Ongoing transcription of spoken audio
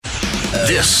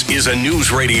This is a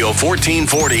News Radio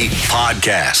 1440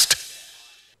 podcast.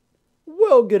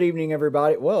 Well, good evening,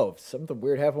 everybody. Whoa, something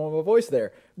weird happened with my voice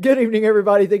there. Good evening,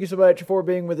 everybody. Thank you so much for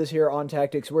being with us here on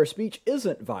Tactics, where speech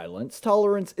isn't violence,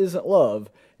 tolerance isn't love,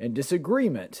 and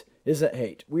disagreement isn't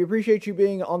hate. We appreciate you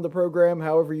being on the program,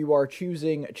 however you are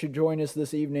choosing to join us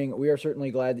this evening. We are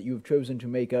certainly glad that you've chosen to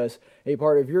make us a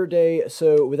part of your day.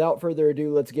 So without further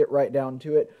ado, let's get right down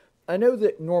to it. I know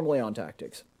that normally on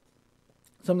Tactics,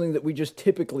 something that we just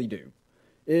typically do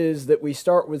is that we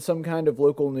start with some kind of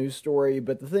local news story,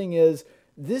 but the thing is,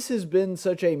 this has been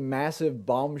such a massive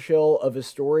bombshell of a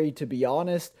story, to be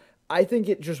honest, I think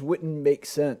it just wouldn't make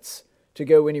sense to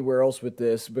go anywhere else with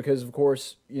this, because of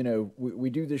course, you know,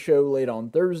 we do the show late on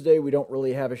Thursday, we don't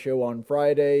really have a show on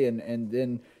Friday, and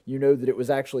then you know that it was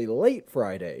actually late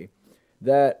Friday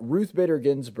that Ruth Bader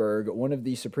Ginsberg, one of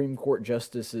the Supreme Court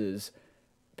justices,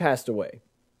 passed away.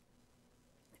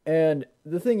 And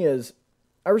the thing is,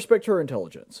 I respect her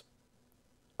intelligence.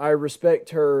 I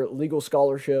respect her legal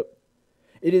scholarship.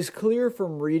 It is clear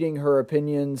from reading her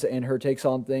opinions and her takes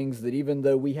on things that even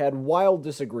though we had wild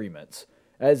disagreements,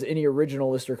 as any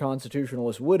originalist or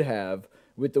constitutionalist would have,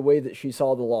 with the way that she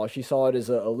saw the law, she saw it as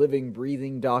a living,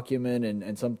 breathing document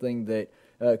and something that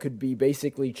could be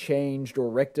basically changed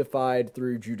or rectified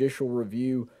through judicial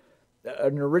review.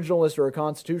 An originalist or a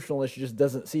constitutionalist just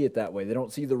doesn't see it that way. They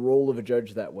don't see the role of a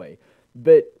judge that way.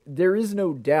 But there is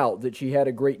no doubt that she had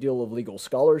a great deal of legal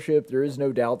scholarship. There is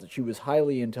no doubt that she was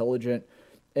highly intelligent,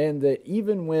 and that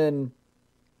even when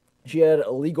she had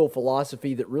a legal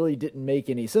philosophy that really didn't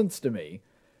make any sense to me,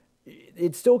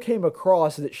 it still came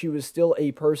across that she was still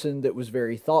a person that was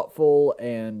very thoughtful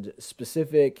and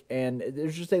specific, and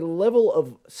there's just a level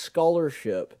of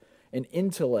scholarship and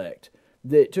intellect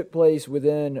that took place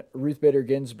within Ruth Bader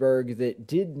Ginsberg that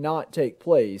did not take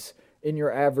place in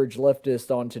your average leftist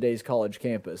on today's college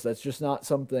campus. That's just not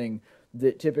something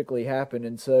that typically happened.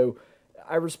 And so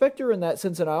I respect her in that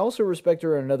sense, and I also respect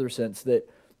her in another sense that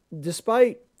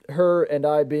despite her and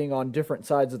I being on different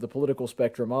sides of the political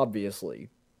spectrum, obviously,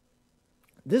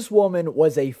 this woman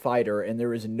was a fighter, and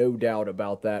there is no doubt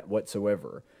about that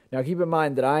whatsoever. Now keep in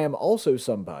mind that I am also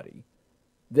somebody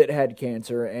that had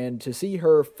cancer, and to see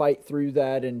her fight through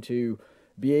that and to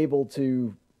be able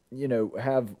to, you know,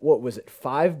 have,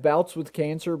 5 bouts with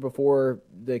cancer before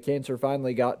the cancer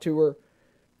finally got to her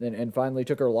and finally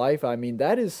took her life, I mean,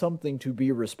 that is something to be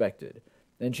respected.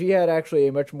 And she had actually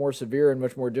a much more severe and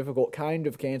much more difficult kind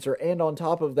of cancer, and on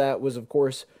top of that was, of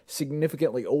course,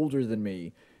 significantly older than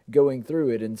me going through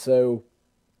it, and so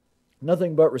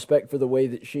nothing but respect for the way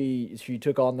that she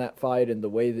took on that fight and the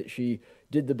way that she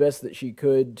did the best that she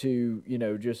could to, you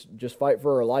know, just fight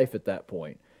for her life at that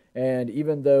point. And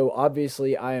even though,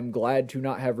 obviously, I am glad to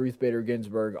not have Ruth Bader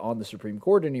Ginsberg on the Supreme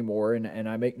Court anymore, and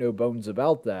I make no bones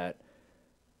about that,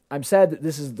 I'm sad that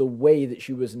this is the way that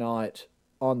she was not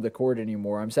on the court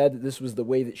anymore. I'm sad that this was the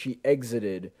way that she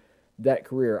exited that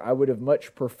career. I would have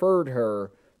much preferred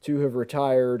her to have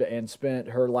retired and spent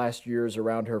her last years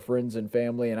around her friends and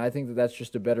family, and I think that that's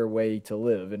just a better way to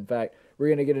live. In fact, we're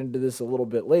going to get into this a little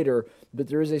bit later, but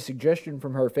there is a suggestion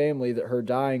from her family that her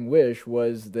dying wish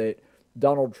was that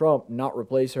Donald Trump not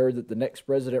replace her, that the next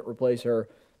president replace her.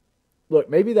 Look,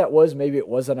 maybe that was, maybe it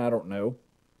wasn't, I don't know.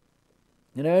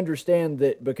 And I understand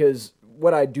that because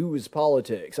what I do is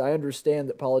politics. I understand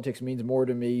that politics means more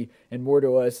to me and more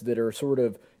to us that are sort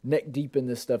of neck deep in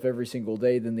this stuff every single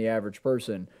day than the average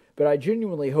person. But I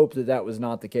genuinely hope that that was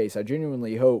not the case. I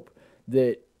genuinely hope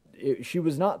that she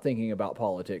was not thinking about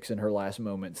politics in her last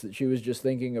moments, that she was just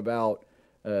thinking about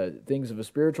things of a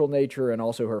spiritual nature and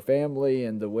also her family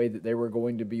and the way that they were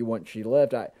going to be once she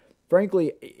left.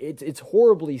 Frankly, it's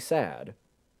horribly sad.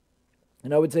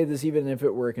 And I would say this even if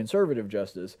it were a conservative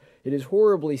justice. It is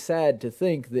horribly sad to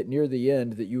think that near the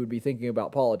end that you would be thinking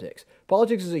about politics.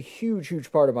 Politics is a huge,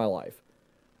 huge part of my life.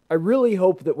 I really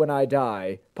hope that when I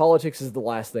die, politics is the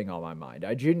last thing on my mind.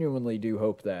 I genuinely do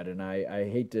hope that, and I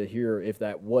hate to hear if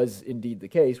that was indeed the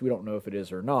case. We don't know if it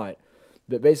is or not.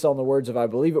 But based on the words of, I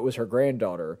believe it was her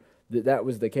granddaughter, that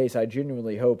was the case. I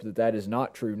genuinely hope that that is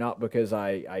not true, not because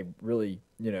I really,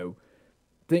 you know,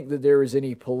 think that there is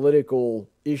any political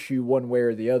issue one way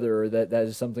or the other, or that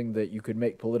is something that you could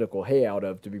make political hay out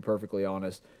of, to be perfectly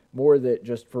honest. More that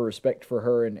just for respect for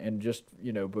her and just,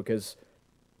 you know, because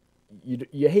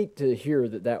you hate to hear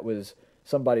that was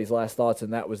somebody's last thoughts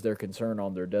and that was their concern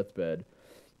on their deathbed.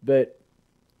 But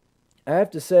I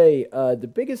have to say,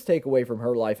 the biggest takeaway from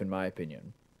her life, in my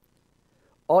opinion,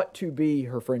 ought to be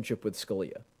her friendship with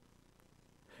Scalia.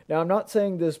 Now, I'm not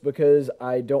saying this because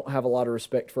I don't have a lot of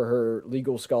respect for her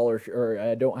legal scholarship, or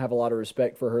I don't have a lot of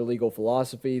respect for her legal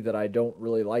philosophy, that I don't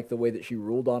really like the way that she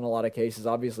ruled on a lot of cases.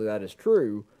 Obviously, that is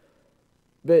true.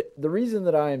 But the reason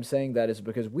that I am saying that is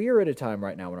because we are at a time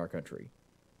right now in our country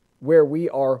where we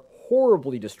are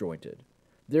horribly disjointed.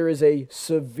 There is a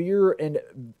severe and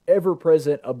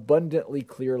ever-present, abundantly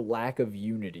clear lack of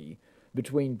unity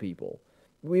between people.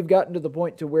 We've gotten to the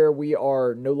point to where we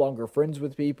are no longer friends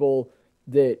with people.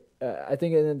 That I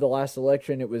think in the last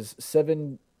election, it was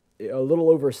a little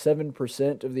over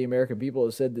 7% of the American people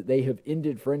have said that they have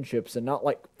ended friendships, and not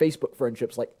like Facebook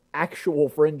friendships, like actual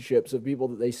friendships of people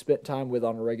that they spent time with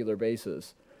on a regular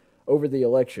basis over the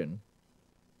election.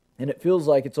 And it feels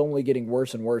like it's only getting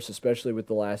worse and worse, especially with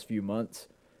the last few months.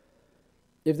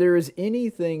 If there is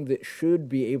anything that should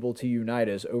be able to unite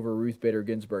us over Ruth Bader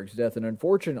Ginsburg's death, and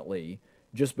unfortunately,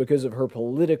 just because of her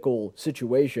political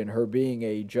situation, her being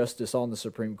a justice on the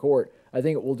Supreme Court, I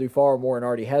think it will do far more, and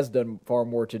already has done far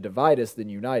more, to divide us than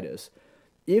unite us.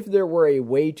 If there were a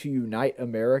way to unite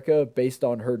America based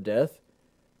on her death,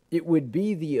 it would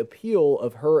be the appeal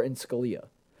of her and Scalia.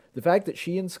 The fact that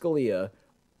she and Scalia,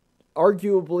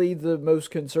 arguably the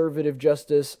most conservative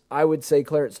justice, I would say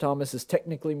Clarence Thomas is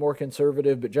technically more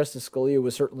conservative, but Justice Scalia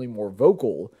was certainly more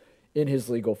vocal in his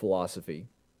legal philosophy.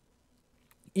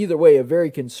 Either way, a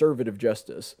very conservative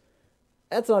justice.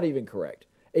 That's not even correct.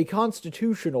 A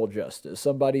constitutional justice,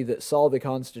 somebody that saw the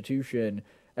Constitution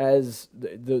as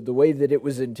the way that it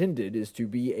was intended, is to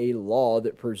be a law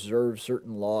that preserves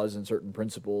certain laws and certain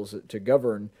principles to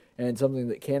govern, and something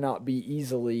that cannot be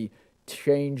easily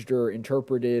changed or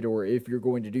interpreted, or if you're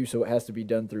going to do so, it has to be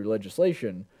done through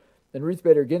legislation. And Ruth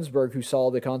Bader Ginsburg, who saw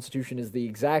the Constitution as the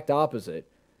exact opposite,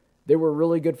 they were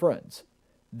really good friends.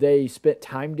 They spent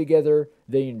time together.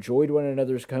 They enjoyed one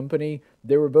another's company.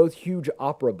 They were both huge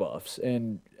opera buffs.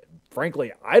 And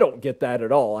frankly, I don't get that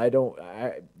at all.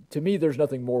 To me, there's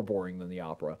nothing more boring than the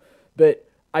opera. But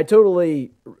I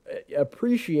totally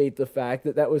appreciate the fact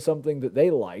that that was something that they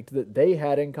liked, that they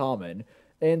had in common,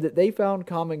 and that they found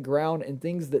common ground in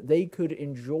things that they could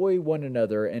enjoy one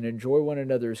another and enjoy one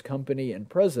another's company and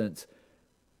presence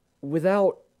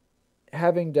without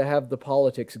having to have the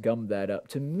politics gum that up.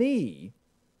 To me,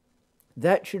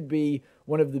 that should be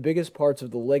one of the biggest parts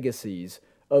of the legacies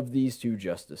of these two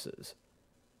justices.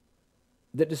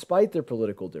 That despite their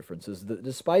political differences, that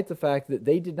despite the fact that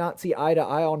they did not see eye to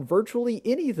eye on virtually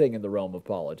anything in the realm of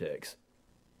politics,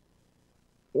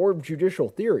 or judicial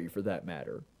theory for that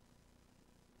matter,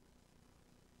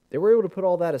 they were able to put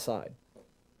all that aside.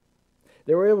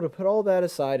 They were able to put all that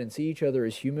aside and see each other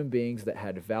as human beings that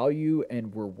had value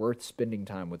and were worth spending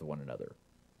time with one another.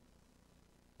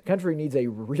 The country needs a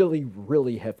really,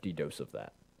 really hefty dose of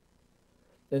that.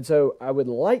 And so I would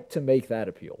like to make that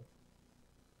appeal.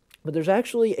 But there's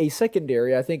actually a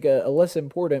secondary, I think a less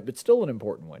important, but still an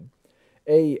important one,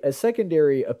 a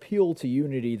secondary appeal to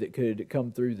unity that could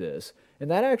come through this. And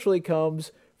that actually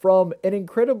comes from an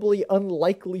incredibly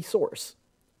unlikely source.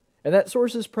 And that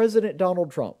source is President Donald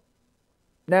Trump.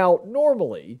 Now,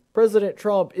 normally, President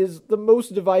Trump is the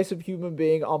most divisive human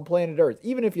being on planet Earth.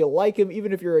 Even if you like him,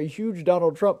 even if you're a huge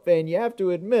Donald Trump fan, you have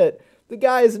to admit, the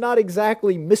guy is not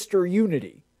exactly Mr.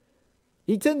 Unity.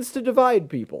 He tends to divide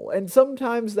people, and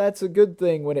sometimes that's a good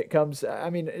thing when it comes... I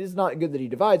mean, it's not good that he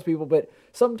divides people, but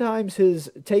sometimes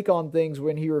his take on things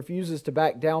when he refuses to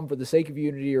back down for the sake of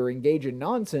unity or engage in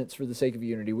nonsense for the sake of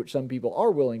unity, which some people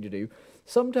are willing to do,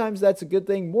 sometimes that's a good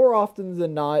thing. More often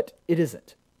than not, it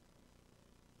isn't.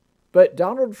 But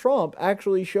Donald Trump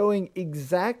actually showing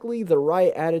exactly the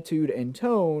right attitude and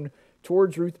tone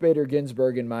towards Ruth Bader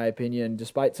Ginsburg, in my opinion,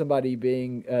 despite somebody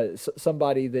being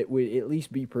somebody that would at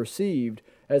least be perceived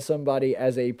as somebody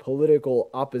as a political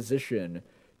opposition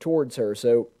towards her.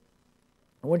 So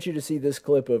I want you to see this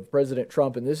clip of President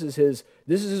Trump, and this is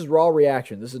his raw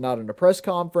reaction. This is not in a press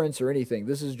conference or anything.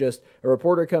 This is just a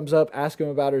reporter comes up, asks him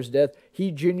about her death.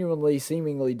 He genuinely,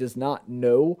 seemingly does not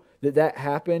know that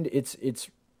happened. It's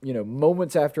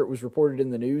moments after it was reported in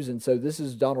the news, and so this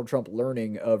is Donald Trump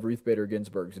learning of Ruth Bader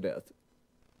Ginsburg's death.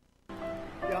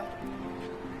 Yeah.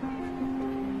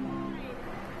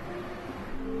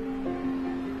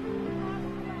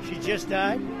 She just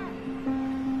died?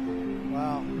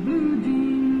 Wow.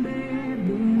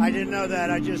 I didn't know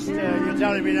that. You're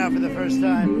telling me now for the first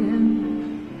time.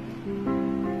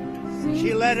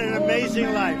 She led an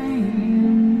amazing life.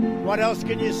 What else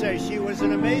can you say? She was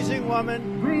an amazing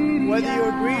woman. Whether you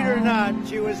agreed or not,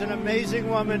 she was an amazing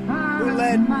woman who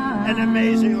led an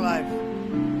amazing life.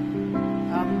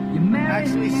 I'm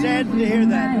actually sad to hear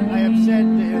that. I am sad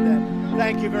to hear that.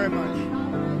 Thank you very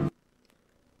much.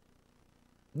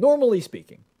 Normally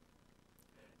speaking,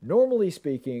 normally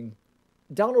speaking,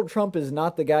 Donald Trump is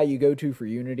not the guy you go to for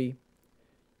unity.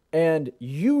 And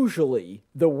usually,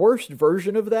 the worst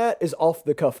version of that is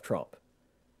off-the-cuff Trump.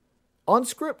 On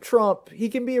script Trump, he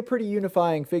can be a pretty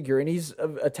unifying figure, and he's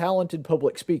a talented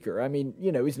public speaker. I mean,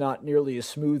 he's not nearly as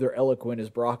smooth or eloquent as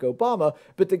Barack Obama,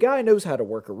 but the guy knows how to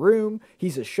work a room.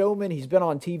 He's a showman. He's been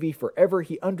on TV forever.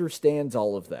 He understands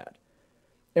all of that.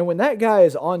 And when that guy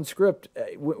is on script,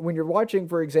 when you're watching,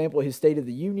 for example, his State of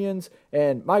the Unions,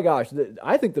 and my gosh,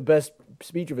 I think the best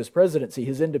speech of his presidency,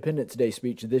 his Independence Day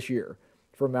speech this year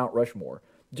from Mount Rushmore,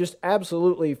 just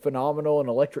absolutely phenomenal, an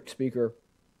electric speaker.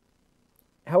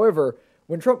 However,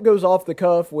 when Trump goes off the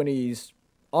cuff, when he's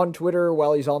on Twitter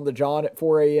while he's on the John at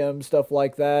 4 a.m., stuff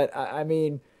like that, I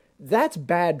mean, that's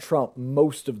bad Trump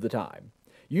most of the time.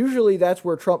 Usually that's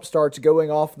where Trump starts going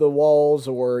off the walls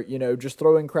or, just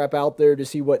throwing crap out there to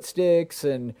see what sticks,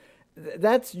 and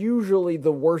that's usually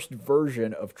the worst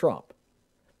version of Trump.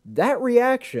 That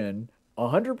reaction,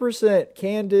 100%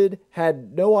 candid,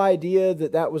 had no idea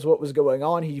that that was what was going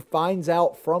on. He finds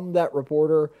out from that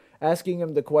reporter asking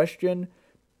him the question,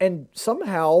 and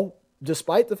somehow,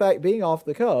 despite the fact being off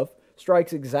the cuff,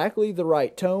 strikes exactly the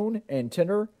right tone and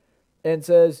tenor and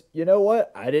says, you know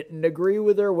what, I didn't agree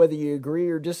with her, whether you agree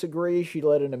or disagree. She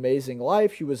led an amazing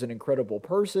life. She was an incredible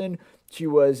person. She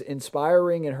was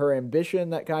inspiring in her ambition,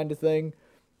 that kind of thing.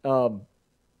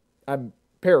 I'm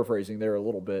paraphrasing there a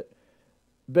little bit.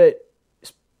 But,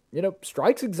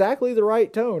 strikes exactly the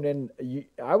right tone. And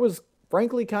I was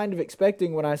frankly kind of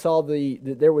expecting when I saw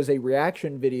that there was a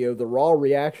reaction video, the raw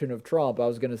reaction of Trump, I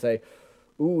was going to say,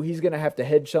 ooh, he's going to have to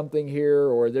hedge something here,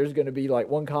 or there's going to be like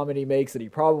one comment he makes that he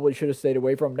probably should have stayed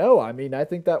away from. No, I mean, I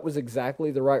think that was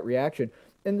exactly the right reaction.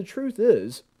 And the truth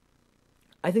is,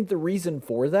 I think the reason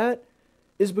for that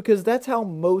is because that's how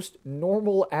most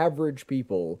normal, average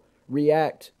people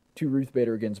react to Ruth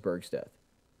Bader Ginsburg's death.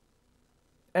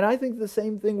 And I think the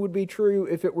same thing would be true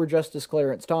if it were Justice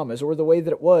Clarence Thomas, or the way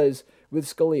that it was with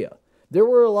Scalia. There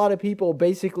were a lot of people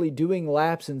basically doing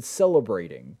laps and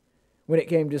celebrating when it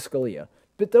came to Scalia.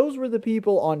 But those were the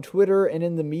people on Twitter and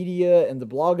in the media and the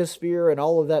blogosphere and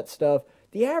all of that stuff.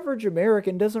 The average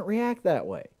American doesn't react that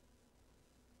way.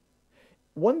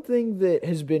 One thing that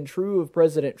has been true of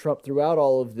President Trump throughout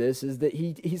all of this is that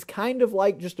he's kind of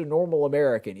like just a normal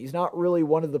American. He's not really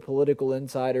one of the political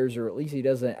insiders, or at least he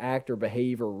doesn't act or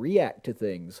behave or react to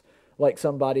things like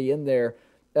somebody in there.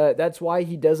 That's why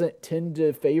he doesn't tend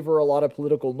to favor a lot of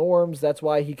political norms. That's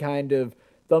why he kind of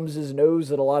thumbs his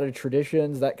nose at a lot of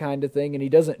traditions, that kind of thing, and he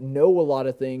doesn't know a lot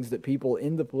of things that people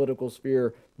in the political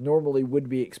sphere normally would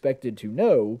be expected to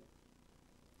know.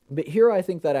 But here I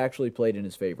think that actually played in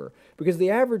his favor, because the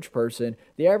average person,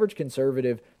 the average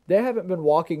conservative, they haven't been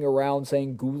walking around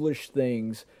saying ghoulish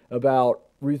things about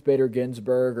Ruth Bader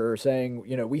Ginsburg or saying,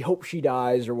 we hope she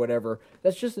dies or whatever.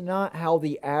 That's just not how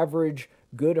the average,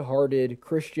 good-hearted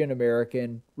Christian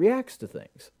American reacts to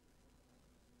things.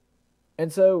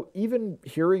 And so even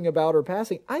hearing about her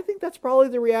passing, I think that's probably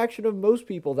the reaction of most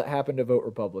people that happen to vote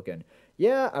Republican.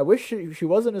 Yeah, I wish she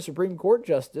wasn't a Supreme Court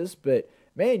justice, but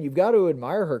man, you've got to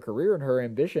admire her career and her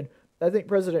ambition. I think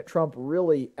President Trump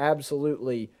really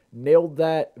absolutely nailed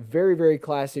that. Very, very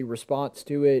classy response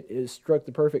to it. It struck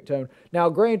the perfect tone. Now,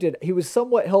 granted, he was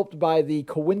somewhat helped by the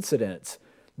coincidence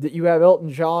that you have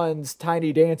Elton John's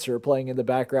Tiny Dancer playing in the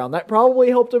background. That probably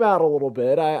helped him out a little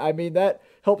bit. I mean, that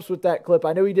helps with that clip.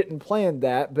 I know he didn't plan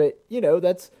that, but,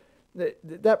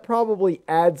 that probably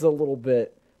adds a little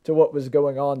bit to what was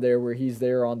going on there where he's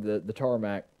there on the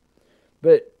tarmac.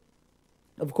 But,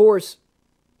 of course,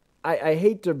 I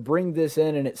hate to bring this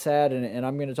in, and it's sad, and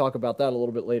I'm going to talk about that a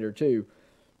little bit later too.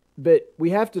 But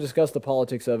we have to discuss the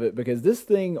politics of it, because this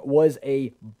thing was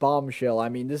a bombshell. I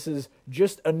mean, this is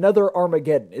just another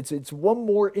Armageddon. It's one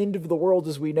more end of the world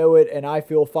as we know it, and I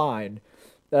feel fine.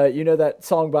 That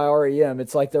song by REM,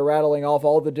 it's like they're rattling off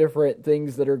all the different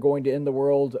things that are going to end the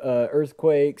world,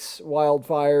 earthquakes,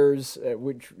 wildfires,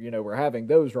 which, we're having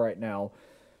those right now.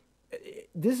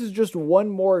 This is just one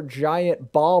more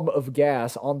giant bomb of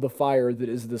gas on the fire that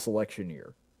is this election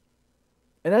year.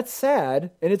 And that's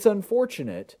sad, and it's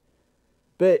unfortunate,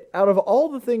 but out of all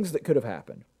the things that could have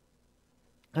happened,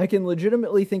 I can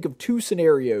legitimately think of two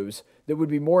scenarios that would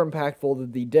be more impactful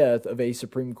than the death of a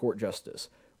Supreme Court justice.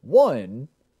 One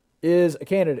is a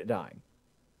candidate dying.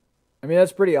 I mean,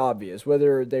 that's pretty obvious.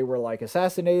 Whether they were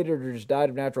assassinated or just died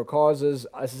of natural causes,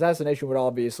 assassination would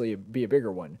obviously be a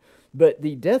bigger one. But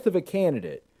the death of a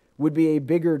candidate would be a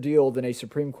bigger deal than a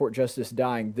Supreme Court justice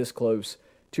dying this close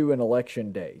to an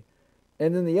election day.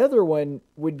 And then the other one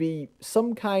would be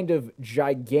some kind of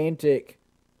gigantic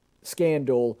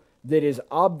scandal that is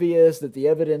obvious, that the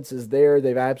evidence is there,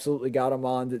 they've absolutely got him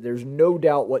on, that there's no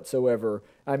doubt whatsoever.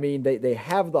 I mean, they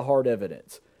have the hard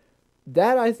evidence.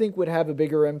 That, I think, would have a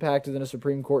bigger impact than a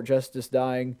Supreme Court justice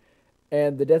dying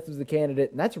and the death of the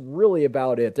candidate, and that's really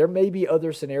about it. There may be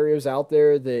other scenarios out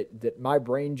there that my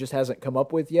brain just hasn't come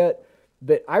up with yet,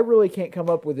 but I really can't come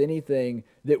up with anything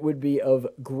that would be of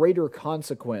greater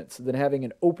consequence than having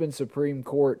an open Supreme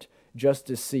Court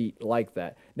justice seat like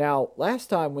that. Now, last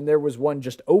time when there was one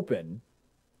just open,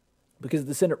 because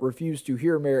the Senate refused to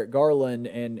hear Merrick Garland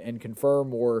and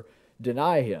confirm or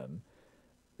deny him,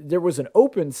 there was an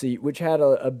open seat which had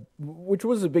which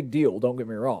was a big deal, don't get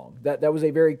me wrong. That was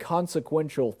a very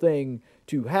consequential thing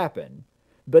to happen.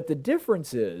 But the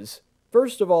difference is,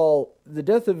 first of all, the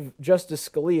death of Justice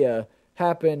Scalia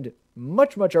happened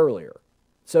much, much earlier.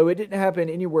 So it didn't happen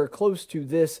anywhere close to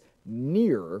this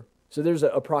near. So there's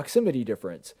a proximity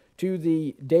difference to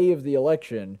the day of the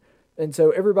election. And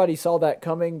so everybody saw that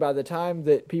coming. By the time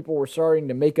that people were starting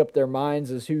to make up their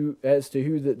minds as to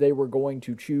who that they were going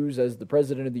to choose as the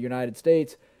president of the United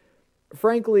States,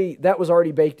 frankly, that was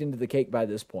already baked into the cake by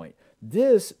this point.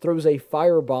 This throws a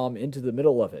firebomb into the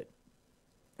middle of it.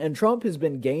 And Trump has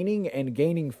been gaining and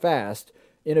gaining fast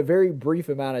in a very brief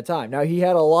amount of time. Now, he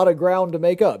had a lot of ground to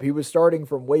make up. He was starting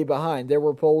from way behind. There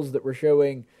were polls that were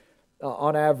showing,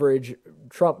 on average,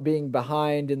 Trump being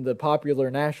behind in the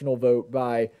popular national vote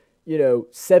by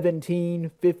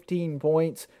 17, 15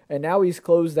 points, and now he's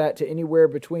closed that to anywhere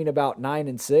between about 9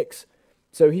 and 6.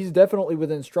 So he's definitely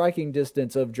within striking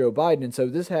distance of Joe Biden, and so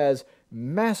this has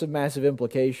massive, massive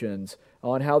implications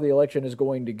on how the election is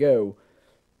going to go.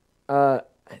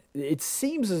 It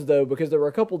seems as though, because there were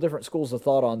a couple different schools of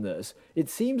thought on this, it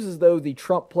seems as though the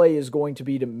Trump play is going to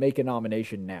be to make a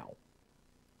nomination now.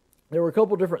 There were a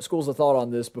couple different schools of thought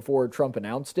on this before Trump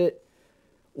announced it.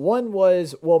 One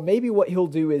was, well, maybe what he'll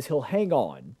do is he'll hang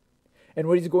on. And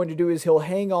what he's going to do is he'll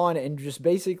hang on and just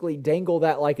basically dangle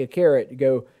that like a carrot.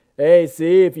 Go, hey,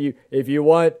 see, if you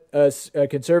want a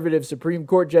conservative Supreme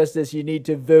Court justice, you need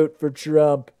to vote for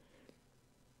Trump.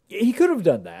 He could have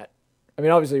done that. I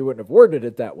mean, obviously he wouldn't have worded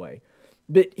it that way.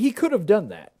 But he could have done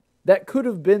that. That could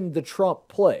have been the Trump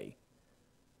play.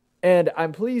 And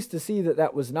I'm pleased to see that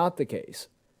that was not the case.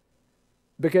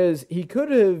 Because he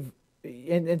could have...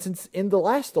 And since in the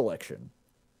last election,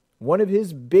 one of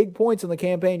his big points in the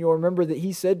campaign, you'll remember that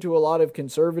he said to a lot of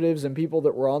conservatives and people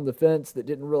that were on the fence that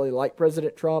didn't really like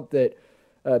President Trump that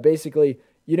basically,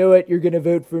 you know what, you're going to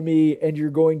vote for me and you're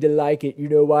going to like it. You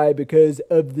know why? Because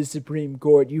of the Supreme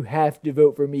Court. You have to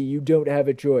vote for me. You don't have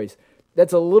a choice.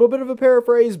 That's a little bit of a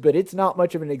paraphrase, but it's not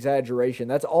much of an exaggeration.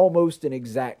 That's almost an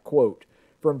exact quote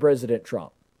from President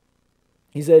Trump.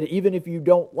 He said, even if you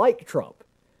don't like Trump,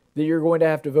 that you're going to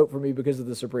have to vote for me because of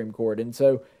the Supreme Court. And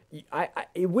so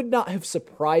it would not have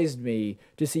surprised me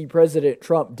to see President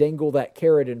Trump dangle that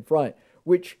carrot in front,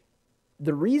 which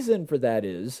the reason for that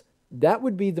is that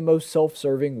would be the most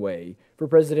self-serving way for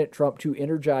President Trump to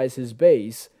energize his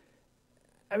base.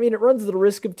 I mean, it runs the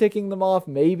risk of ticking them off,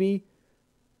 maybe,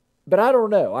 but I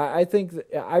don't know. I think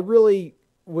that I really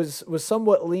was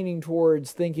somewhat leaning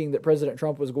towards thinking that President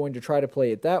Trump was going to try to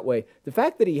play it that way. The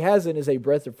fact that he hasn't is a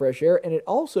breath of fresh air, and it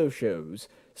also shows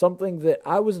something that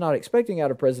I was not expecting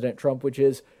out of President Trump, which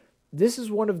is this is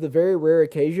one of the very rare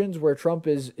occasions where Trump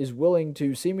is willing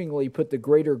to seemingly put the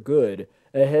greater good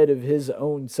ahead of his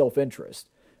own self-interest.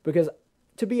 Because,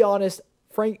 to be honest,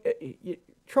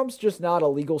 Trump's just not a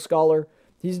legal scholar.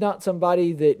 He's not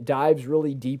somebody that dives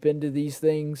really deep into these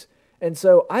things. And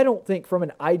so I don't think from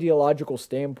an ideological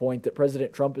standpoint that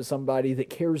President Trump is somebody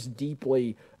that cares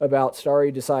deeply about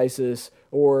stare decisis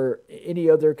or any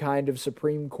other kind of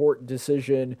Supreme Court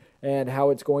decision and how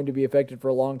it's going to be affected for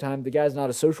a long time. The guy's not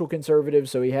a social conservative,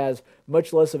 so he has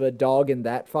much less of a dog in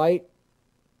that fight.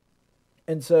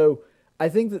 And so I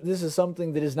think that this is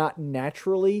something that is not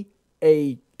naturally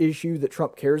a issue that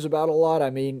Trump cares about a lot.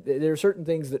 I mean, there are certain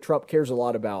things that Trump cares a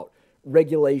lot about.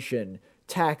 Regulation,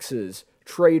 taxes,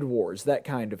 trade wars, that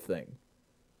kind of thing.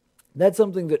 That's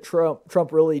something that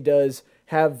Trump really does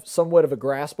have somewhat of a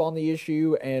grasp on the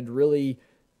issue, and really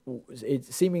it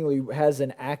seemingly has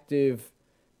an active,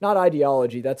 not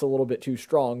ideology, that's a little bit too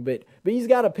strong, but he's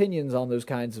got opinions on those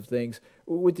kinds of things.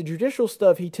 With the judicial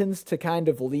stuff, he tends to kind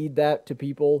of lead that to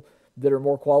people that are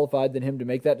more qualified than him to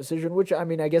make that decision, which, I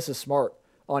mean, I guess is smart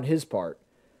on his part.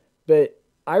 But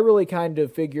I really kind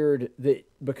of figured that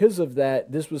because of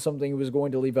that, this was something he was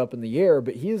going to leave up in the air,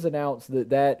 but he has announced that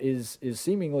that is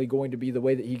seemingly going to be the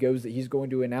way that he goes, that he's going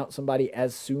to announce somebody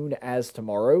as soon as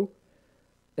tomorrow.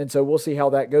 And so we'll see how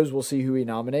that goes. We'll see who he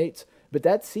nominates. But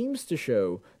that seems to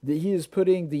show that he is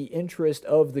putting the interest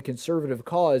of the conservative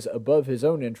cause above his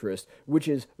own interest, which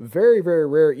is very, very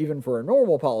rare even for a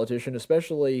normal politician,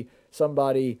 especially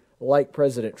somebody like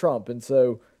President Trump. And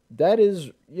so that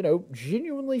is,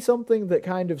 genuinely something that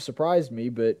kind of surprised me,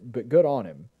 but good on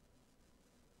him.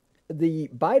 The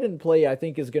Biden play, I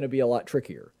think, is going to be a lot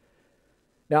trickier.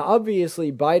 Now,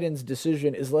 obviously, Biden's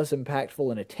decision is less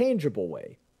impactful in a tangible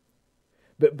way,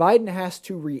 but Biden has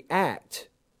to react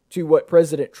to what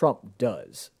President Trump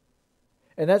does.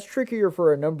 And that's trickier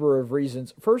for a number of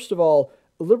reasons. First of all,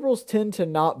 liberals tend to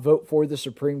not vote for the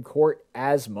Supreme Court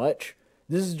as much.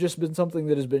 This has just been something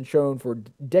that has been shown for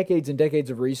decades and decades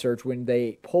of research when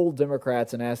they poll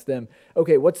Democrats and ask them,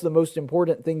 okay, what's the most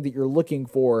important thing that you're looking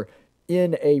for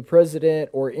in a president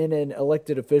or in an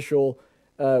elected official?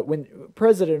 When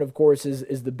president, of course,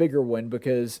 is the bigger one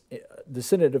because the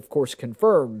Senate, of course,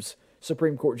 confirms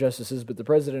Supreme Court justices, but the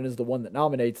president is the one that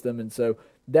nominates them. And so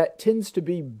that tends to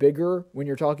be bigger when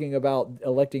you're talking about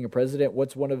electing a president.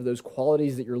 What's one of those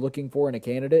qualities that you're looking for in a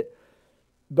candidate?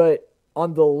 But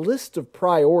on the list of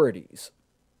priorities,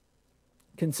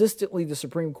 consistently the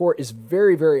Supreme Court is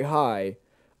very, very high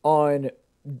on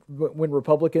when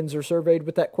Republicans are surveyed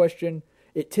with that question.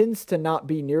 It tends to not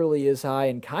be nearly as high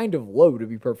and kind of low, to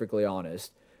be perfectly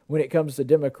honest. When it comes to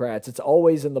Democrats, it's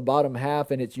always in the bottom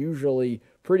half, and it's usually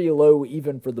pretty low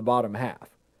even for the bottom half.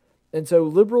 And so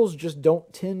liberals just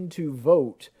don't tend to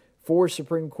vote for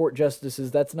Supreme Court justices.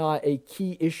 That's not a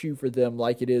key issue for them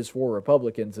like it is for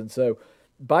Republicans. And so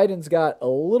Biden's got a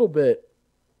little bit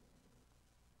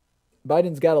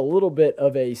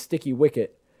of a sticky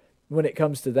wicket when it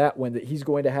comes to that one, that he's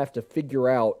going to have to figure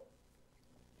out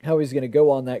how he's going to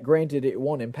go on that. Granted, it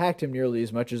won't impact him nearly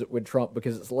as much as it would Trump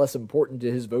because it's less important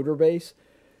to his voter base.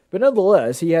 But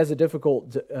nonetheless, he has a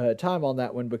difficult time on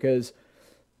that one because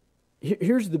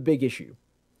here's the big issue.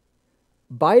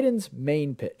 Biden's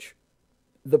main pitch,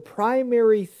 the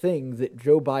primary thing that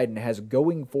Joe Biden has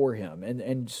going for him,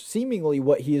 and seemingly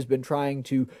what he has been trying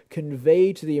to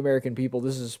convey to the American people,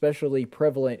 this is especially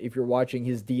prevalent if you're watching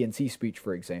his DNC speech,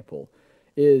 for example,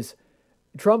 is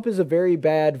Trump is a very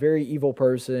bad, very evil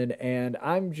person, and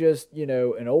I'm just,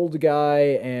 an old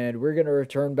guy, and we're going to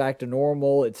return back to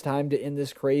normal. It's time to end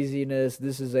this craziness.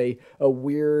 This is a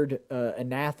weird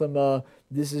anathema.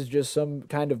 This is just some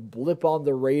kind of blip on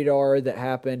the radar that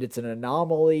happened. It's an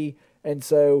anomaly. And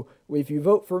so if you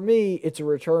vote for me, it's a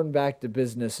return back to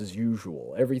business as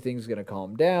usual. Everything's going to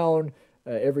calm down.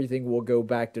 Everything will go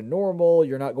back to normal.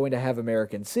 You're not going to have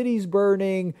American cities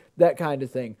burning, that kind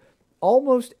of thing.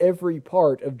 Almost every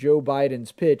part of Joe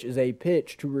Biden's pitch is a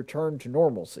pitch to return to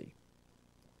normalcy.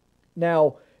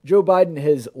 Now, Joe Biden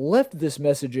has left this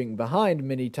messaging behind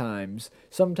many times,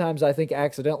 sometimes I think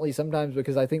accidentally, sometimes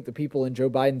because I think the people in Joe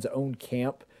Biden's own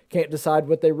camp can't decide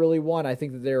what they really want. I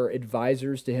think that there are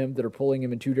advisors to him that are pulling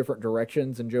him in two different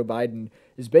directions, and Joe Biden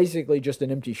is basically just an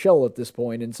empty shell at this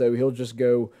point, and so he'll just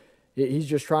go... He's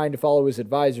just trying to follow his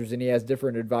advisors, and he has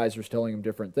different advisors telling him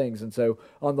different things. And so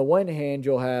on the one hand,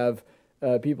 you'll have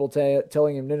people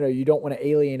telling him, no, you don't want to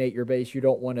alienate your base. You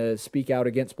don't want to speak out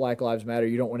against Black Lives Matter.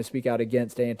 You don't want to speak out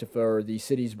against Antifa or the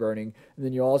cities burning. And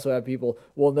then you also have people,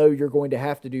 well, no, you're going to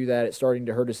have to do that. It's starting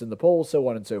to hurt us in the polls, so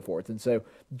on and so forth. And so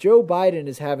Joe Biden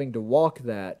is having to walk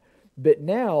that. But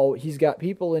now he's got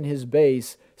people in his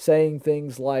base saying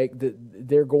things like that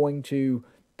they're going to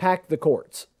pack the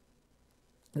courts.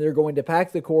 They're going to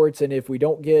pack the courts, and if we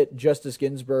don't get Justice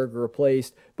Ginsberg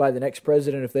replaced by the next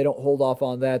president, if they don't hold off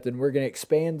on that, then we're going to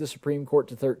expand the Supreme Court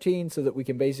to 13 so that we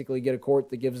can basically get a court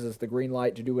that gives us the green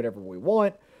light to do whatever we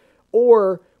want.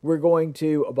 Or we're going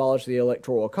to abolish the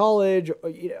Electoral College,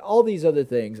 all these other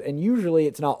things. And usually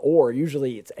it's not or,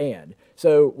 usually it's and.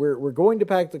 So we're going to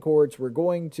pack the courts, we're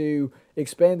going to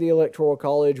expand the Electoral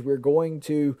College, we're going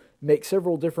to make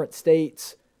several different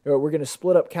states. We're going to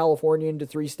split up California into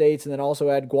 3 states and then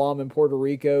also add Guam and Puerto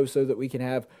Rico so that we can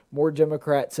have more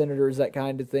Democrat senators, that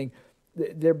kind of thing.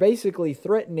 They're basically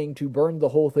threatening to burn the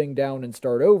whole thing down and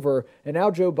start over. And now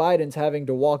Joe Biden's having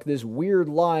to walk this weird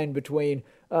line between,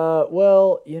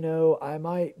 I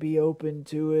might be open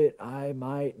to it, I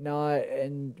might not,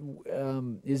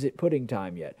 and is it pudding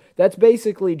time yet? That's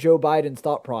basically Joe Biden's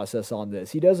thought process on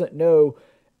this. He doesn't know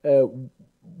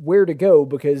where to go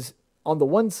because on the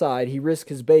one side, he risks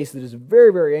his base that is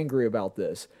very, very angry about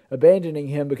this, abandoning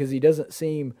him because he doesn't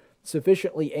seem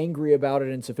sufficiently angry about it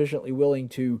and sufficiently willing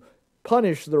to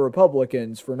punish the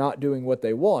Republicans for not doing what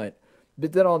they want.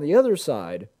 But then on the other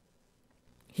side,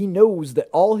 he knows that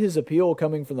all his appeal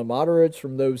coming from the moderates,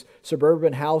 from those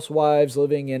suburban housewives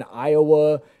living in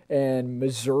Iowa and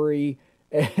Missouri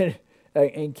and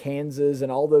and Kansas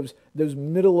and all those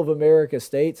middle of America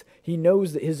states, he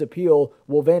knows that his appeal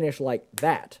will vanish like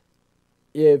that.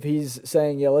 If he's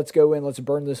saying, yeah, let's go in, let's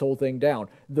burn this whole thing down.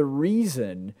 The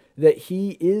reason that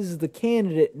he is the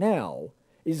candidate now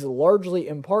is largely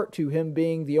in part to him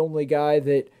being the only guy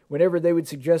that whenever they would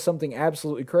suggest something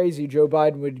absolutely crazy, Joe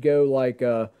Biden would go like,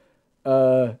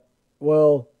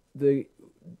 well,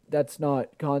 that's not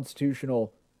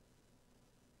constitutional.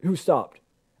 Who stopped?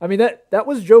 I mean, that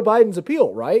was Joe Biden's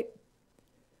appeal, right?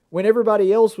 When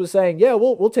everybody else was saying, yeah,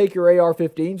 we'll take your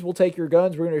AR-15s, we'll take your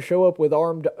guns, we're going to show up with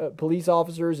armed police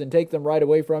officers and take them right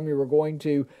away from you, we're going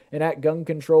to enact gun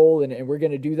control, and we're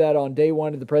going to do that on day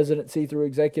one of the presidency through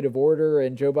executive order,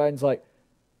 and Joe Biden's like,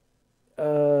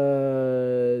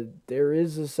 there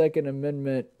is a Second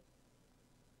Amendment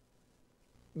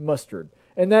mustard.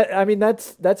 And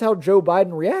that's how Joe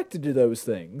Biden reacted to those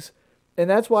things. And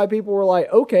that's why people were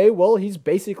like, okay, well, he's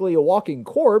basically a walking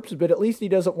corpse, but at least he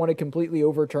doesn't want to completely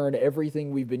overturn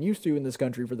everything we've been used to in this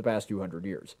country for the past 200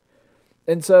 years.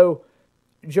 And so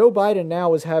Joe Biden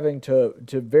now is having to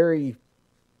very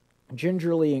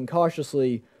gingerly and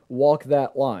cautiously walk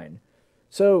that line.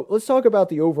 So let's talk about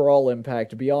the overall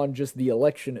impact beyond just the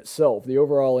election itself, the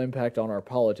overall impact on our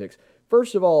politics.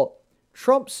 First of all,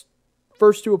 Trump's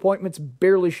first two appointments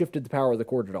barely shifted the power of the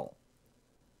court at all.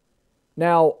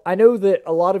 Now, I know that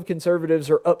a lot of conservatives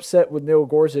are upset with Neil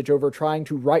Gorsuch over trying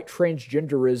to write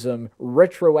transgenderism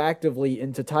retroactively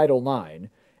into Title IX.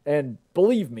 And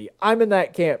believe me, I'm in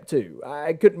that camp too.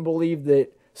 I couldn't believe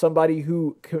that somebody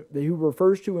who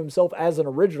refers to himself as an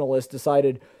originalist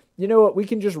decided, you know what, we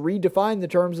can just redefine the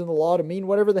terms in the law to mean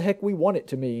whatever the heck we want it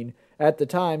to mean at the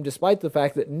time, despite the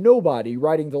fact that nobody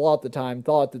writing the law at the time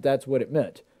thought that that's what it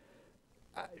meant.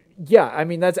 Yeah, I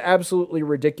mean, that's absolutely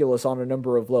ridiculous on a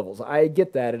number of levels. I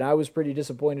get that, and I was pretty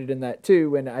disappointed in that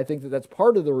too, and I think that that's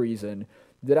part of the reason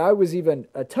that I was even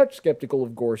a touch skeptical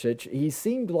of Gorsuch. He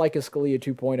seemed like a Scalia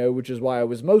 2.0, which is why I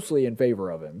was mostly in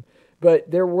favor of him. But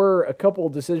there were a couple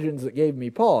decisions that gave me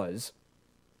pause.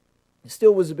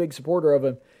 Still was a big supporter of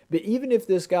him. But even if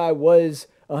this guy was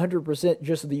 100%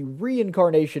 just the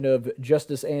reincarnation of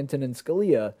Justice Antonin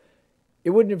Scalia, it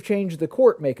wouldn't have changed the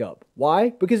court makeup. Why?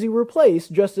 Because he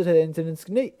replaced Justice Antonin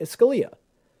Scalia.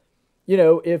 You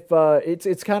know, if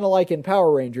it's kind of like in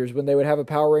Power Rangers when they would have a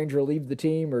Power Ranger leave the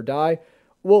team or die.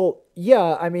 Well,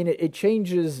 yeah, I mean, it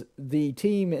changes the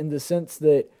team in the sense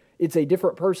that it's a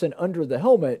different person under the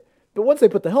helmet, but once they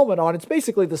put the helmet on, it's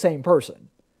basically the same person.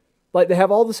 Like, they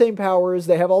have all the same powers,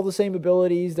 they have all the same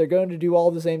abilities, they're going to do all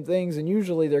the same things, and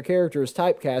usually their character is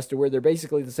typecast to where they're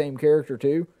basically the same character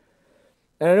too.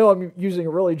 And I know I'm using a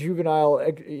really juvenile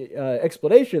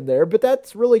explanation there, but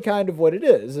that's really kind of what it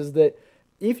is that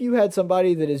if you had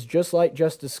somebody that is just like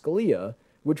Justice Scalia,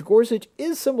 which Gorsuch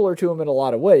is similar to him in a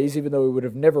lot of ways, even though he would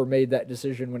have never made that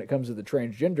decision when it comes to the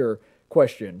transgender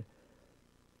question,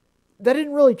 that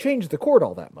didn't really change the court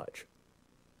all that much.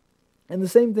 And the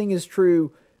same thing is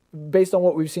true based on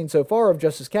what we've seen so far of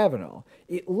Justice Kavanaugh.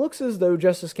 It looks as though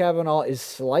Justice Kavanaugh is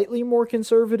slightly more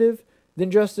conservative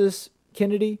than Justice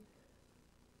Kennedy,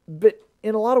 but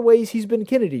in a lot of ways, he's been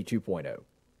Kennedy 2.0.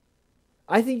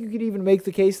 I think you could even make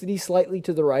the case that he's slightly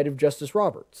to the right of Justice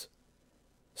Roberts.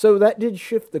 So that did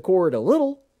shift the court a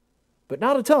little, but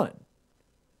not a ton.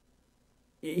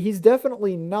 He's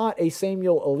definitely not a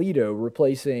Samuel Alito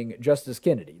replacing Justice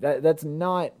Kennedy. That's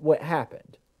not what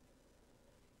happened.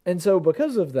 And so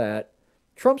because of that,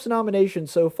 Trump's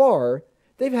nominations so far,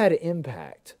 they've had an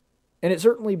impact. And it's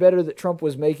certainly better that Trump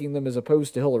was making them as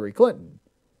opposed to Hillary Clinton.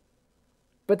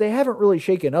 But they haven't really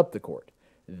shaken up the court.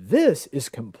 This is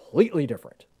completely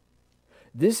different.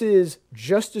 This is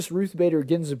Justice Ruth Bader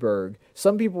Ginsberg.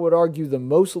 Some people would argue the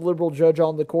most liberal judge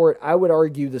on the court. I would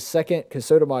argue the second, because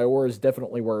Sotomayor is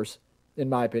definitely worse, in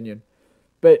my opinion.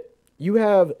 But you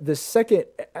have the second,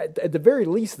 at the very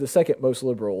least, the second most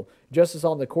liberal justice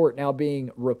on the court now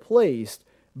being replaced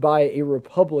by a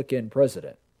Republican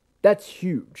president. That's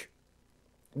huge.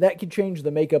 That could change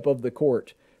the makeup of the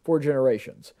court for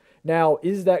generations. Now,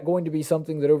 is that going to be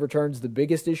something that overturns the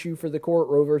biggest issue for the court,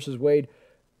 Roe versus Wade?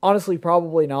 Honestly,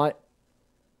 probably not.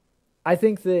 I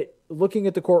think that looking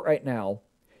at the court right now,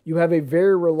 you have a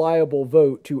very reliable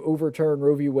vote to overturn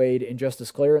Roe v. Wade and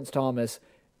Justice Clarence Thomas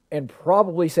and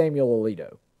probably Samuel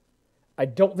Alito. I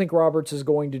don't think Roberts is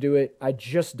going to do it. I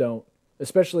just don't,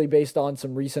 especially based on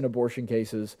some recent abortion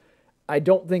cases. I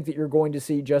don't think that you're going to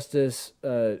see Justice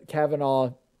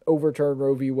Kavanaugh overturn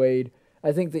Roe v. Wade.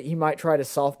 I think that he might try to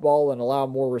softball and allow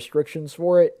more restrictions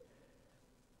for it.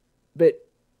 But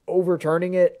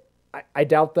overturning it, I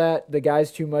doubt that. The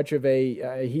guy's too much of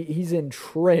a... he's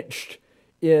entrenched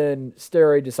in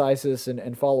stare decisis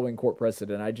and following court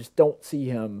precedent. I just don't see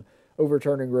him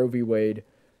overturning Roe v. Wade.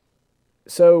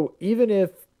 So even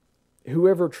if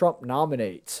whoever Trump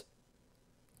nominates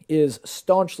is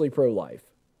staunchly pro-life,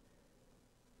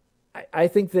 I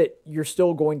think that you're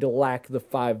still going to lack the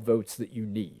 5 votes that you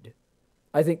need.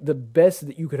 I think the best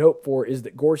that you could hope for is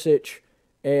that Gorsuch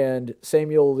and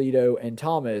Samuel Alito and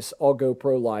Thomas all go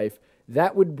pro-life.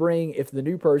 That would bring, if the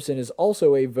new person is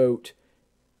also a vote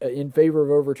in favor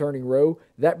of overturning Roe,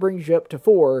 that brings you up to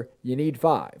 4. You need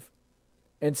 5.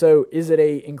 And so is it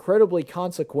a incredibly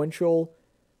consequential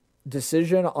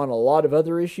decision on a lot of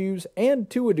other issues, and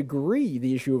to a degree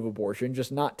the issue of abortion,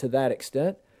 just not to that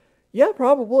extent? Yeah,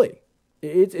 probably.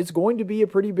 It's going to be a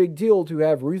pretty big deal to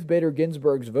have Ruth Bader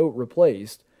Ginsburg's vote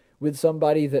replaced with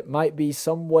somebody that might be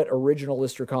somewhat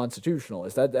originalist or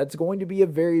constitutionalist. That's going to be a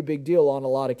very big deal on a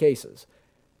lot of cases.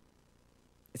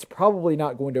 It's probably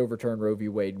not going to overturn Roe v.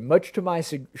 Wade, much to my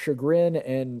chagrin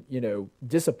and,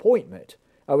 disappointment.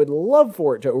 I would love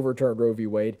for it to overturn Roe v.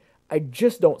 Wade. I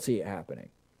just don't see it happening.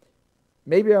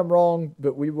 Maybe I'm wrong,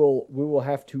 but we will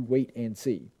have to wait and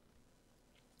see.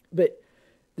 But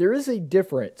there is a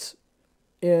difference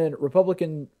in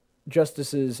Republican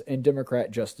justices and Democrat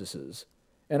justices.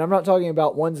 And I'm not talking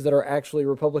about ones that are actually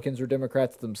Republicans or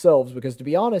Democrats themselves, because to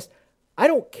be honest, I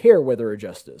don't care whether a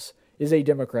justice is a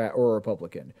Democrat or a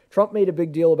Republican. Trump made a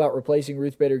big deal about replacing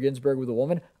Ruth Bader Ginsburg with a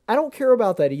woman. I don't care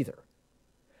about that either.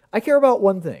 I care about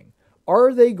one thing.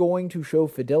 Are they going to show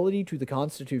fidelity to the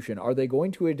Constitution? Are they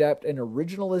going to adapt an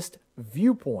originalist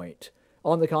viewpoint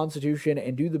on the Constitution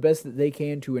and do the best that they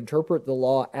can to interpret the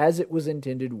law as it was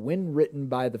intended when written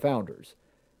by the founders?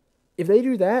 If they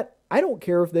do that, I don't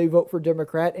care if they vote for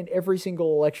Democrat in every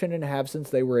single election and have since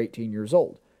they were 18 years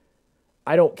old.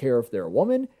 I don't care if they're a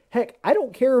woman. Heck, I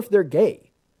don't care if they're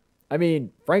gay. I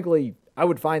mean, frankly, I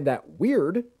would find that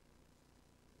weird,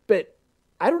 but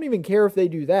I don't even care if they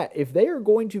do that. If they are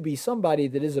going to be somebody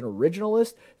that is an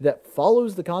originalist, that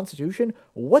follows the Constitution,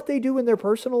 what they do in their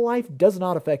personal life does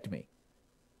not affect me.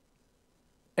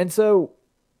 And so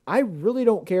I really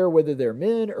don't care whether they're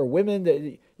men or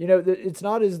women. It's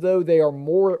not as though they are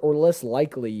more or less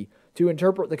likely to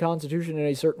interpret the Constitution in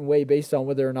a certain way based on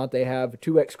whether or not they have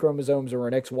 2 X chromosomes or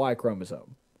an XY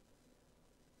chromosome.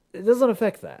 It doesn't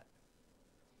affect that.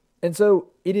 And so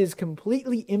it is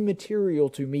completely immaterial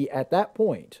to me at that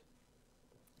point.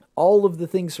 All of the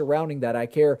things surrounding that, I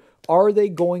care, are they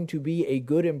going to be a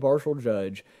good impartial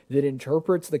judge that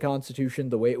interprets the Constitution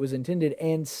the way it was intended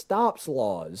and stops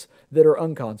laws that are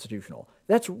unconstitutional?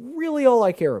 That's really all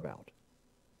I care about.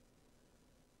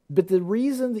 But the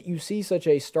reason that you see such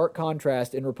a stark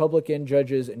contrast in Republican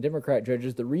judges and Democrat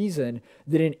judges, the reason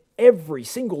that in every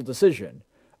single decision,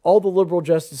 all the liberal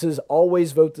justices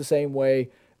always vote the same way,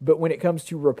 but when it comes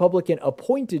to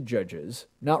Republican-appointed judges,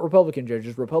 not Republican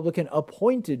judges,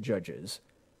 Republican-appointed judges,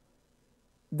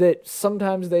 that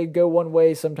sometimes they go one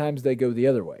way, sometimes they go the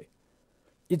other way.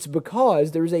 It's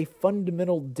because there's a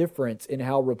fundamental difference in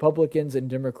how Republicans and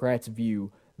Democrats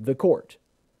view the court.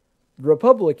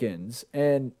 Republicans,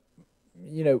 and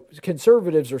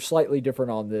conservatives are slightly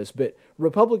different on this, but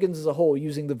Republicans as a whole,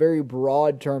 using the very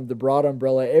broad term, the broad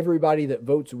umbrella, everybody that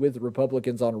votes with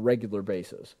Republicans on a regular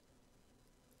basis,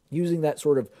 using that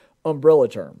sort of umbrella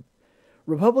term,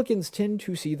 Republicans tend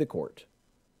to see the court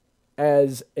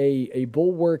as a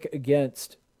bulwark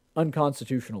against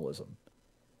unconstitutionalism.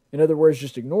 In other words,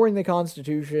 just ignoring the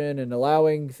Constitution and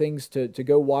allowing things to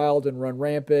go wild and run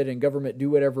rampant and government do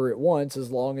whatever it wants as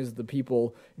long as the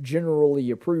people generally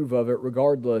approve of it,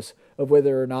 regardless of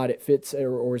whether or not it fits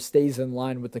or stays in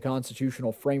line with the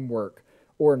constitutional framework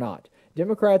or not.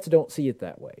 Democrats don't see it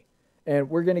that way. And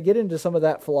we're going to get into some of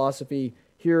that philosophy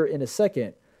here in a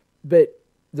second, but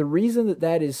the reason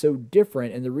that is so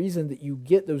different and the reason that you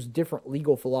get those different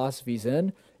legal philosophies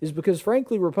in is because,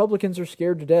 frankly, Republicans are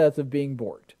scared to death of being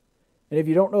borked. And if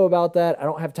you don't know about that, I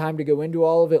don't have time to go into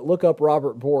all of it. Look up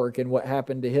Robert Bork and what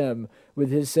happened to him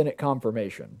with his Senate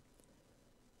confirmation.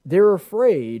 They're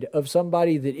afraid of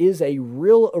somebody that is a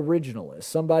real originalist,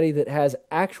 somebody that has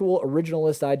actual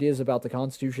originalist ideas about the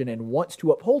Constitution and wants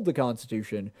to uphold the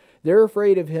Constitution. They're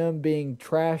afraid of him being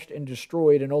trashed and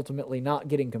destroyed and ultimately not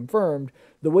getting confirmed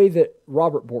the way that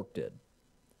Robert Bork did.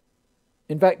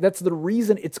 In fact, that's the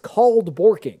reason it's called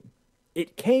borking.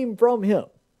 It came from him.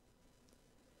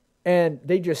 And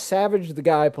they just savaged the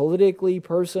guy politically,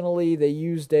 personally. They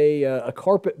used a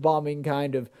carpet bombing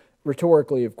kind of,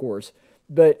 rhetorically of course,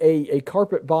 but a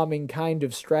carpet bombing kind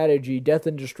of strategy, death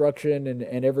and destruction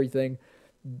and everything.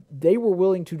 They were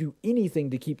willing to do anything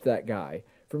to keep that guy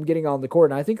from getting on the court.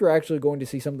 And I think you're actually going to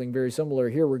see something very similar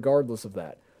here regardless of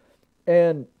that.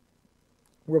 And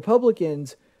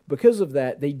Republicans, because of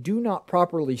that, they do not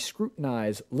properly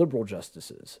scrutinize liberal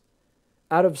justices.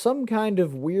 Out of some kind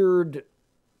of weird,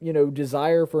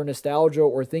 desire for nostalgia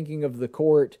or thinking of the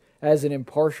court as an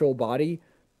impartial body,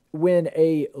 when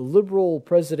a liberal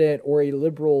president or a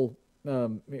liberal,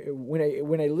 when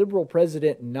a liberal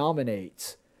president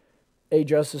nominates a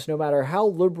justice, no matter how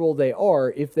liberal they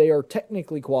are, if they are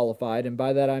technically qualified, and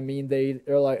by that I mean they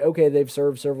are like, okay, they've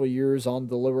served several years on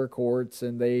the lower courts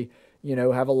and they,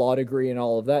 have a law degree and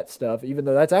all of that stuff, even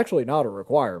though that's actually not a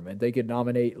requirement. They could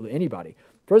nominate anybody.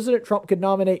 President Trump could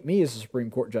nominate me as a Supreme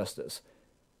Court justice,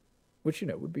 which,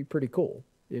 would be pretty cool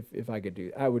if I could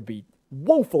do. I would be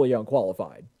woefully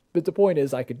unqualified. But the point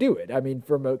is I could do it. I mean,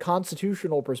 from a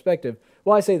constitutional perspective,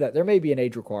 well, I say that. There may be an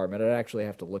age requirement. I'd actually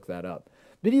have to look that up.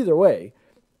 But either way,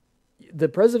 the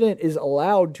president is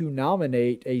allowed to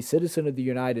nominate a citizen of the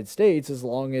United States as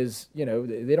long as,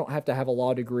 they don't have to have a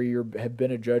law degree or have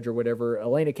been a judge or whatever.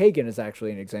 Elena Kagan is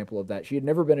actually an example of that. She had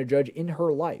never been a judge in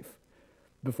her life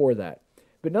before that.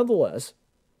 But nonetheless,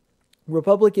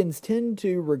 Republicans tend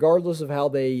to, regardless of how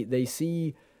they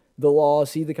see the law,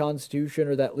 see the Constitution,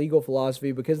 or that legal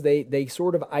philosophy, because they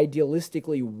sort of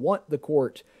idealistically want the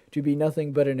court to be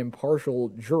nothing but an impartial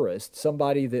jurist,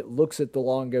 somebody that looks at the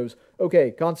law and goes, okay,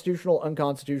 constitutional,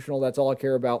 unconstitutional, that's all I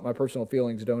care about, my personal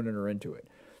feelings don't enter into it.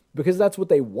 Because that's what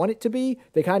they want it to be,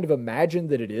 they kind of imagine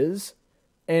that it is,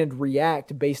 and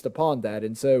react based upon that.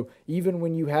 And so even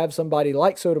when you have somebody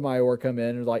like Sotomayor come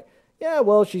in and like, yeah,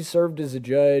 well, she's served as a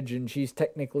judge and she's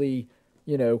technically,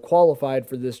 qualified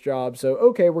for this job, so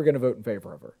okay, we're going to vote in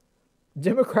favor of her.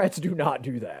 Democrats do not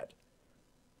do that.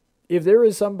 If there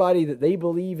is somebody that they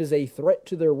believe is a threat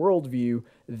to their worldview,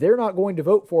 they're not going to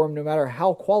vote for them no matter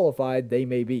how qualified they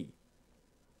may be.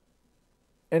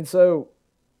 And so,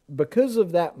 because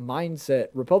of that mindset,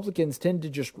 Republicans tend to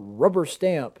just rubber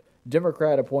stamp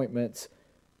Democrat appointments,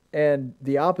 and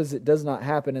the opposite does not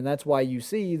happen, and that's why you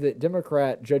see that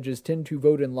Democrat judges tend to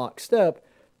vote in lockstep,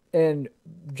 and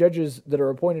judges that are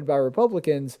appointed by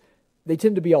Republicans, they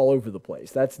tend to be all over the place.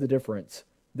 That's the difference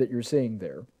that you're seeing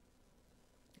there.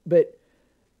 But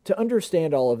to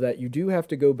understand all of that, you do have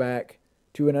to go back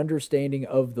to an understanding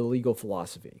of the legal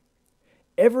philosophy.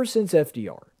 Ever since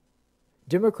FDR,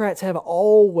 Democrats have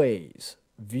always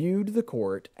viewed the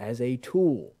court as a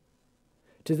tool.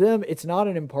 To them, it's not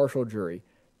an impartial jury.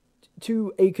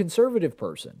 To a conservative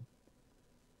person,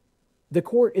 the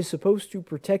court is supposed to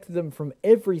protect them from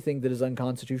everything that is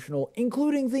unconstitutional,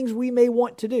 including things we may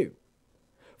want to do.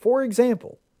 For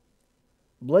example,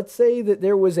 let's say that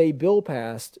there was a bill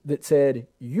passed that said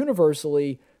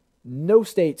universally no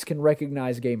states can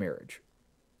recognize gay marriage.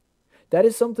 That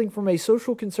is something from a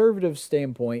social conservative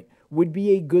standpoint would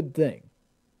be a good thing.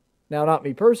 Now, not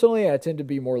me personally, I tend to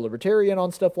be more libertarian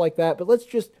on stuff like that, but let's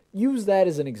just use that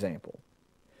as an example.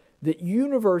 That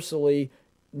universally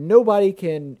nobody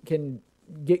can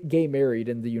get gay married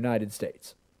in the United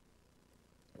States.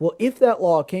 Well, if that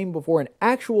law came before an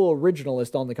actual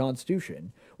originalist on the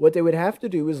Constitution, what they would have to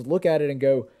do is look at it and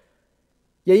go,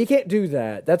 yeah, you can't do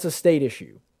that. That's a state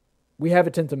issue. We have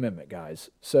a 10th Amendment, guys.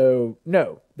 So,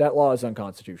 no, that law is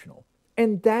unconstitutional.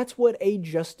 And that's what a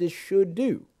justice should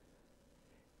do.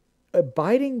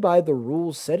 Abiding by the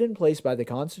rules set in place by the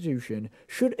Constitution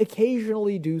should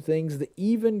occasionally do things that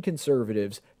even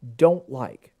conservatives don't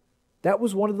like. That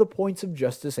was one of the points of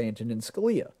Justice Antonin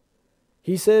Scalia.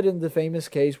 He said in the famous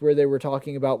case where they were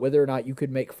talking about whether or not you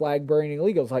could make flag burning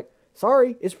illegal, it's like,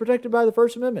 sorry, it's protected by the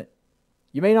First Amendment.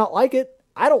 You may not like it.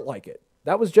 I don't like it.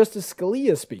 That was Justice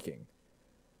Scalia speaking.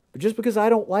 But just because I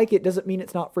don't like it doesn't mean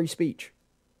it's not free speech.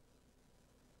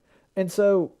 And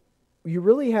so you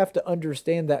really have to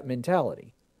understand that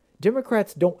mentality.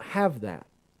 Democrats don't have that.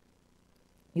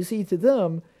 You see, to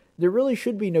them, there really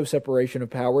should be no separation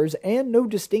of powers and no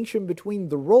distinction between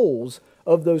the roles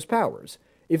of those powers.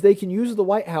 If they can use the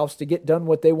White House to get done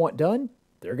what they want done,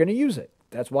 they're going to use it.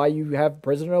 That's why you have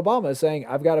President Obama saying,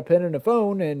 I've got a pen and a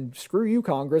phone, and screw you,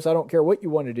 Congress. I don't care what you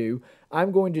want to do.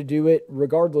 I'm going to do it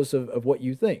regardless of what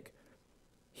you think.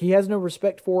 He has no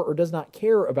respect for or does not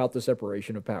care about the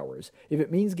separation of powers. If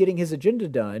it means getting his agenda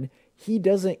done, he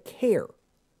doesn't care.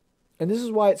 And this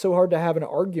is why it's so hard to have an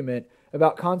argument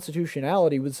about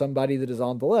constitutionality with somebody that is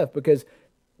on the left, because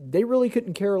they really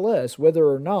couldn't care less whether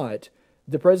or not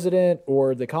the president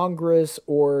or the Congress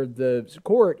or the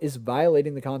court is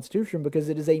violating the Constitution, because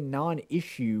it is a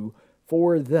non-issue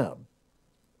for them.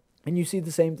 And you see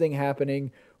the same thing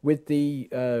happening with the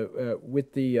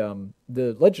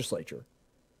legislature.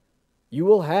 You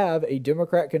will have a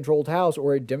Democrat-controlled House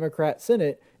or a Democrat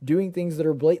Senate doing things that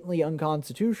are blatantly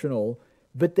unconstitutional,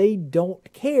 but they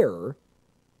don't care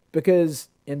because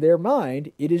in their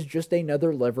mind, it is just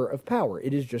another lever of power.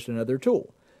 It is just another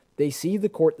tool. They see the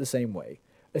court the same way.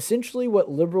 Essentially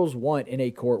what liberals want in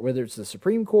a court, whether it's the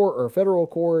Supreme Court or a federal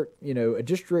court, a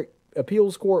district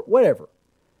appeals court, whatever,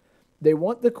 they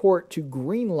want the court to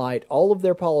greenlight all of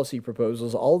their policy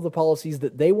proposals, all of the policies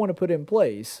that they want to put in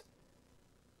place.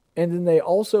 And then they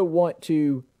also want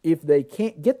to, if they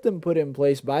can't get them put in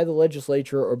place by the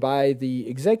legislature or by the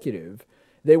executive,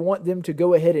 they want them to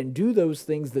go ahead and do those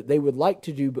things that they would like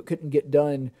to do but couldn't get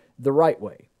done the right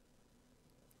way.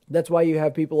 That's why you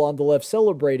have people on the left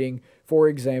celebrating, for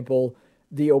example,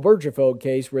 the Obergefell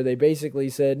case, where they basically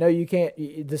said, no, you can't,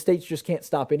 the states just can't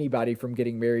stop anybody from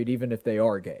getting married, even if they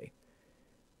are gay.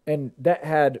 And that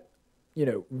had,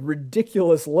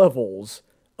 ridiculous levels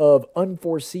of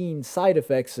unforeseen side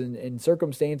effects and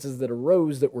circumstances that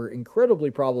arose that were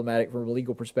incredibly problematic from a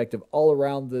legal perspective all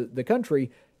around the country.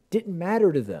 Didn't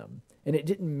matter to them. And it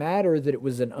didn't matter that it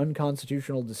was an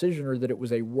unconstitutional decision or that it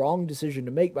was a wrong decision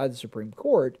to make by the Supreme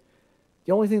Court.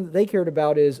 The only thing that they cared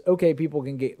about is, okay, people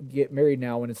can get married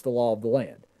now when it's the law of the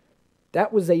land.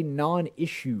 That was a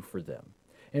non-issue for them.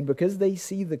 And because they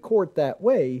see the court that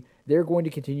way, they're going to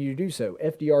continue to do so.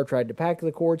 FDR tried to pack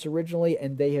the courts originally,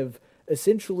 and they have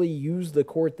essentially used the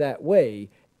court that way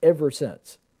ever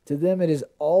since. To them, it is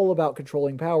all about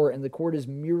controlling power, and the court is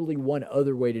merely one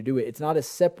other way to do it. It's not a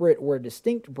separate or a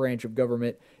distinct branch of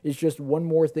government. It's just one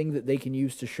more thing that they can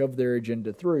use to shove their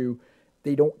agenda through.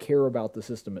 They don't care about the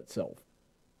system itself.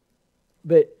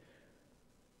 But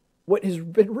what has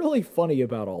been really funny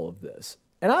about all of this,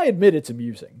 and I admit it's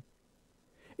amusing,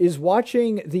 is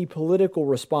watching the political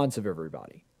response of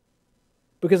everybody.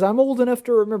 Because I'm old enough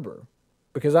to remember,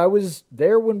 because I was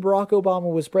there when Barack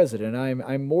Obama was president.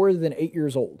 I'm more than 8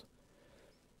 years old.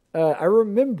 I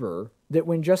remember that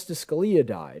when Justice Scalia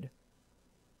died,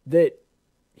 that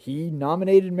he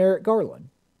nominated Merrick Garland.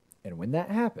 And when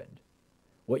that happened,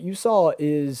 what you saw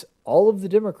is all of the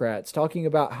Democrats talking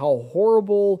about how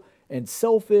horrible and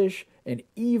selfish and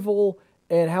evil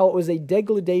and how it was a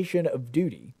degradation of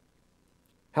duty.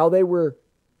 How they were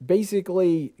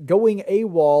basically going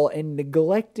AWOL and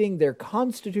neglecting their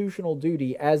constitutional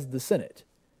duty as the Senate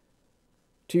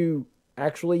to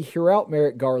actually hear out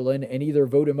Merrick Garland and either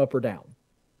vote him up or down.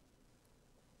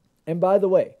 And by the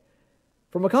way,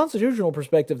 from a constitutional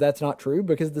perspective, that's not true,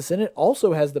 because the Senate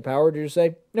also has the power to just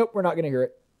say, nope, we're not going to hear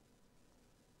it.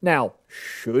 Now,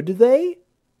 should they?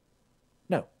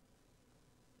 No.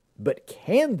 But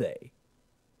can they?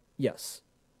 Yes.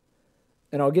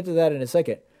 And I'll get to that in a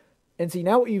second. And see,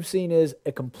 now what you've seen is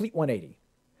a complete 180.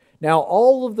 Now,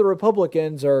 all of the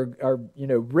Republicans are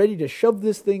ready to shove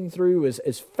this thing through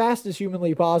as fast as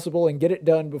humanly possible and get it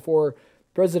done before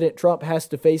President Trump has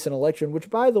to face an election, which,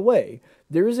 by the way,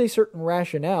 there is a certain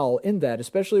rationale in that,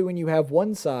 especially when you have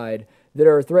one side that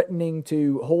are threatening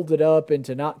to hold it up and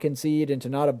to not concede and to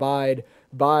not abide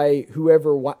by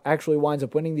whoever actually winds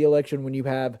up winning the election, when you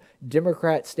have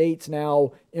Democrat states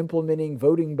now implementing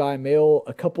voting by mail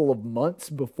a couple of months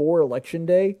before Election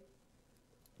Day,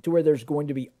 to where there's going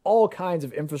to be all kinds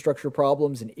of infrastructure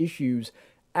problems and issues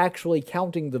actually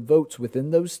counting the votes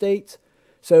within those states.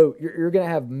 So you're going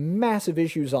to have massive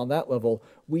issues on that level.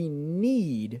 We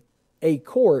need a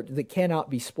court that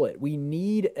cannot be split. We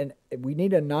need an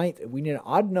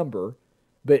odd number,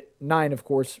 but 9, of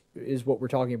course, is what we're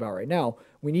talking about right now.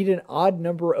 We need an odd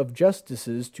number of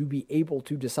justices to be able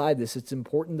to decide this. It's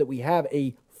important that we have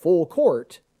a full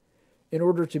court in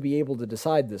order to be able to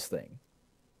decide this thing.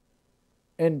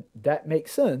 And that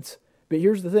makes sense. But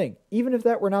here's the thing. Even if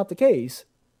that were not the case,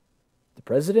 the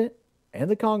president and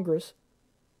the Congress,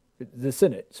 the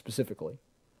Senate specifically,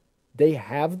 they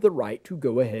have the right to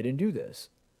go ahead and do this.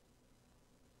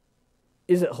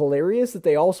 Is it hilarious that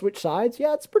they all switch sides?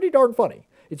 Yeah, it's pretty darn funny.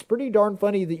 It's pretty darn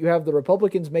funny that you have the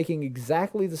Republicans making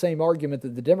exactly the same argument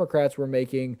that the Democrats were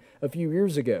making a few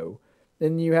years ago,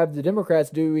 and you have the Democrats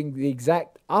doing the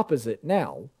exact opposite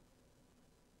now.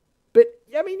 But,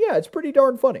 I mean, yeah, it's pretty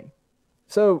darn funny.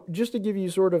 So, just to give you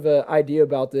sort of an idea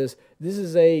about this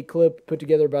is a clip put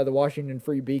together by the Washington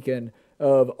Free Beacon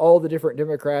of all the different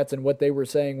Democrats and what they were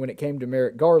saying when it came to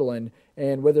Merrick Garland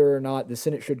and whether or not the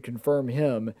Senate should confirm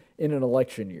him in an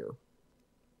election year.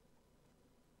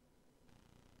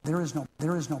 There is no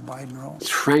Biden rule. It's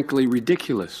frankly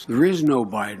ridiculous. There is no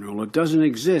Biden rule. It doesn't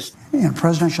exist. In a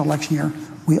presidential election year,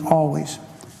 we always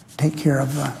take care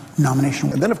of the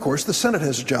nomination. And then, of course, the Senate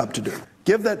has a job to do.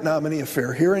 Give that nominee a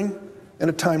fair hearing and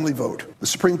a timely vote. The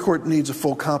Supreme Court needs a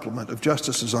full complement of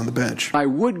justices on the bench. I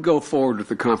would go forward with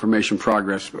the confirmation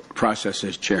process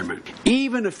as chairman,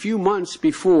 even a few months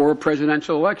before a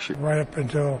presidential election. Right up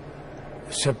until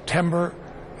September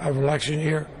of election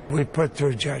year, we put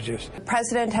through judges. The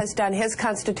president has done his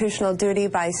constitutional duty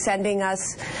by sending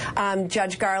us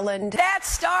Judge Garland. That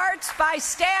starts by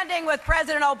standing with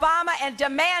President Obama and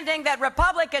demanding that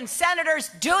Republican senators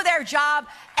do their job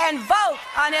and vote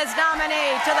on his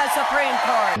nominee to the Supreme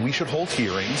Court. We should hold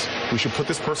hearings. We should put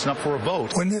this person up for a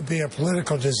vote. Wouldn't it be a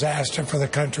political disaster for the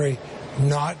country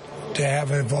not to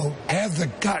have a vote? Have the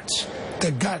guts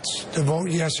to vote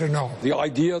yes or no. The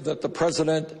idea that the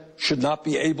president should not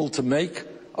be able to make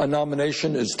a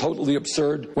nomination is totally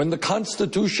absurd when the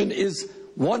Constitution is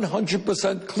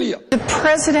 100% clear. The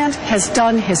president has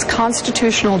done his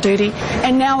constitutional duty,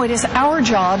 and now it is our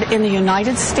job in the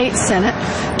United States Senate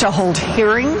to hold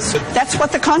hearings. That's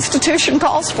what the Constitution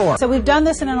calls for. So we've done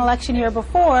this in an election year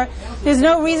before. There's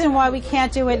no reason why we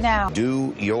can't do it now.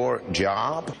 Do your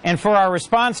job. And for our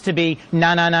response to be,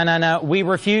 no, we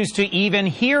refuse to even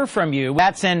hear from you.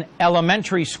 That's an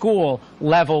elementary school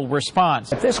level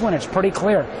response. At this one, it's pretty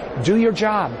clear. Do your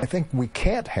job. I think we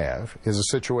can't have is a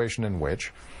situation in which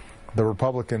the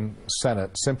Republican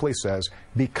Senate simply says,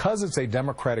 because it's a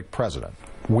Democratic president,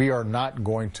 we are not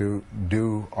going to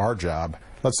do our job.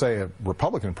 Let's say a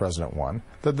Republican president won,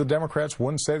 that the Democrats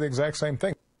wouldn't say the exact same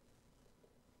thing.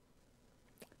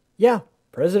 Yeah,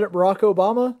 President Barack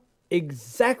Obama,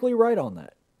 exactly right on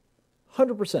that.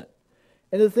 100%.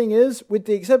 And the thing is, with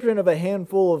the exception of a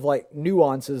handful of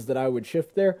nuances that I would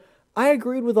shift there, I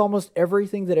agreed with almost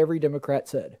everything that every Democrat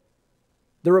said.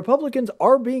 The Republicans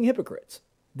are being hypocrites.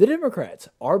 The Democrats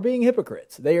are being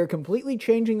hypocrites. They are completely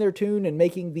changing their tune and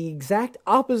making the exact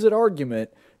opposite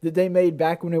argument that they made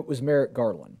back when it was Merrick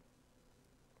Garland.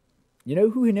 You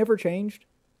know who never changed?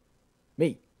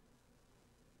 Me.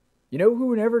 You know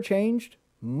who never changed?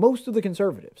 Most of the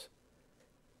conservatives.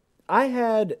 I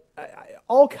had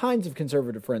all kinds of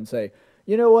conservative friends say,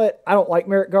 you know what? I don't like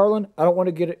Merrick Garland. I don't want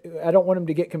him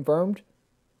to get confirmed.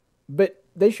 But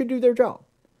they should do their job.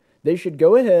 They should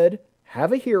go ahead,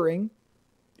 have a hearing,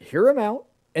 hear him out,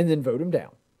 and then vote him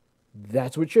down.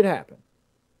 That's what should happen.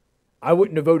 I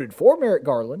wouldn't have voted for Merrick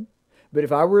Garland, but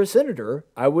if I were a senator,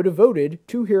 I would have voted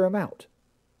to hear him out.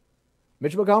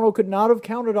 Mitch McConnell could not have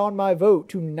counted on my vote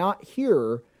to not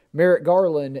hear Merrick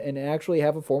Garland and actually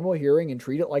have a formal hearing and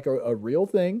treat it like a real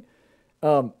thing.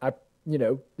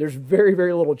 There's very,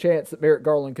 very little chance that Merrick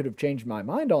Garland could have changed my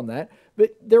mind on that,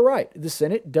 but they're right. The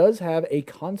Senate does have a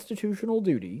constitutional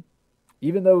duty.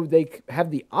 Even though they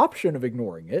have the option of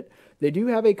ignoring it, they do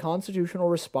have a constitutional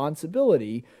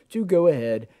responsibility to go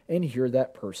ahead and hear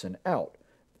that person out.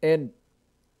 And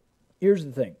here's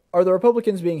the thing. Are the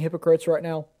Republicans being hypocrites right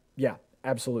now? Yeah,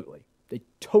 absolutely. They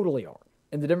totally are.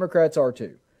 And the Democrats are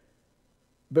too.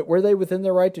 But were they within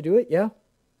their right to do it? Yeah,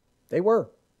 they were.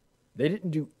 They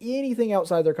didn't do anything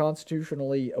outside their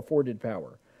constitutionally afforded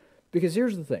power. Because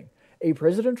here's the thing. A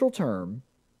presidential term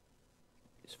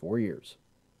is 4 years.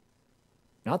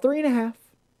 Not 3.5,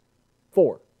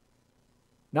 4.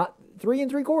 Not 3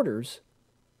 3/4,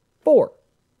 4.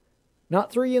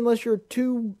 Not 3 unless you're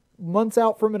 2 months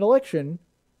out from an election,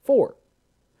 4.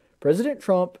 President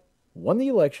Trump won the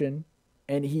election,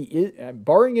 and he is,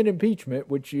 barring an impeachment,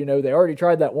 which, they already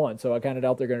tried that once, so I kind of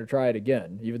doubt they're going to try it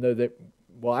again, even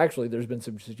though actually, there's been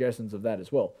some suggestions of that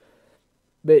as well.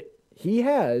 But he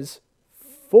has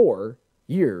 4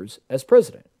 years as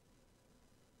president.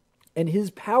 And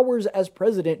his powers as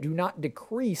president do not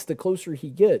decrease the closer he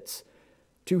gets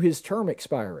to his term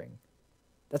expiring.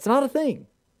 That's not a thing.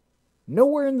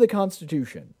 Nowhere in the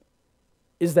Constitution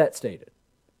is that stated.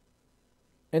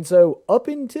 And so up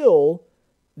until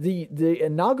the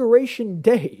inauguration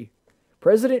day,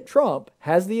 President Trump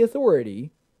has the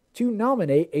authority to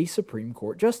nominate a Supreme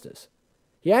Court justice.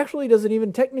 He actually doesn't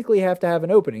even technically have to have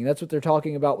an opening. That's what they're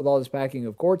talking about with all this packing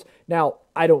of courts. Now,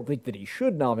 I don't think that he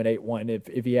should nominate one if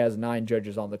he has 9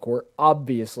 judges on the court,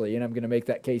 obviously, and I'm going to make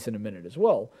that case in a minute as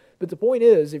well. But the point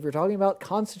is, if you're talking about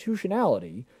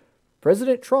constitutionality,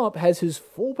 President Trump has his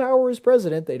full power as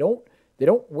president. They don't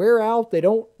wear out. They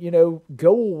don't,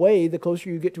 go away the closer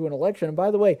you get to an election. And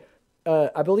by the way,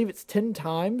 I believe it's 10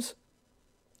 times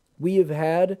we have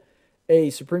had a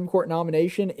Supreme Court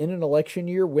nomination in an election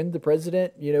year when the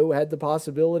president, had the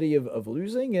possibility of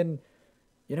losing. And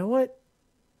you know what?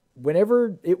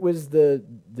 Whenever it was the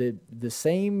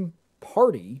same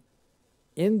party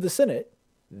in the Senate,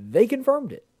 they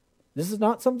confirmed it. This is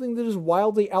not something that is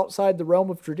wildly outside the realm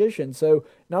of tradition. So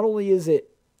not only is it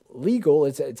legal,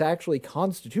 it's actually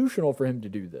constitutional for him to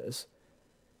do this.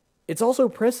 It's also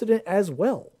precedent as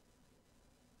well.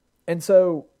 And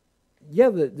so, yeah,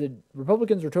 the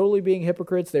Republicans are totally being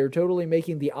hypocrites. They're totally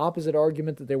making the opposite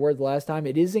argument that they were the last time.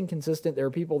 It is inconsistent. There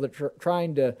are people that are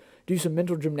trying to do some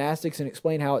mental gymnastics and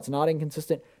explain how it's not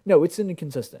inconsistent. No, it's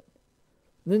inconsistent.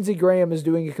 Lindsey Graham is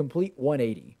doing a complete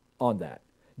 180 on that.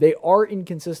 They are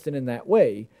inconsistent in that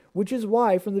way, which is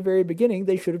why from the very beginning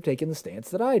they should have taken the stance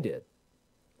that I did.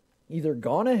 Either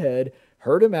gone ahead,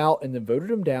 heard him out, and then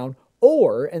voted him down,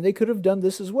 or, and they could have done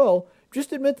this as well,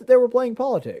 just admit that they were playing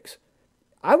politics.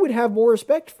 I would have more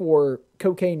respect for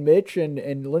Cocaine Mitch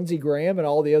and Lindsey Graham and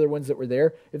all the other ones that were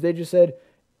there if they just said,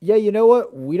 yeah, you know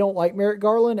what? We don't like Merrick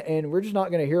Garland, and we're just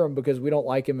not going to hear him because we don't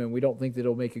like him and we don't think that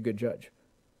he'll make a good judge.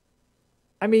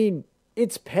 I mean,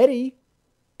 it's petty,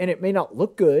 and it may not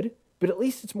look good, but at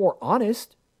least it's more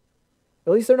honest.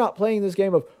 At least they're not playing this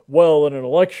game of, well, in an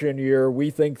election year,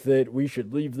 we think that we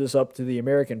should leave this up to the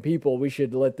American people. We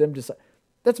should let them decide.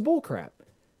 That's bullcrap.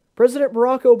 President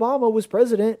Barack Obama was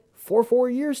president for 4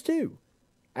 years, too.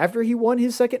 After he won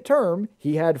his second term,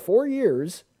 he had 4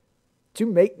 years to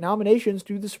make nominations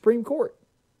to the Supreme Court.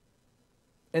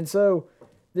 And so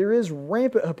there is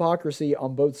rampant hypocrisy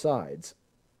on both sides.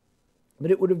 But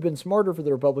it would have been smarter for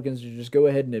the Republicans to just go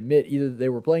ahead and admit either that they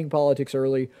were playing politics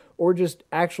early or just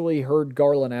actually heard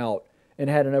Garland out and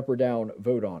had an up or down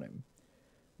vote on him.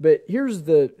 But here's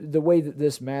the way that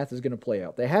this math is going to play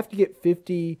out. They have to get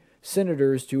 50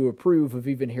 senators to approve of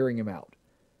even hearing him out.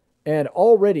 And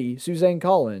already Suzanne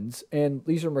Collins and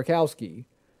Lisa Murkowski,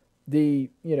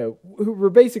 who were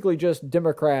basically just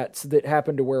Democrats that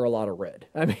happen to wear a lot of red.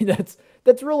 I mean,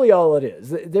 that's really all it is.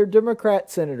 They're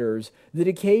Democrat senators that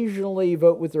occasionally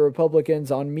vote with the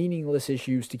Republicans on meaningless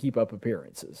issues to keep up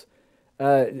appearances.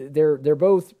 They're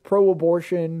both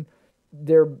pro-abortion.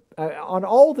 They're on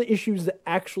all the issues that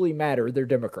actually matter, they're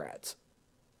Democrats.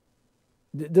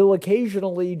 They'll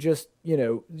occasionally just,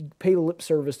 pay lip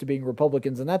service to being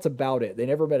Republicans, and that's about it. They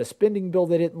never met a spending bill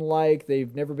they didn't like.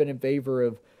 They've never been in favor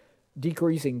of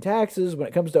decreasing taxes. When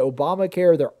it comes to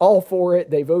Obamacare, they're all for it.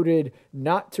 They voted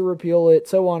not to repeal it,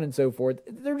 so on and so forth.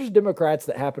 They're just Democrats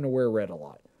that happen to wear red a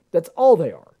lot. That's all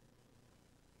they are.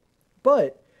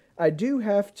 But I do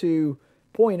have to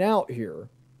point out here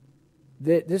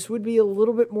that this would be a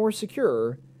little bit more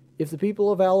secure if the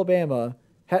people of Alabama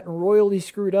hadn't royally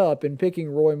screwed up in picking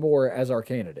Roy Moore as our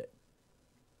candidate.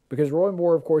 Because Roy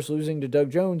Moore, of course, losing to Doug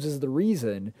Jones is the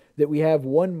reason that we have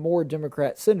one more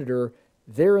Democrat senator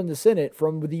there in the Senate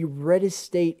from the reddest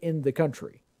state in the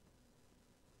country.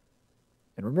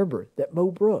 And remember that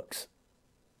Mo Brooks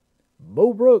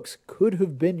could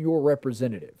have been your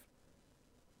representative.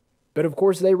 But of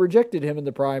course they rejected him in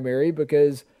the primary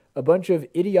because a bunch of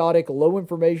idiotic,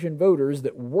 low-information voters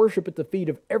that worship at the feet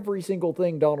of every single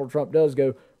thing Donald Trump does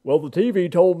go, well, the TV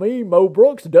told me Mo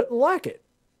Brooks doesn't like it.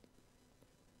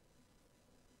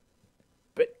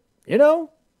 But,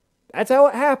 that's how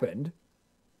it happened.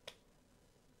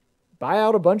 Buy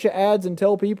out a bunch of ads and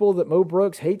tell people that Mo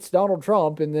Brooks hates Donald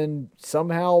Trump, and then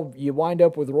somehow you wind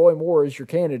up with Roy Moore as your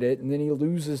candidate, and then he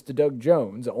loses to Doug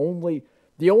Jones,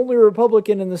 the only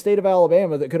Republican in the state of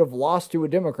Alabama that could have lost to a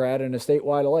Democrat in a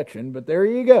statewide election, but there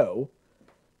you go.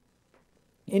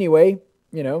 Anyway,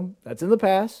 that's in the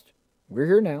past. We're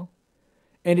here now.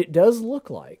 And it does look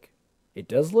like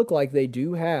they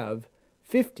do have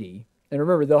 50. And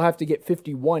remember, they'll have to get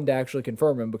 51 to actually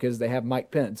confirm him because they have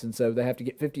Mike Pence. And so they have to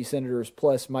get 50 senators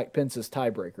plus Mike Pence's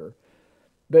tiebreaker.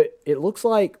 But it looks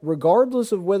like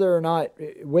regardless of whether or not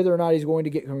he's going to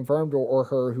get confirmed or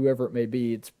her, whoever it may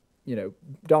be, it's,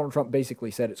 Donald Trump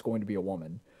basically said it's going to be a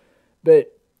woman.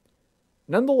 But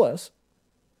nonetheless,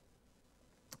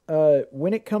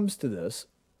 when it comes to this,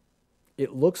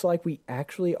 it looks like we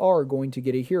actually are going to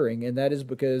get a hearing, and that is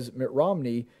because Mitt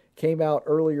Romney came out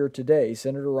earlier today,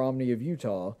 Senator Romney of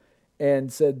Utah,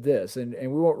 and said this, and we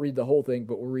won't read the whole thing,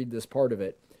 but we'll read this part of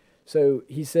it. So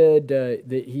he said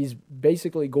that he's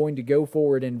basically going to go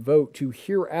forward and vote to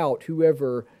hear out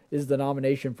whoever is the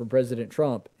nomination from President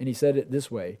Trump, and he said it this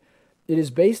way: it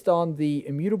is based on the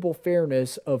immutable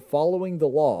fairness of following the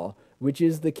law, which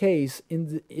is the case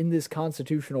in this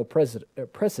constitutional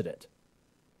precedent.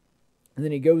 And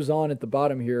then he goes on at the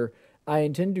bottom here, I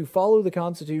intend to follow the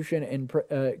Constitution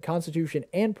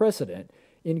and precedent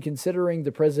in considering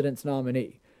the president's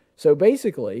nominee. So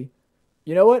basically,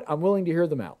 you know what? I'm willing to hear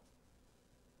them out.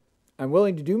 I'm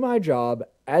willing to do my job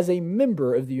as a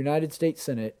member of the United States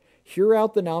Senate, hear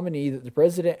out the nominee that the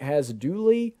president has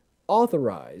duly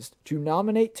authorized to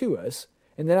nominate to us,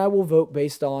 and then I will vote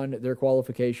based on their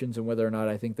qualifications and whether or not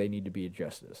I think they need to be a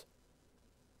justice.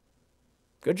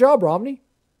 Good job, Romney.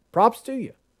 Props to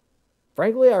you.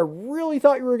 Frankly, I really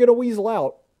thought you were going to weasel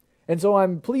out, and so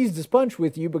I'm pleased to sponge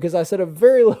with you because I set a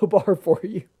very low bar for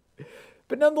you.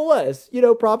 But nonetheless,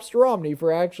 props to Romney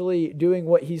for actually doing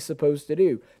what he's supposed to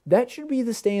do. That should be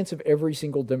the stance of every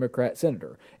single Democrat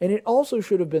senator, and it also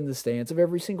should have been the stance of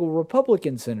every single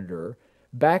Republican senator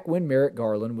back when Merrick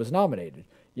Garland was nominated.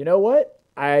 you know what?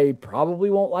 I probably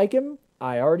won't like him.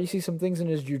 I already see some things in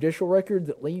his judicial record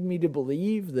that lead me to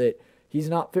believe that he's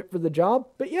not fit for the job.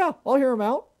 But yeah, I'll hear him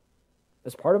out.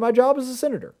 That's part of my job as a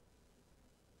senator.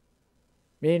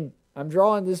 I mean, I'm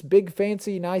drawing this big,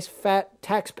 fancy, nice, fat,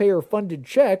 taxpayer-funded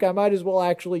check. I might as well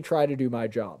actually try to do my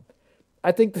job.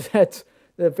 I think that's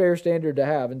the fair standard to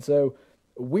have. And so,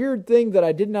 weird thing that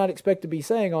I did not expect to be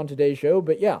saying on today's show,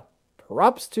 but yeah,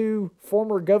 props to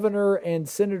former governor and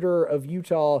senator of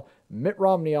Utah, Mitt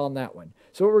Romney, on that one.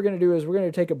 So what we're going to do is we're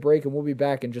going to take a break, and we'll be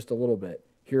back in just a little bit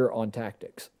here on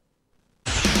Tactics.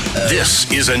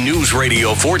 This is a News Radio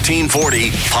 1440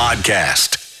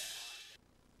 podcast.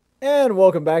 And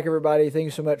welcome back, everybody.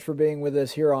 Thanks so much for being with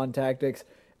us here on Tactics.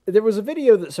 There was a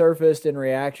video that surfaced in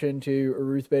reaction to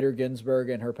Ruth Bader Ginsberg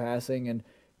and her passing, and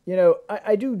you know,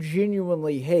 I do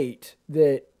genuinely hate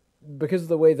that because of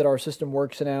the way that our system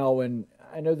works now, and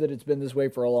I know that it's been this way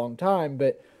for a long time,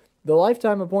 but the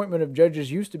lifetime appointment of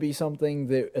judges used to be something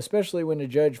that, especially when a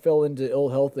judge fell into ill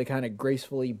health, they kind of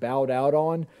gracefully bowed out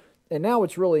on, and now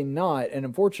it's really not, and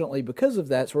unfortunately, because of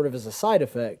that, sort of as a side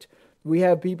effect, we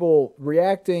have people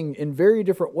reacting in very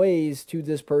different ways to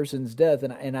this person's death,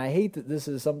 and I hate that this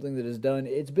is something that is done.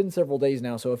 It's been several days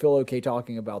now, so I feel okay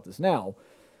talking about this now.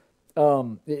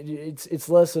 It's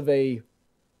less of a,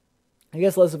 I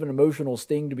guess, less of an emotional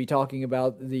sting to be talking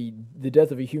about the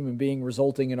death of a human being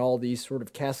resulting in all these sort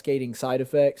of cascading side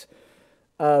effects.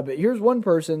 But here's one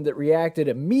person that reacted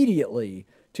immediately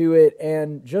to it,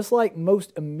 and just like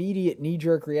most immediate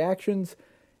knee-jerk reactions,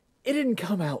 it didn't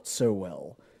come out so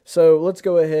well. So let's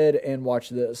go ahead and watch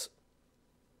this.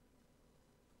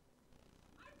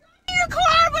 I'm in your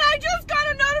car, but I just got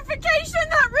a notification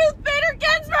that Ruth Bader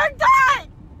Ginsberg died!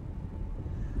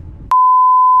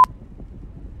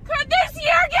 Could this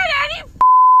year get any worse?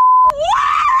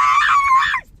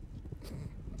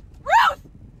 Ruth,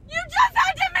 you just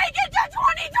had to make it to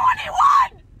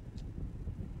 2021!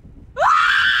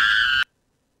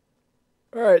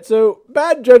 All right, so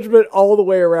bad judgment all the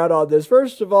way around on this.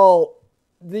 First of all,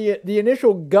 the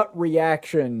initial gut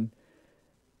reaction,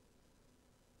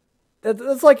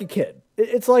 that's like a kid.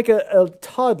 It's like a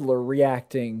toddler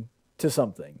reacting to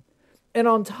something. And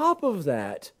on top of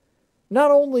that,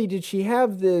 not only did she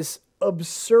have this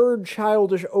absurd,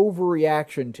 childish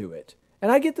overreaction to it,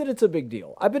 and I get that it's a big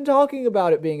deal. I've been talking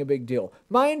about it being a big deal.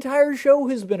 My entire show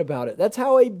has been about it. That's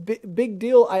how a big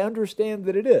deal I understand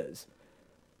that it is.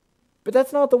 But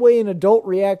that's not the way an adult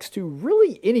reacts to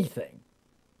really anything.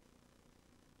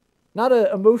 Not an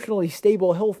emotionally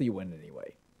stable, healthy one,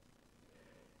 anyway.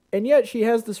 And yet she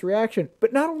has this reaction,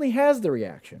 but not only has the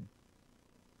reaction,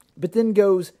 but then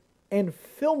goes and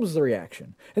films the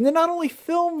reaction. And then not only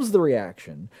films the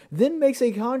reaction, then makes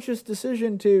a conscious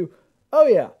decision to, oh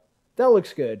yeah, that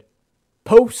looks good.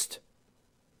 Post.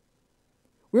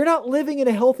 We're not living in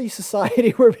a healthy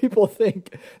society where people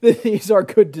think that these are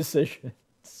good decisions.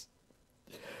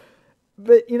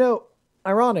 But, you know,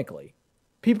 ironically,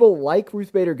 people like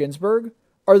Ruth Bader Ginsberg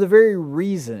are the very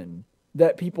reason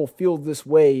that people feel this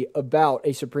way about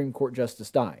a Supreme Court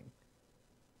justice dying.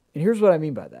 And here's what I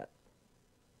mean by that.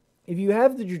 If you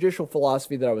have the judicial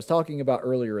philosophy that I was talking about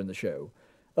earlier in the show,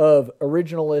 of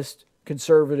originalist,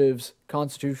 conservatives,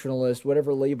 constitutionalist,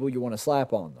 whatever label you want to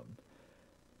slap on them,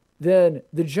 then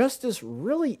the justice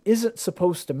really isn't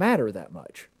supposed to matter that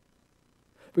much.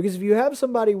 Because if you have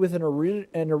somebody with an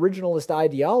originalist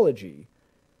ideology,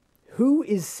 who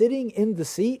is sitting in the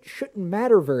seat shouldn't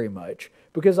matter very much,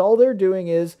 because all they're doing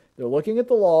is they're looking at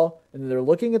the law and they're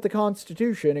looking at the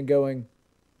Constitution and going,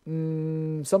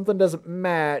 something doesn't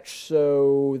match,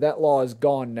 so that law is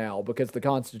gone now because the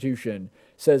Constitution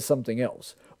says something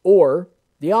else. Or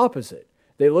the opposite.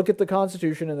 They look at the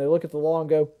Constitution and they look at the law and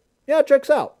go, yeah, it checks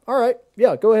out. All right,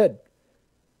 yeah, go ahead.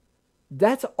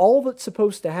 That's all that's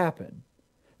supposed to happen.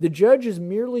 The judge is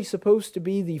merely supposed to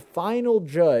be the final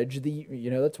judge.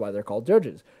 That's why they're called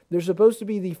judges. They're supposed to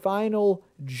be the final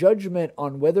judgment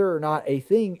on whether or not a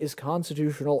thing is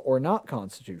constitutional or not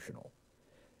constitutional.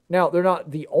 Now, they're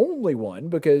not the only one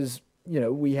because,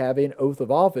 we have an oath of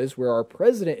office where our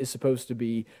president is supposed to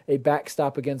be a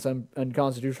backstop against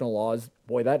unconstitutional laws.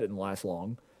 Boy, that didn't last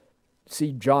long.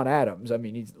 See John Adams. I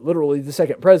mean, he's literally the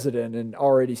second president and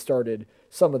already started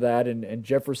some of that, and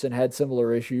Jefferson had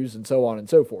similar issues and so on and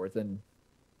so forth. And,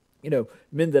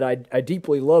 men that I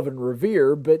deeply love and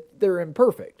revere, but they're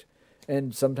imperfect.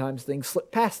 And sometimes things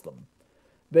slip past them.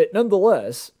 But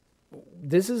nonetheless,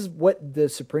 this is what the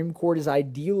Supreme Court is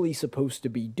ideally supposed to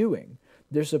be doing.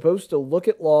 They're supposed to look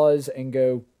at laws and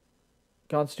go,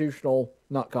 constitutional,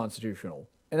 not constitutional.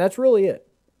 And that's really it.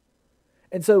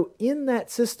 And so in that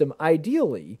system,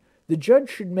 ideally, the judge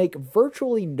should make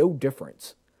virtually no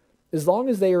difference As long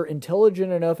as they are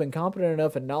intelligent enough and competent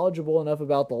enough and knowledgeable enough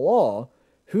about the law,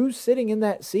 who's sitting in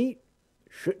that seat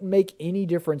shouldn't make any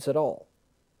difference at all.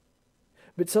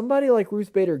 But somebody like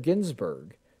Ruth Bader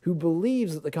Ginsburg, who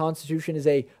believes that the Constitution is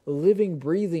a living,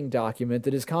 breathing document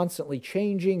that is constantly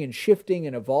changing and shifting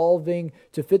and evolving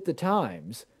to fit the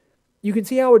times, you can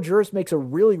see how a jurist makes a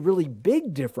really, really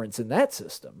big difference in that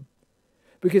system.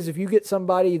 Because if you get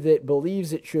somebody that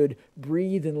believes it should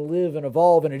breathe and live and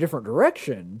evolve in a different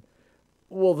direction,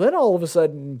 well, then all of a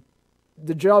sudden,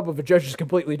 the job of a judge is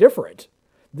completely different.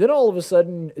 Then all of a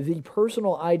sudden, the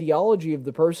personal ideology of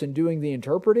the person doing the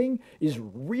interpreting is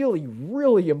really,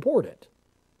 really important.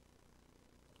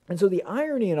 And so the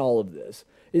irony in all of this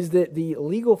is that the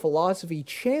legal philosophy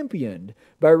championed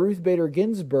by Ruth Bader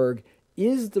Ginsburg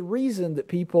is the reason that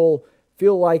people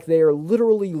feel like they are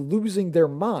literally losing their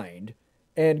mind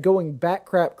and going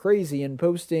bat-crap crazy and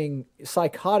posting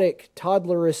psychotic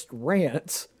toddlerist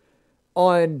rants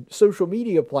on social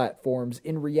media platforms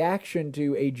in reaction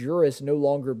to a jurist no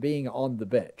longer being on the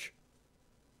bench.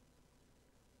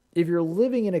 If you're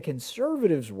living in a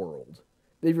conservative's world,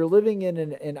 if you're living in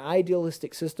an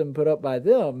idealistic system put up by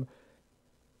them,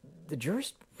 the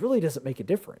jurist really doesn't make a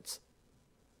difference.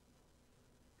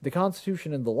 The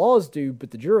Constitution and the laws do,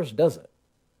 but the jurist doesn't.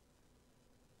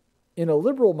 In a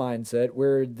liberal mindset,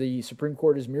 where the Supreme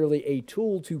Court is merely a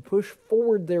tool to push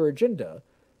forward their agenda,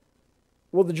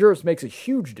 well, the jurist makes a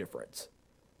huge difference.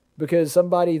 Because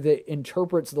somebody that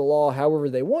interprets the law however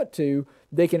they want to,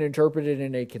 they can interpret it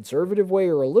in a conservative way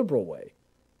or a liberal way.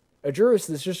 A jurist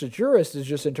that's just a jurist is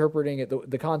just interpreting it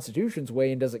the Constitution's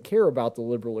way and doesn't care about the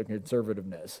liberal and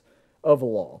conservativeness of a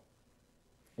law.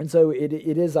 And so it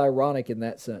is ironic in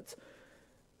that sense.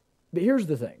 But here's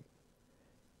the thing.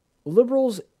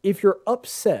 Liberals, if you're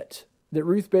upset that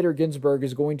Ruth Bader Ginsburg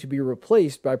is going to be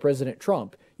replaced by President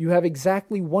Trump, you have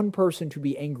exactly one person to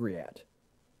be angry at.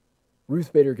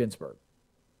 Ruth Bader Ginsburg.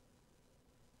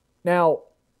 Now,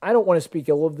 I don't want to speak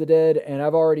ill of the dead, and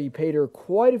I've already paid her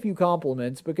quite a few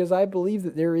compliments because I believe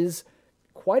that there is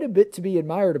quite a bit to be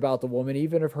admired about the woman,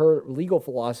 even if her legal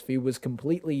philosophy was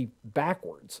completely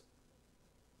backwards.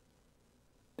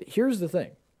 But here's the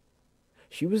thing.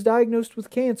 She was diagnosed with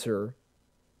cancer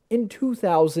in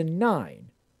 2009,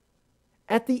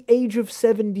 at the age of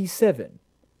 77,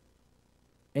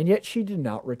 and yet she did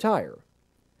not retire.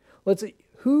 Let's see,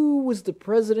 who was the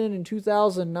president in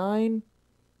 2009?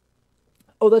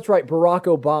 Oh, that's right, Barack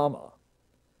Obama.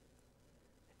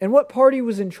 And what party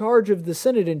was in charge of the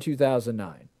Senate in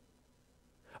 2009?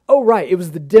 Oh, right, it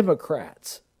was the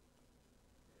Democrats.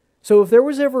 So if there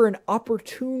was ever an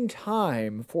opportune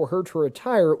time for her to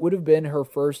retire, it would have been her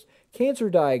first cancer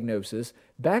diagnosis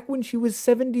back when she was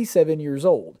 77 years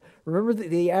old. Remember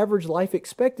that the average life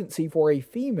expectancy for a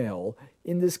female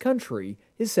in this country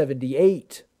is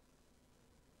 78.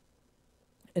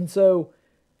 And so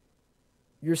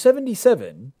you're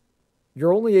 77,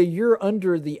 you're only a year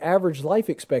under the average life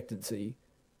expectancy,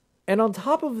 and on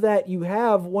top of that you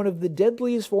have one of the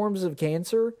deadliest forms of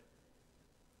cancer,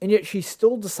 and yet she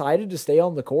still decided to stay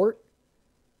on the court?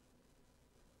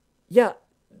 Yeah,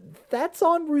 that's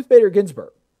on Ruth Bader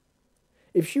Ginsburg.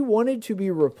 If she wanted to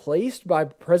be replaced by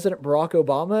President Barack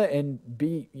Obama and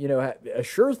be, a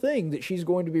sure thing that she's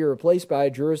going to be replaced by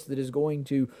a jurist that is going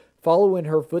to follow in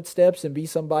her footsteps and be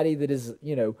somebody that is,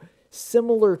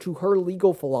 similar to her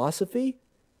legal philosophy,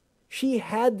 she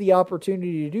had the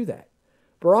opportunity to do that.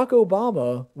 Barack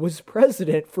Obama was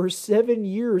president for 7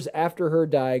 years after her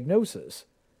diagnosis.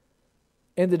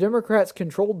 And the Democrats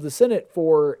controlled the Senate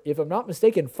for, if I'm not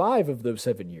mistaken, 5 of those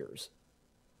 7 years.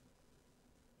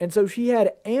 And so she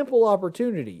had ample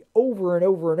opportunity over and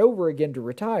over and over again to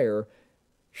retire.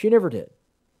 She never did.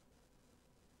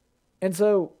 And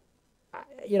so,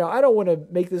 I don't want to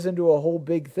make this into a whole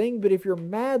big thing, but if you're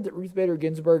mad that Ruth Bader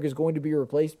Ginsburg is going to be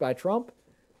replaced by Trump,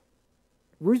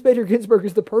 Ruth Bader Ginsburg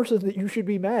is the person that you should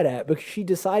be mad at because she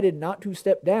decided not to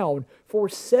step down for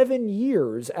 7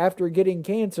 years after getting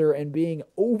cancer and being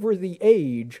over the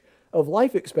age of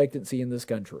life expectancy in this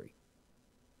country.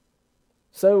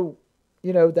 So,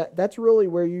 that's really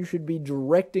where you should be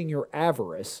directing your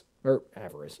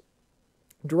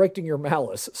directing your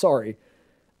malice, sorry.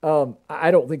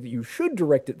 I don't think that you should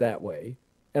direct it that way,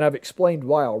 and I've explained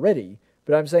why already,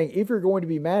 but I'm saying if you're going to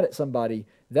be mad at somebody,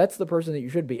 that's the person that you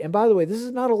should be. And by the way, this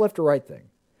is not a left or right thing.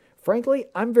 Frankly,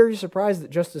 I'm very surprised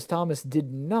that Justice Thomas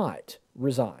did not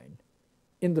resign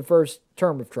in the first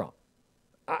term of Trump.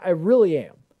 I really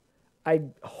am. I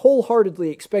wholeheartedly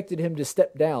expected him to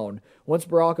step down once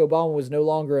Barack Obama was no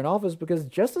longer in office because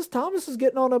Justice Thomas is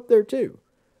getting on up there too.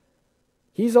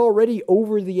 He's already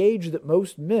over the age that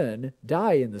most men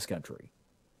die in this country.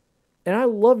 And I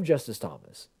love Justice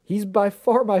Thomas. He's by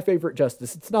far my favorite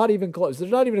justice. It's not even close.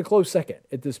 There's not even a close second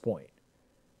at this point.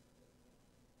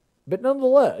 But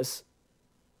nonetheless,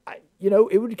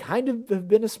 it would kind of have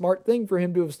been a smart thing for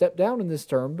him to have stepped down in this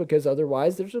term, because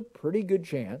otherwise there's a pretty good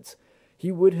chance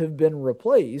he would have been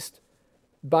replaced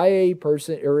by a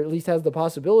person, or at least has the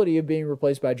possibility of being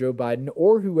replaced by Joe Biden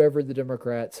or whoever the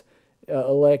Democrats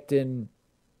elect in,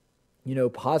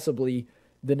 possibly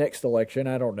the next election.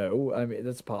 I don't know. I mean,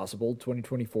 that's possible.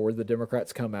 2024, the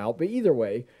Democrats come out. But either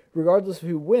way, regardless of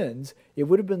who wins, it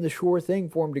would have been the sure thing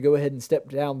for him to go ahead and step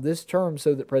down this term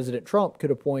so that President Trump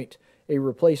could appoint a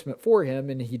replacement for him,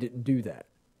 and he didn't do that.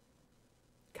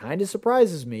 Kind of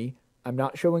surprises me. I'm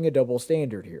not showing a double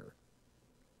standard here.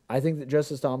 I think that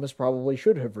Justice Thomas probably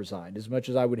should have resigned. As much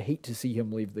as I would hate to see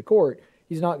him leave the court,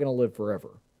 he's not going to live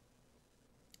forever.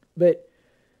 But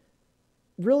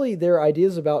really, their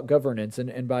ideas about governance,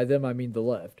 and by them I mean the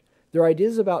left, their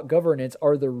ideas about governance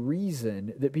are the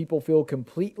reason that people feel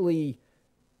completely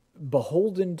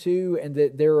beholden to, and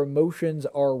that their emotions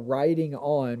are riding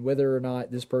on whether or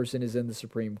not this person is in the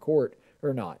Supreme Court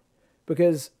or not.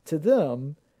 Because to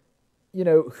them,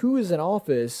 who is in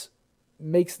office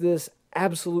makes this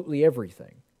absolutely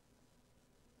everything.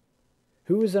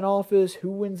 Who is in office, who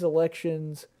wins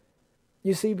elections.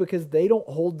 You see, because they don't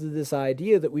hold to this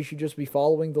idea that we should just be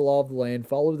following the law of the land,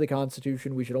 follow the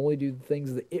Constitution, we should only do the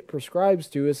things that it prescribes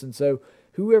to us, and so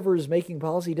whoever is making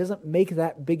policy doesn't make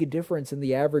that big a difference in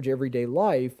the average everyday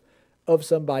life of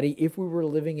somebody if we were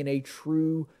living in a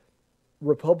true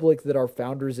republic that our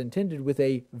founders intended, with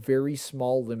a very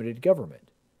small, limited government.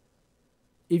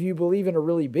 If you believe in a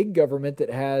really big government that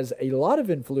has a lot of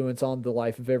influence on the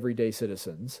life of everyday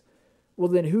citizens, well,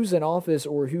 then who's in office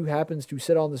or who happens to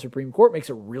sit on the Supreme Court makes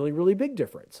a really, really big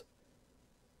difference.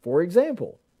 For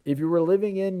example, if you were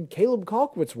living in Caleb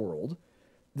Colquitt's world,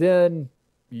 then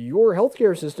your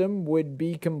healthcare system would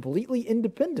be completely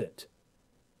independent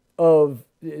of,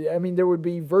 there would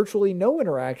be virtually no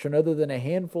interaction other than a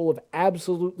handful of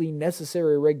absolutely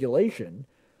necessary regulation,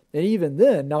 and even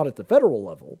then, not at the federal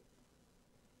level.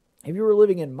 If you were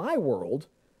living in my world,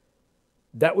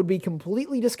 that would be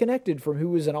completely disconnected from who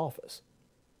was in office.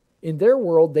 In their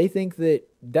world, they think that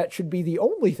that should be the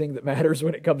only thing that matters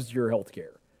when it comes to your health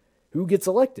care. Who gets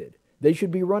elected? They should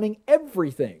be running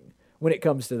everything when it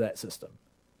comes to that system.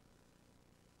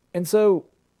 And so,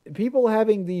 people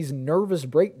having these nervous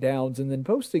breakdowns and then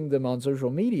posting them on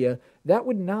social media, that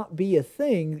would not be a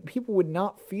thing. People would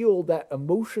not feel that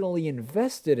emotionally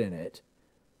invested in it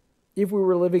if we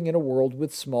were living in a world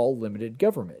with small, limited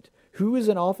government. Who is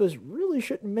in office really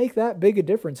shouldn't make that big a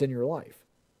difference in your life.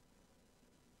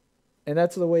 And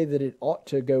that's the way that it ought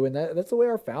to go, and that's the way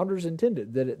our founders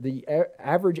intended, that the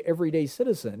average everyday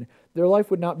citizen, their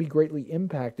life would not be greatly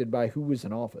impacted by who was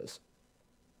in office.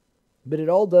 But it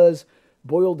all does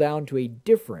boil down to a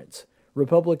difference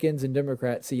Republicans and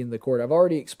Democrats see in the court. I've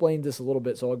already explained this a little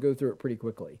bit, so I'll go through it pretty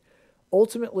quickly.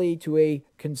 Ultimately, to a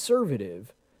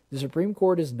conservative, the Supreme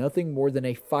Court is nothing more than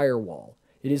a firewall.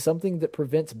 It is something that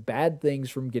prevents bad things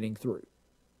from getting through.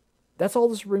 That's all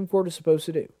the Supreme Court is supposed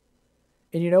to do.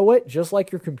 And you know what? Just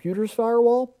like your computer's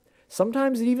firewall,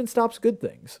 sometimes it even stops good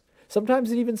things. Sometimes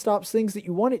it even stops things that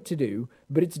you want it to do,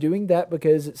 but it's doing that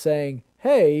because it's saying,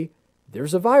 hey,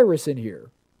 there's a virus in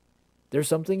here. There's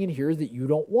something in here that you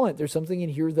don't want. There's something in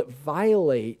here that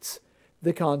violates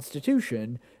the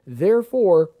Constitution.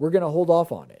 Therefore, we're going to hold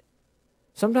off on it.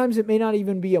 Sometimes it may not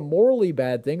even be a morally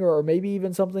bad thing, or maybe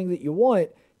even something that you want.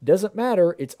 Doesn't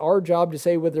matter. It's our job to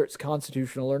say whether it's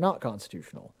constitutional or not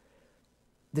constitutional.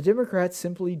 The Democrats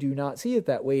simply do not see it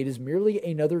that way. It is merely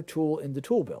another tool in the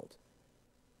tool belt.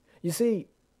 You see,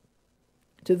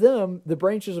 to them, the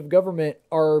branches of government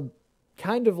are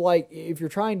kind of like if you're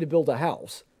trying to build a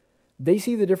house. They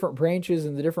see the different branches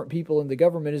and the different people in the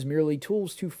government as merely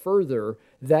tools to further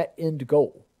that end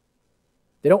goal.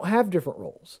 They don't have different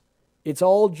roles. It's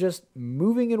all just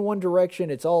moving in one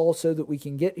direction. It's all so that we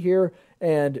can get here.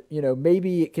 And,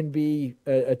 maybe it can be,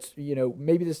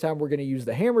 maybe this time we're going to use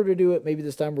the hammer to do it. Maybe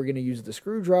this time we're going to use the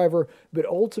screwdriver. But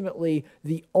ultimately,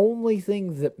 the only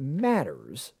thing that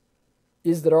matters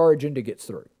is that our agenda gets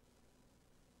through.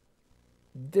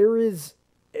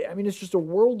 It's just a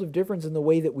world of difference in the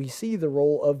way that we see the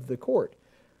role of the court.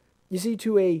 You see,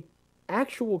 to a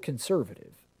actual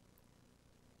conservative,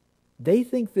 they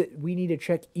think that we need to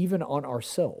check even on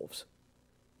ourselves.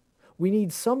 We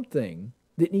need something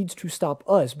that needs to stop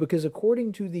us, because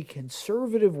according to the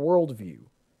conservative worldview,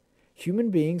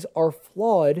 human beings are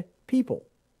flawed people.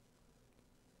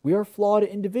 We are flawed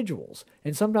individuals,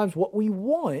 and sometimes what we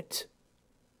want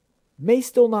may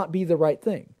still not be the right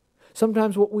thing.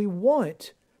 Sometimes what we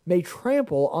want may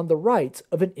trample on the rights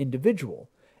of an individual.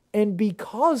 And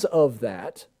because of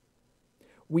that,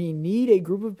 we need a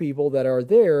group of people that are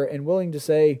there and willing to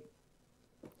say,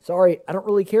 sorry, I don't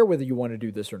really care whether you want to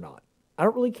do this or not. I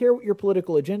don't really care what your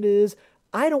political agenda is.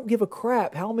 I don't give a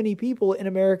crap how many people in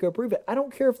America approve it. I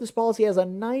don't care if this policy has a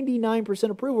 99%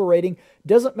 approval rating.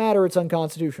 Doesn't matter, it's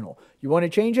unconstitutional. You want to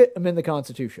change it? Amend the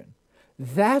Constitution.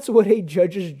 That's what a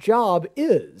judge's job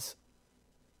is.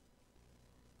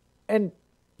 And,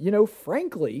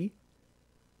 frankly,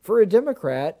 for a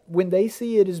Democrat, when they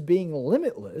see it as being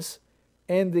limitless,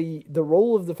 and the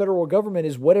role of the federal government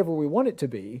is whatever we want it to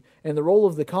be, and the role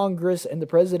of the Congress and the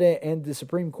President and the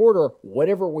Supreme Court are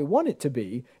whatever we want it to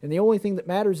be, and the only thing that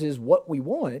matters is what we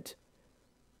want,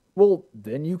 well,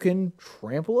 then you can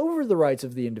trample over the rights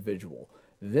of the individual.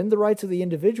 Then the rights of the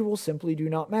individual simply do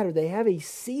not matter. They have a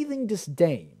seething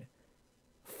disdain,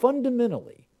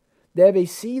 fundamentally. They have a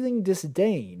seething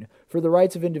disdain for the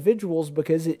rights of individuals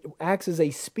because it acts as a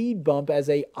speed bump, as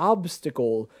an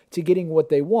obstacle to getting what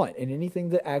they want. And anything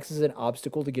that acts as an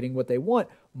obstacle to getting what they want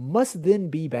must then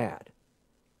be bad.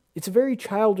 It's a very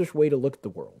childish way to look at the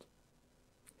world.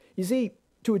 You see,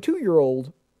 to a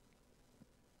 2-year-old,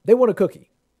 they want a cookie.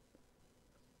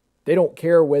 They don't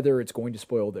care whether it's going to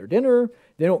spoil their dinner.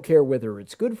 They don't care whether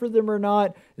it's good for them or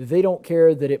not. They don't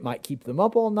care that it might keep them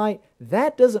up all night.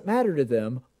 That doesn't matter to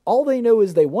them. All they know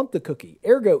is they want the cookie.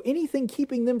 Ergo, anything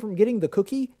keeping them from getting the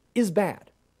cookie is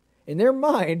bad. In their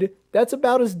mind, that's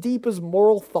about as deep as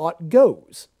moral thought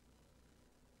goes.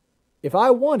 If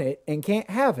I want it and can't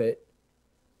have it,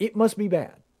 it must be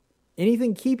bad.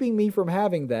 Anything keeping me from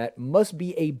having that must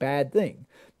be a bad thing.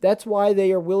 That's why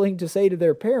they are willing to say to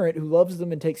their parent who loves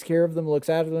them and takes care of them, looks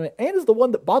after them, and is the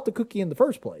one that bought the cookie in the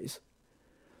first place.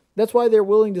 That's why they're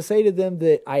willing to say to them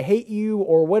that I hate you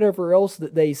or whatever else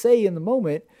that they say in the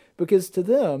moment, because to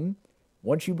them,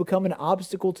 once you become an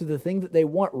obstacle to the thing that they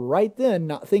want right then,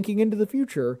 not thinking into the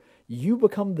future, you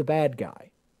become the bad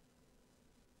guy.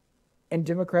 And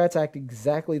Democrats act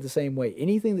exactly the same way.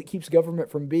 Anything that keeps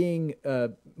government from being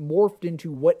morphed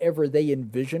into whatever they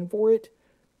envision for it,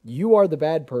 you are the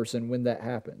bad person when that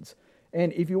happens.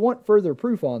 And if you want further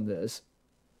proof on this,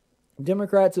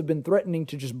 Democrats have been threatening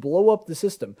to just blow up the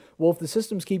system. Well, if the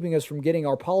system's keeping us from getting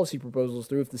our policy proposals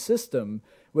through, if the system,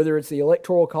 whether it's the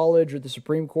Electoral College or the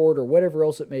Supreme Court or whatever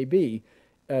else it may be,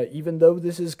 even though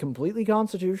this is completely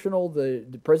constitutional,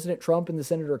 the President Trump and the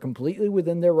Senate are completely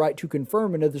within their right to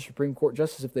confirm another Supreme Court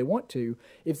justice if they want to.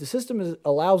 If the system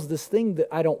allows this thing that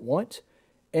I don't want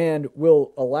and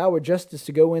will allow a justice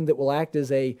to go in that will act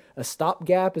as a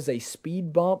stopgap, as a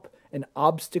speed bump, an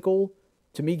obstacle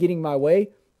to me getting my way,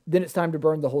 then it's time to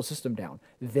burn the whole system down.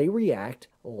 They react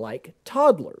like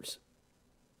toddlers.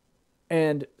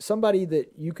 And somebody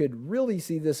that you could really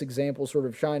see this example sort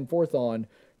of shine forth on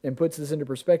and puts this into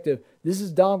perspective, this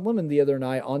is Don Lemon the other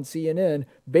night on CNN,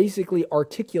 basically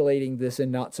articulating this in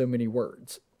not so many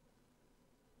words.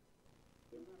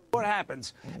 What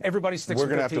happens? Everybody sticks We're with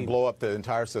going to their have team. to blow up the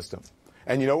entire system.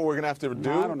 And you know what we're going to have to do?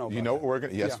 No, I don't know you about know that. what we're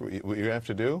going to, yes, Yeah. what you have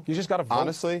to do? You just got to vote.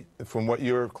 Honestly, from what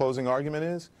your closing argument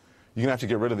is, you're going to have to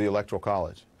get rid of the Electoral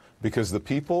College. Because the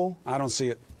people... I don't see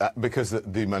it. Because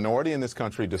the minority in this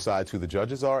country decides who the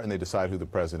judges are and they decide who the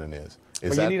president is.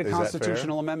 But you need a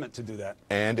constitutional amendment to do that.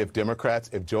 And if Joe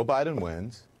Biden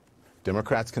wins,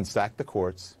 Democrats can sack the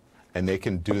courts and they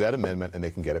can do that amendment and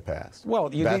they can get it passed. Well,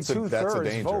 you need That's a 2/3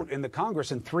 danger. vote in the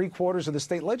Congress and 3/4 of the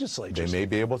state legislatures. They may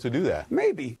be able to do that.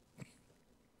 Maybe.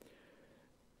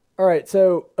 All right,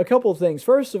 so a couple of things.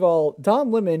 First of all,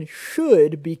 Don Lemon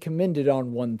should be commended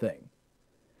on one thing.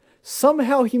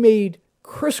 Somehow he made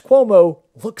Chris Cuomo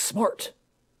look smart.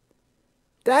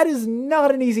 That is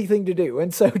not an easy thing to do.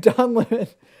 And so Don Lemon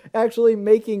actually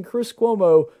making Chris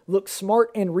Cuomo look smart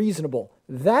and reasonable.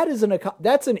 That's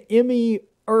an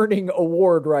Emmy-earning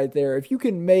award right there. If you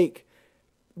can make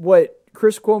what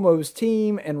Chris Cuomo's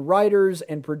team and writers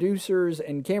and producers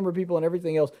and camera people and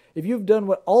everything else, if you've done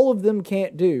what all of them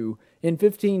can't do in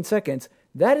 15 seconds,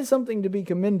 that is something to be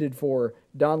commended for,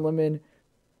 Don Lemon.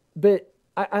 But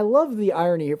I love the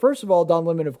irony here. First of all, Don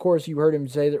Lemon, of course, you heard him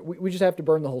say that we just have to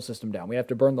burn the whole system down. We have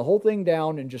to burn the whole thing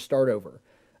down and just start over.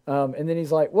 And then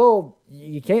he's like, well,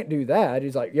 you can't do that.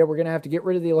 He's like, yeah, we're going to have to get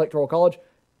rid of the Electoral College.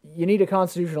 You need a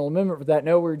constitutional amendment for that.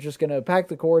 No, we're just going to pack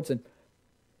the courts. And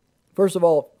first of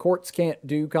all, courts can't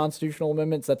do constitutional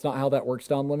amendments. That's not how that works,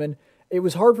 Don Lemon. It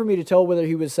was hard for me to tell whether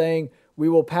he was saying we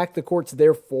will pack the courts,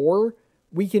 therefore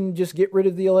we can just get rid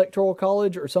of the Electoral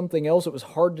College or something else. It was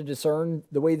hard to discern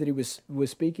the way that he was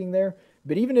speaking there.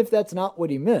 But even if that's not what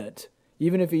he meant,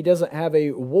 even if he doesn't have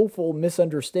a woeful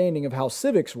misunderstanding of how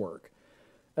civics work,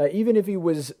 even if he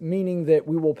was meaning that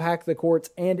we will pack the courts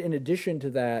and in addition to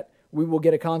that, we will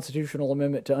get a constitutional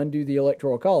amendment to undo the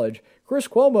Electoral College, Chris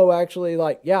Cuomo actually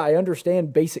I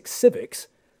understand basic civics.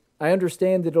 I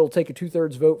understand that it'll take a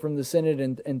 2/3 vote from the Senate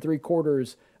and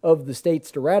 3/4 of the states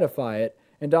to ratify it.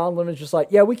 And Don Lemon's just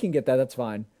yeah, we can get that. That's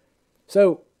fine.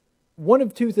 So one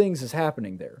of two things is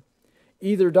happening there.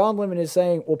 Either Don Lemon is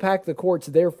saying, we'll pack the courts,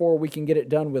 therefore we can get it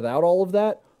done without all of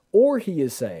that, or he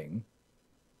is saying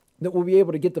that we'll be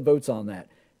able to get the votes on that.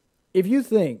 If you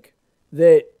think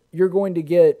that you're going to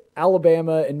get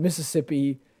Alabama and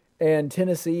Mississippi and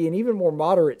Tennessee and even more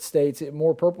moderate states,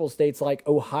 more purple states like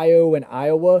Ohio and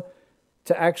Iowa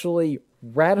to actually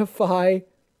ratify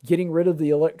getting rid of the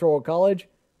Electoral College,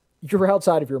 you're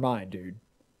outside of your mind, dude.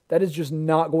 That is just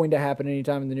not going to happen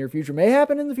anytime in the near future. May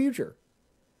happen in the future,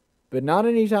 but not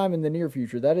anytime in the near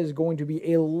future. That is going to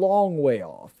be a long way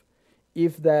off.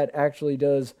 If that actually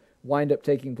does wind up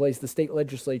taking place, the state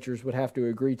legislatures would have to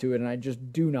agree to it, and I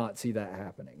just do not see that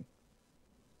happening.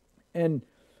 And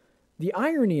the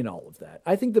irony in all of that,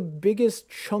 I think the biggest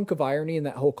chunk of irony in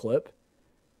that whole clip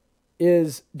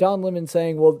is Don Lemon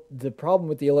saying, well, the problem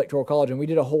with the Electoral College, and we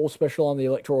did a whole special on the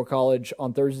Electoral College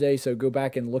on Thursday, so go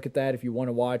back and look at that if you want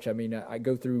to watch. I mean, I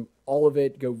go through all of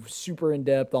it, go super in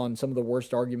depth on some of the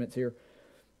worst arguments here.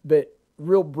 But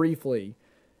real briefly,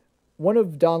 one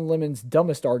of Don Lemon's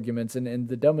dumbest arguments, and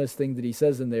the dumbest thing that he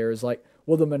says in there is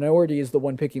well, the minority is the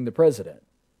one picking the president.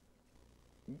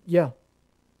 Yeah,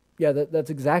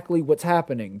 that's exactly what's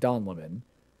happening, Don Lemon.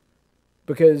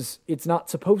 Because it's not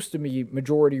supposed to be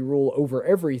majority rule over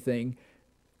everything.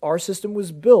 Our system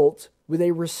was built with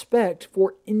a respect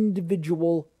for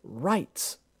individual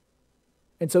rights.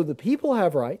 And so the people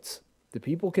have rights. The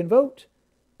people can vote.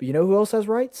 But you know who else has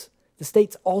rights? The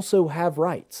states also have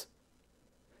rights.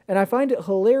 And I find it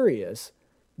hilarious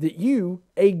that you,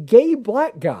 a gay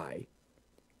black guy,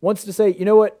 wants to say, you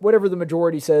know what, whatever the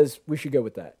majority says, we should go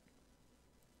with that.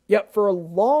 Yet for a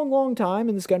long, long time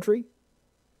in this country,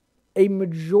 a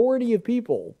majority of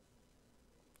people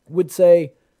would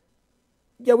say,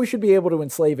 yeah, we should be able to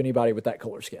enslave anybody with that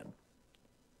color skin.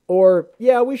 Or,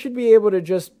 yeah, we should be able to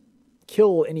just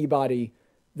kill anybody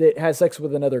that has sex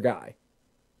with another guy.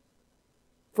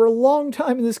 For a long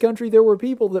time in this country, there were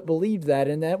people that believed that,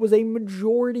 and that was a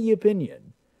majority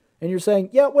opinion. And you're saying,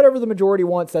 yeah, whatever the majority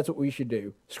wants, that's what we should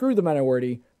do. Screw the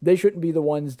minority. They shouldn't be the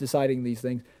ones deciding these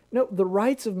things. No, the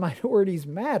rights of minorities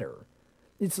matter.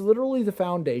 It's literally the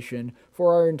foundation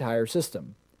for our entire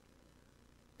system.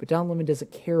 But Don Lemon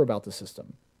doesn't care about the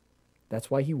system. That's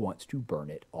why he wants to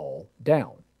burn it all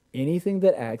down. Anything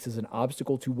that acts as an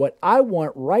obstacle to what I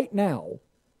want right now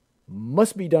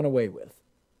must be done away with.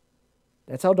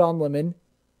 That's how Don Lemon,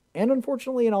 and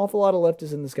unfortunately an awful lot of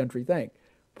leftists in this country, think.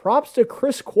 Props to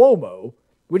Chris Cuomo,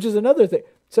 which is another thing.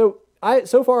 So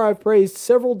far I've praised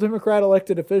several Democrat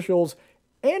elected officials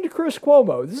and Chris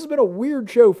Cuomo. This has been a weird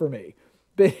show for me.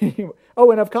 But anyway,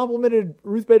 and I've complimented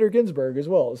Ruth Bader Ginsberg as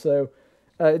well. So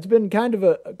it's been kind of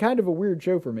a weird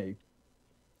show for me.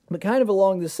 But kind of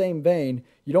along the same vein,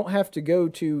 you don't have to go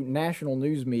to national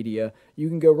news media. You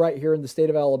can go right here in the state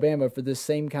of Alabama for this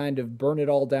same kind of burn it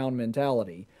all down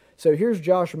mentality. So here's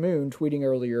Josh Moon tweeting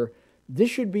earlier, this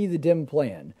should be the Dem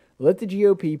plan. Let the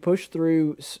GOP push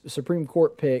through Supreme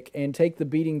Court pick and take the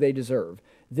beating they deserve.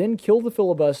 Then kill the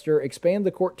filibuster, expand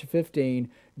the court to 15,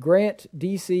 grant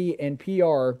D.C. and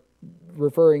PR,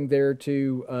 referring there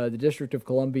to the District of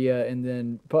Columbia and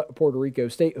then Puerto Rico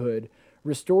statehood,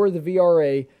 restore the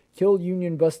VRA, kill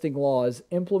union-busting laws,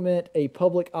 implement a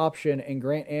public option, and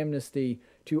grant amnesty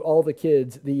to all the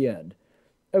kids, the end.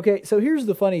 Okay, so here's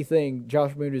the funny thing,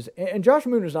 Josh Moon is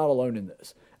not alone in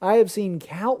this. I have seen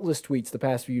countless tweets the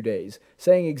past few days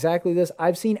saying exactly this.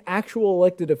 I've seen actual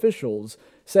elected officials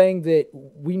saying that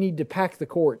we need to pack the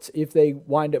courts if they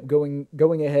wind up going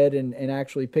ahead and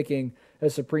actually picking a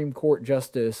Supreme Court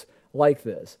justice like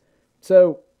this.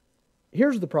 So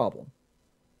here's the problem.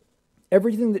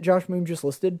 Everything that Josh Moon just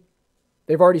listed,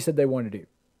 they've already said they want to do.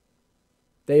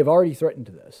 They have already threatened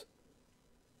to this.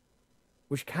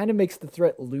 Which kind of makes the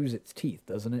threat lose its teeth,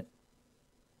 doesn't it?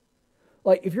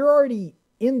 Like, if you're already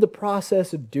in the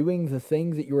process of doing the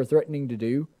thing that you are threatening to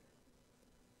do,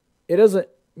 it doesn't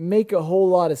make a whole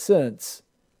lot of sense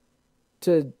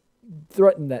to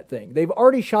threaten that thing. They've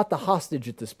already shot the hostage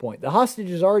at this point. The hostage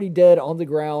is already dead on the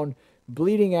ground,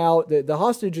 bleeding out. The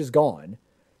hostage is gone.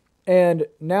 And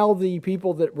now the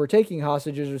people that were taking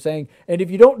hostages are saying, and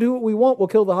if you don't do what we want, we'll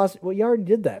kill the hostage. Well, you already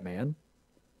did that, man.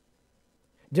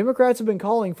 Democrats have been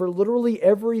calling for literally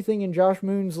everything in Josh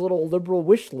Moon's little liberal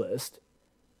wish list.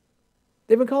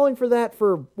 They've been calling for that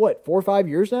for, 4 or 5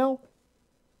 years now?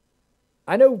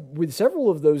 I know with several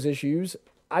of those issues,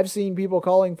 I've seen people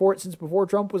calling for it since before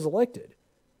Trump was elected.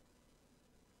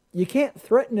 You can't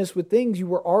threaten us with things you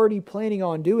were already planning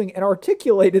on doing and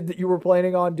articulated that you were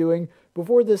planning on doing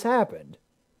before this happened.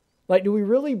 Like, do we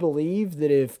really believe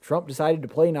that if Trump decided to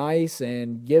play nice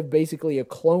and give basically a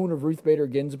clone of Ruth Bader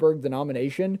Ginsburg the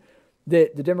nomination,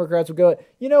 that the Democrats would go,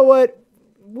 you know what,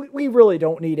 we really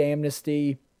don't need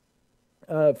amnesty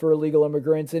for illegal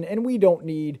immigrants, and we don't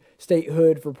need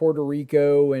statehood for Puerto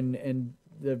Rico and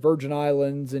the Virgin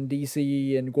Islands and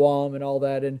D.C. and Guam and all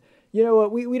that, and you know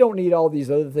what, we don't need all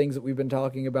these other things that we've been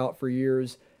talking about for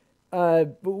years.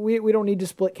 We don't need to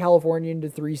split California into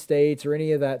 3 states or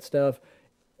any of that stuff.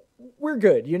 We're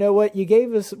good. You know what? You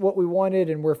gave us what we wanted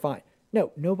and we're fine.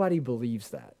 No, nobody believes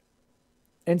that.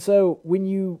 And so when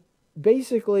you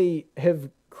basically have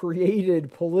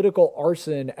created political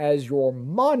arson as your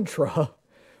mantra,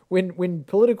 when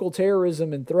political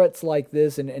terrorism and threats like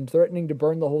this and threatening to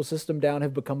burn the whole system down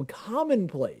have become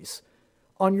commonplace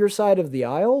on your side of the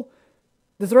aisle,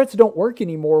 the threats don't work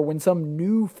anymore when some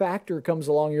new factor comes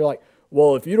along. You're like,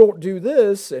 well, if you don't do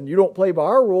this and you don't play by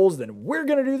our rules, then we're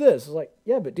going to do this. It's like,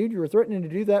 yeah, but dude, you were threatening to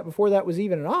do that before that was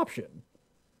even an option.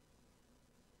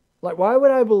 Like, why would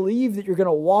I believe that you're going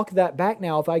to walk that back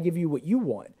now if I give you what you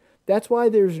want? That's why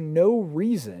there's no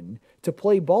reason to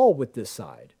play ball with this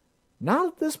side. Not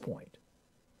at this point.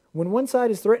 When one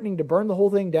side is threatening to burn the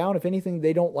whole thing down if anything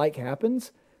they don't like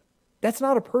happens, that's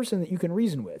not a person that you can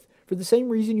reason with. For the same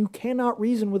reason you cannot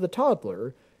reason with a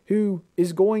toddler who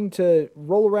is going to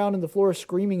roll around in the floor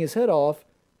screaming his head off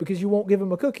because you won't give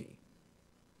him a cookie.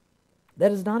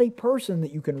 That is not a person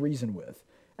that you can reason with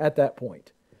at that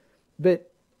point.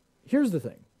 But here's the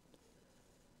thing.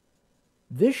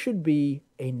 This should be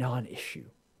a non-issue.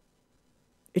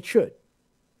 It should.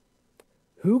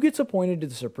 Who gets appointed to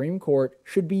the Supreme Court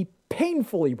should be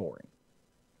painfully boring.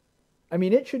 I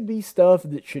mean, it should be stuff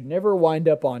that should never wind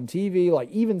up on TV,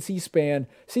 like even C-SPAN.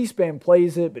 C-SPAN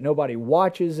plays it, but nobody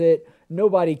watches it.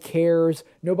 Nobody cares.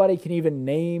 Nobody can even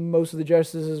name most of the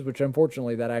justices, which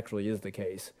unfortunately that actually is the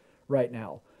case right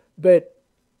now. But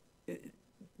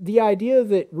the idea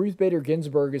that Ruth Bader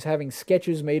Ginsburg is having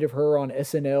sketches made of her on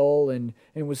SNL and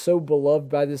was so beloved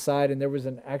by this side, and there was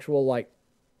an actual like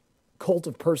cult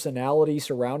of personality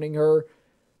surrounding her,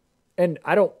 and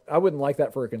I wouldn't like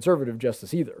that for a conservative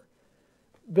justice either.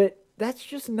 But that's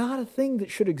just not a thing that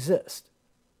should exist.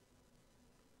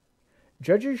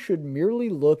 Judges should merely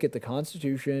look at the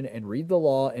Constitution and read the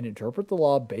law and interpret the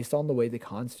law based on the way the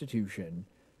Constitution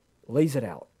lays it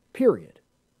out. Period.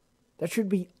 That should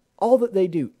be all that they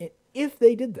do. And if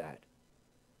they did that,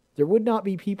 there would not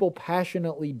be people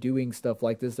passionately doing stuff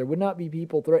like this. There would not be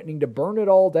people threatening to burn it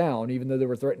all down, even though they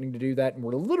were threatening to do that and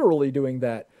were literally doing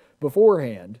that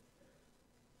beforehand.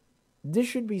 This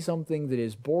should be something that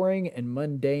is boring and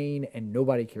mundane and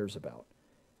nobody cares about.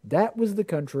 That was the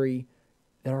country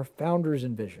that our founders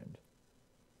envisioned.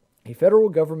 A federal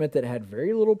government that had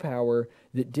very little power,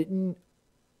 that didn't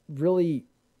really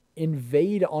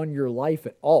invade on your life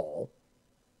at all.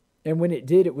 And when it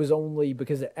did, it was only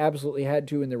because it absolutely had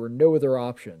to and there were no other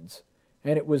options.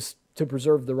 And it was to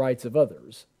preserve the rights of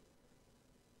others.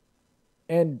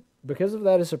 And because of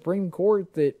that, a Supreme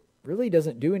Court that really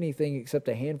doesn't do anything except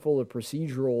a handful of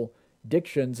procedural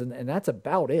dictions, and that's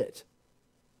about it.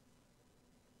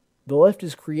 The left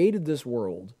has created this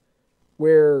world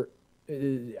where,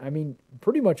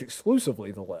 pretty much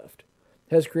exclusively the left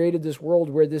has created this world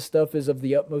where this stuff is of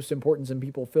the utmost importance and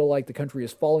people feel like the country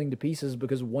is falling to pieces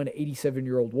because one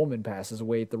 87-year-old woman passes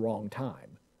away at the wrong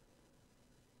time.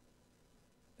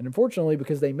 And unfortunately,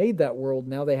 because they made that world,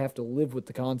 now they have to live with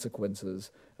the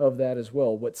consequences of that as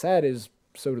well. What's sad is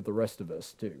so do the rest of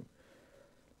us, too.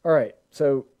 All right,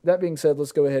 so that being said,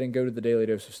 let's go ahead and go to the Daily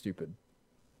Dose of Stupid.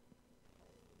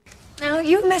 No,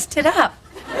 you messed it up.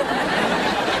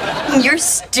 You're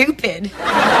stupid.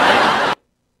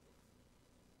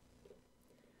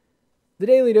 The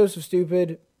Daily Dose of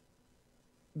Stupid,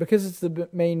 because it's the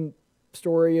main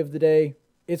story of the day,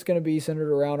 it's going to be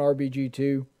centered around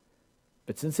RBG2.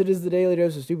 But since it is the Daily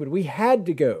Dose of Stupid, we had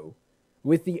to go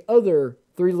with the other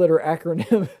 3-letter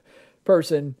acronym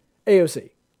person, AOC.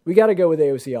 We got to go with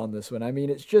AOC on this one. I mean,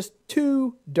 it's just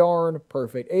too darn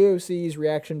perfect. AOC's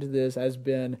reaction to this has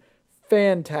been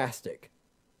fantastic.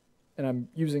 And I'm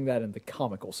using that in the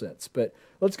comical sense. But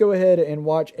let's go ahead and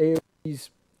watch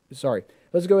AOC's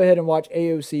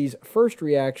first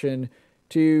reaction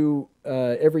to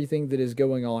everything that is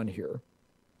going on here.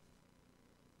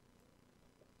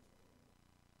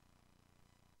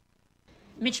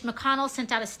 Mitch McConnell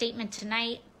sent out a statement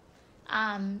tonight.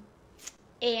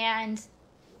 And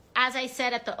as I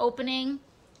said at the opening,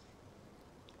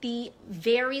 the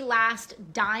very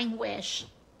last dying wish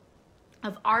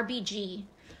of RBG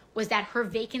was that her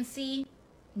vacancy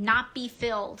not be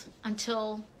filled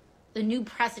until the new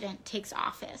president takes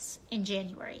office in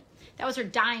January. That was her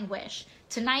dying wish.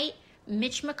 Tonight,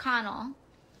 Mitch McConnell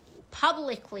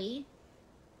publicly,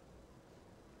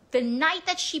 the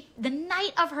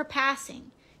night of her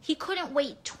passing, he couldn't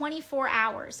wait 24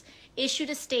 hours, issued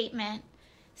a statement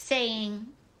saying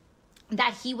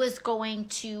that he was going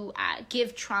to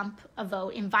give Trump a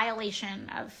vote in violation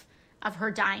of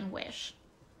her dying wish.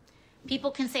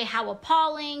 People can say how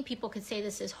appalling, people could say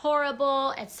this is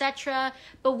horrible, etc.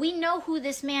 But we know who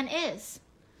this man is.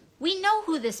 We know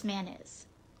who this man is.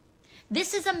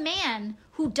 This is a man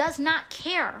who does not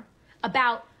care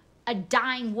about a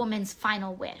dying woman's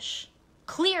final wish.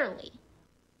 Clearly.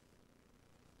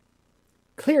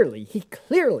 He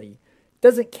clearly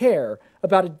doesn't care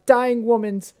about a dying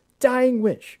woman's dying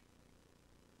wish.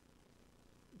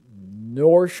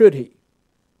 Nor should he.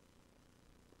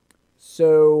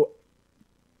 So,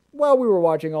 while we were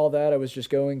watching all that, I was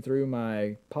just going through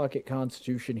my pocket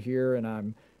constitution here, and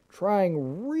I'm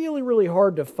trying really, really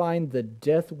hard to find the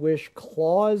death wish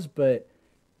clause, but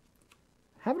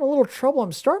having a little trouble.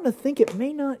 I'm starting to think it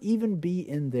may not even be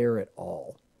in there at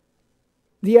all.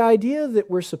 The idea that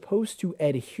we're supposed to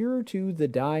adhere to the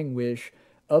dying wish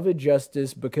of a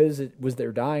justice because it was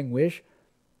their dying wish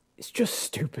is just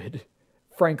stupid.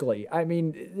 Frankly, I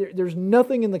mean, there's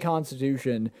nothing in the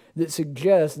Constitution that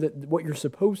suggests that what you're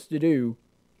supposed to do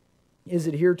is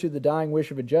adhere to the dying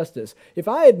wish of a justice. If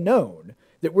I had known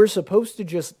that we're supposed to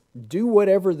just do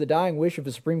whatever the dying wish of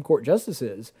a Supreme Court justice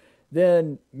is,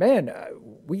 then, man,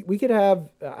 we could have,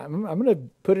 I'm going to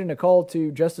put in a call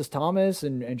to Justice Thomas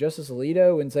and Justice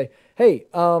Alito and say, hey,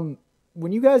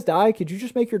 when you guys die, could you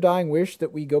just make your dying wish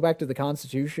that we go back to the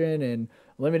Constitution and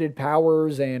limited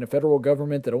powers and a federal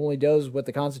government that only does what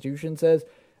the Constitution says?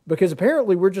 Because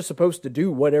apparently we're just supposed to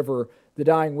do whatever the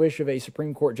dying wish of a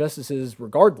Supreme Court justice is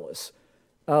regardless.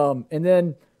 And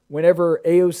then whenever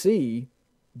AOC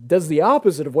does the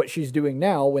opposite of what she's doing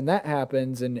now, when that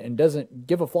happens and doesn't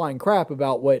give a flying crap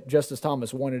about what Justice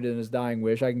Thomas wanted in his dying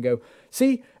wish, I can go,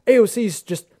 see, AOC's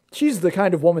just, she's the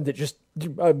kind of woman that just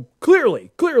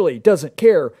clearly doesn't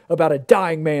care about a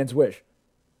dying man's wish.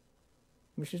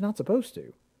 Well, she's not supposed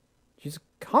to. She's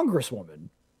a congresswoman.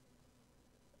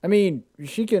 I mean,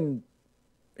 she can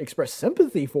express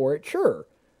sympathy for it, sure.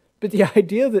 But the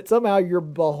idea that somehow you're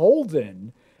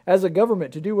beholden as a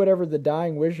government to do whatever the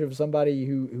dying wish of somebody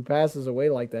who passes away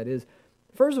like that is,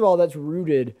 first of all, that's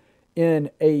rooted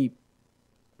in a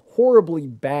horribly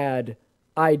bad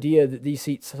idea that these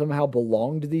seats somehow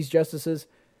belong to these justices.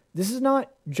 This is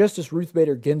not Justice Ruth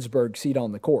Bader Ginsburg's seat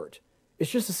on the court.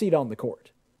 It's just a seat on the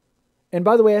court. And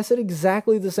by the way, I said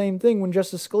exactly the same thing when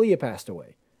Justice Scalia passed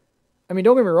away. I mean,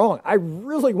 don't get me wrong. I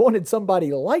really wanted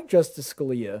somebody like Justice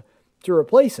Scalia to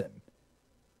replace him.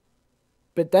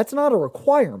 But that's not a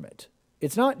requirement.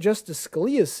 It's not Justice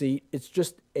Scalia's seat. It's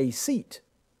just a seat.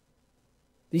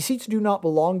 These seats do not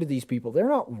belong to these people. They're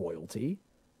not royalty.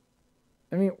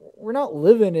 I mean, we're not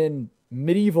living in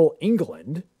medieval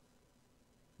England.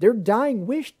 Their dying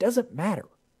wish doesn't matter.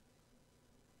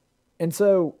 And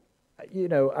so, you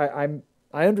know,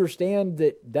 I understand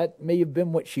that may have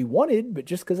been what she wanted, but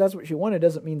just because that's what she wanted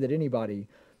doesn't mean that anybody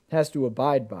has to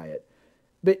abide by it.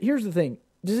 But here's the thing.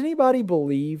 Does anybody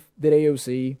believe that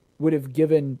AOC would have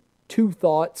given two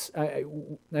thoughts? I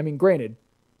mean, granted,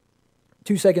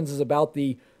 2 seconds is about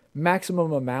the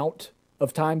maximum amount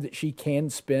of time that she can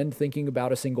spend thinking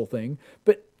about a single thing.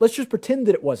 But let's just pretend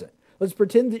that it wasn't. Let's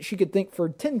pretend that she could think for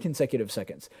 10 consecutive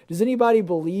seconds. Does anybody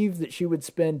believe that she would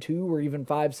spend 2 or even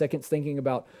 5 seconds thinking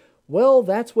about, well,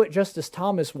 that's what Justice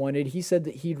Thomas wanted. He said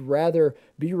that he'd rather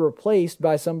be replaced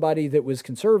by somebody that was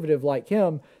conservative like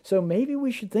him, so maybe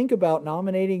we should think about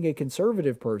nominating a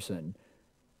conservative person.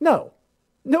 No,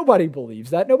 nobody believes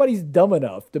that. Nobody's dumb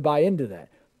enough to buy into that.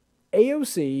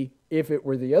 AOC, if it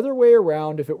were the other way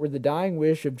around, if it were the dying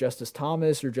wish of Justice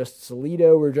Thomas or Justice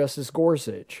Alito or Justice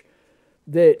Gorsuch,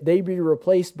 that they be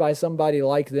replaced by somebody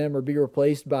like them or be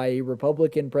replaced by a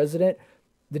Republican president,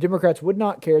 the Democrats would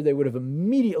not care. They would have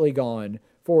immediately gone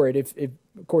for it if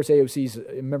of course, AOC's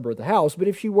a member of the House, but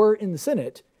if she were in the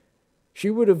Senate, she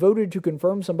would have voted to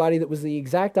confirm somebody that was the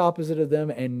exact opposite of them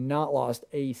and not lost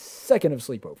a second of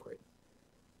sleep over it.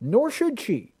 Nor should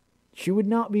she. She would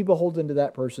not be beholden to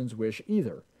that person's wish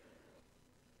either.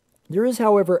 There is,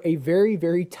 however, a very,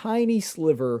 very tiny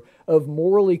sliver of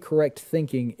morally correct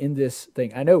thinking in this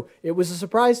thing. I know it was a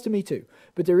surprise to me too,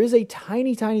 but there is a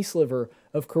tiny, tiny sliver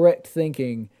of correct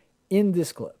thinking in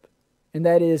this clip. And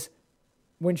that is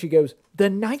when she goes, the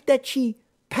night that she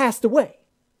passed away.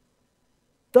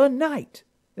 The night.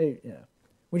 You know,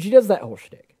 when she does that whole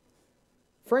shtick.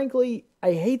 frankly,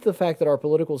 I hate the fact that our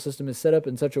political system is set up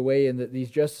in such a way and that these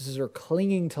justices are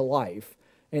clinging to life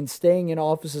and staying in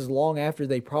offices long after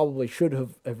they probably should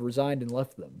have resigned and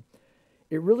left them.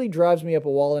 It really drives me up a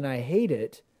wall, and I hate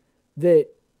it that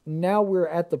now we're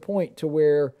at the point to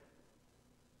where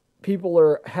people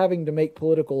are having to make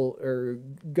political or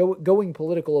going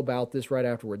political about this right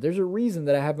afterward. There's a reason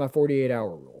that I have my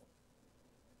 48-hour rule.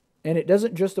 And it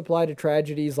doesn't just apply to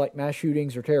tragedies like mass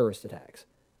shootings or terrorist attacks.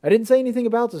 I didn't say anything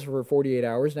about this for 48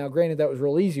 hours. Now, granted, that was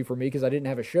real easy for me because I didn't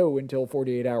have a show until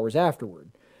 48 hours afterward.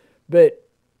 But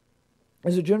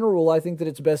as a general rule, I think that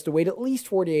it's best to wait at least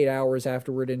 48 hours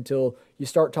afterward until you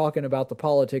start talking about the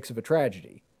politics of a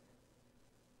tragedy.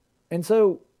 And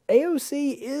so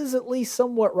AOC is at least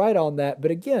somewhat right on that.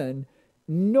 But again,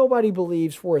 nobody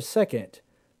believes for a second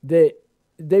that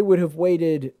they would have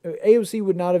waited. AOC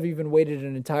would not have even waited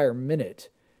an entire minute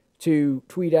to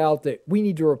tweet out that we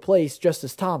need to replace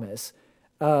Justice Thomas,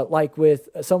 like with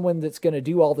someone that's going to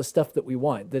do all the stuff that we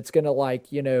want, that's going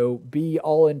to be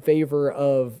all in favor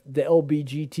of the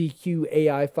LGBTQ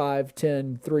AI 5,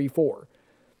 10, 3, 4.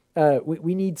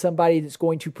 We need somebody that's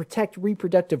going to protect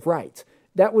reproductive rights.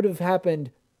 That would have happened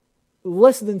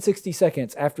less than 60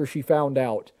 seconds after she found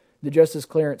out that Justice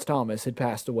Clarence Thomas had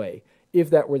passed away, if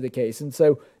that were the case. And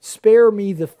so spare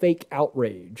me the fake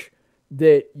outrage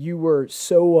that you were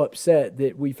so upset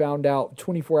that we found out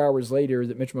 24 hours later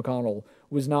that Mitch McConnell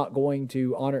was not going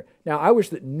to honor. Now, I wish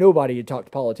that nobody had talked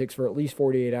politics for at least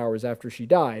 48 hours after she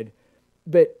died,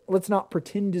 but let's not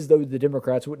pretend as though the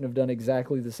Democrats wouldn't have done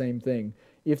exactly the same thing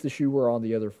if the shoe were on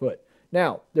the other foot.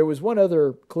 Now, there was one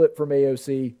other clip from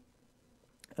AOC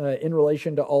in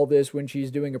relation to all this when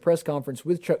she's doing a press conference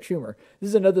with Chuck Schumer. This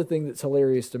is another thing that's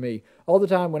hilarious to me. All the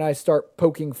time when I start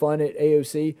poking fun at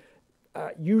AOC,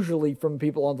 usually from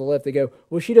people on the left, they go,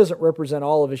 well, she doesn't represent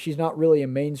all of us. She's not really a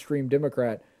mainstream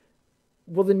Democrat.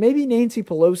 Well, then maybe Nancy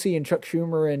Pelosi and Chuck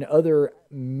Schumer and other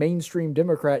mainstream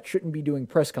Democrats shouldn't be doing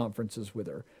press conferences with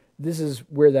her. This is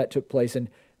where that took place. And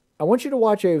I want you to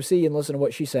watch AOC and listen to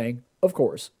what she's saying, of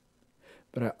course.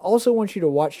 But I also want you to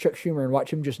watch Chuck Schumer and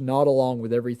watch him just nod along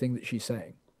with everything that she's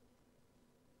saying.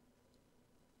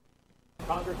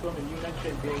 Congresswoman, you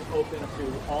mentioned being open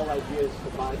to all ideas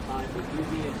to buy time. Would you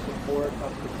be in support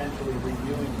of potentially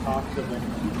reviewing talks of an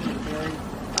impeachment hearing,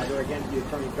 either against the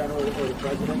Attorney General or the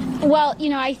President? Well,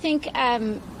 I think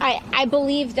I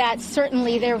believe that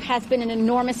certainly there has been an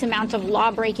enormous amount of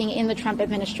law breaking in the Trump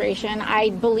administration. I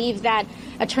believe that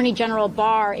Attorney General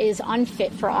Barr is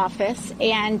unfit for office,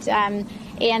 and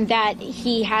that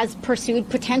he has pursued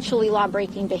potentially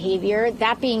law-breaking behavior.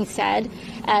 That being said,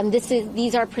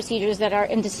 these are procedures that are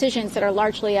and decisions that are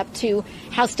largely up to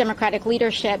House Democratic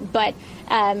leadership. But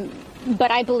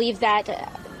I believe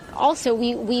that also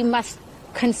we must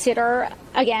consider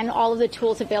again all of the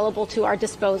tools available to our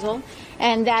disposal,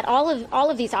 and that all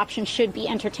of these options should be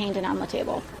entertained and on the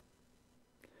table.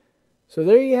 So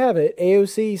there you have it.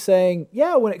 AOC saying,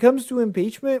 yeah, when it comes to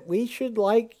impeachment, we should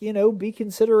be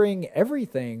considering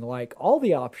everything. Like all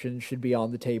the options should be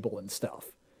on the table and stuff.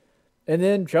 And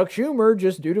then Chuck Schumer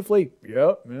just dutifully,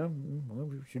 yeah,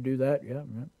 we should do that. Yeah.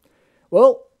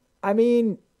 Well, I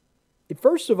mean,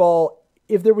 first of all,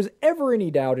 if there was ever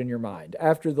any doubt in your mind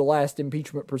after the last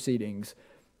impeachment proceedings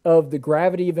of the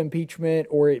gravity of impeachment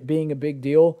or it being a big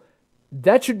deal,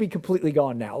 that should be completely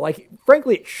gone now. Like,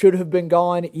 frankly, it should have been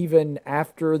gone even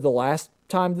after the last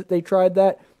time that they tried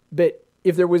that. But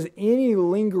if there was any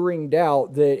lingering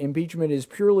doubt that impeachment is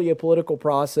purely a political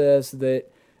process that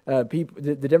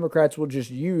the Democrats will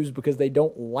just use because they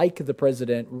don't like the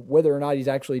president, whether or not he's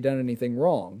actually done anything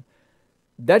wrong,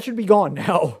 that should be gone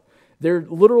now. They're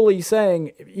literally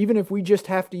saying, even if we just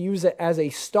have to use it as a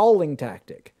stalling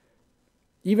tactic,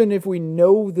 even if we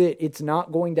know that it's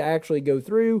not going to actually go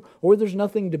through or there's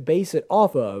nothing to base it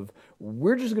off of,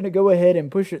 we're just going to go ahead and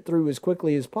push it through as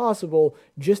quickly as possible,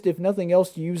 just if nothing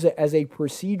else to use it as a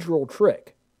procedural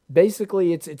trick.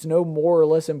 Basically, it's no more or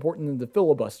less important than the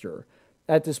filibuster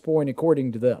at this point,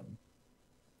 according to them.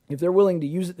 If they're willing to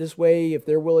use it this way, if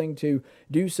they're willing to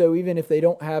do so, even if they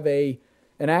don't have an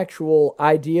actual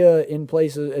idea in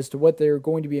place as to what they're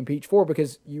going to be impeached for,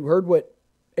 because you heard what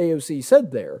AOC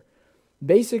said there.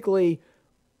 Basically,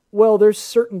 well, there's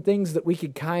certain things that we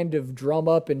could kind of drum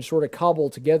up and sort of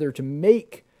cobble together to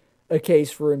make a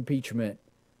case for impeachment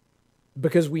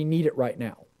because we need it right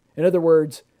now. In other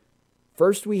words,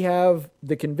 first we have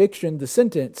the conviction, the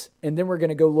sentence, and then we're going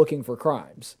to go looking for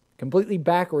crimes. Completely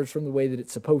backwards from the way that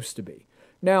it's supposed to be.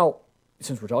 Now,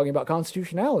 since we're talking about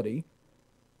constitutionality,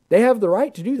 they have the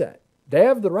right to do that. They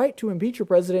have the right to impeach a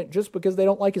president just because they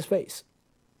don't like his face.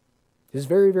 His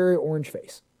very, very orange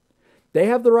face. They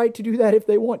have the right to do that if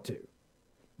they want to.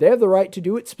 They have the right to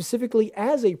do it specifically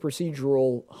as a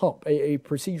procedural hump, a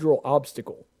procedural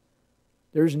obstacle.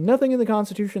 There's nothing in the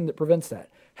Constitution that prevents that.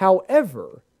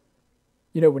 However,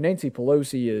 when Nancy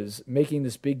Pelosi is making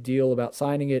this big deal about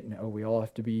signing it, and we all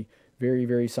have to be very,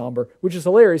 very somber, which is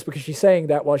hilarious because she's saying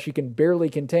that while she can barely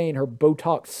contain her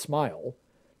Botox smile.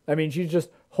 I mean, she's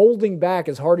just holding back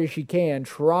as hard as she can,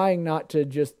 trying not to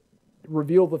just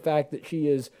reveal the fact that she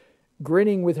is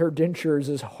grinning with her dentures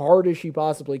as hard as she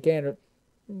possibly can.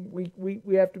 We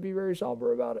have to be very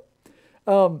somber about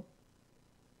it.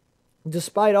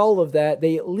 Despite all of that,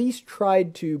 they at least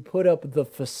tried to put up the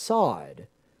facade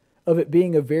of it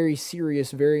being a very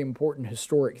serious, very important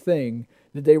historic thing,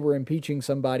 that they were impeaching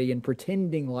somebody and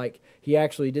pretending like he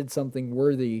actually did something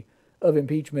worthy of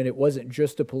impeachment. It wasn't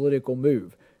just a political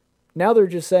move. Now they're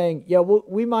just saying, yeah, well,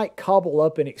 we might cobble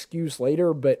up an excuse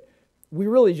later, but we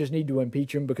really just need to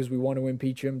impeach him because we want to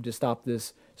impeach him to stop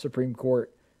this Supreme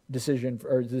Court decision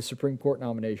or the Supreme Court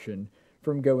nomination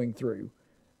from going through.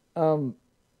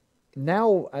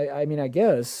 Now, I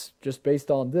guess, just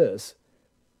based on this,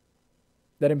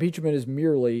 that impeachment is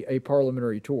merely a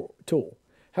parliamentary tool.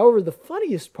 However, the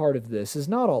funniest part of this is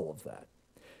not all of that.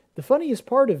 The funniest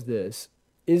part of this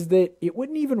is that it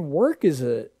wouldn't even work as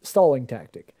a stalling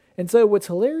tactic. And so what's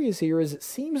hilarious here is it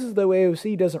seems as though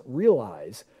AOC doesn't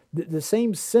realize that the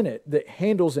same Senate that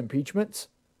handles impeachments,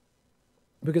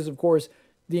 because of course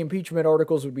the impeachment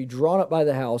articles would be drawn up by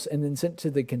the House and then sent to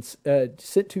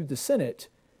the Senate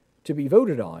to be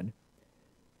voted on,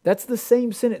 that's the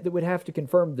same Senate that would have to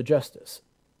confirm the justice.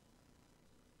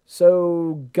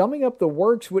 So gumming up the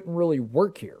works wouldn't really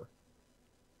work here.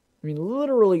 I mean,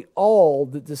 literally all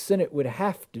that the Senate would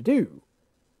have to do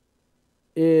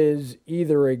is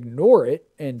either ignore it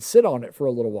and sit on it for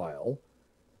a little while,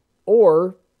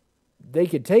 or they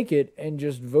could take it and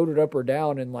just vote it up or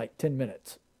down in like 10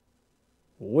 minutes.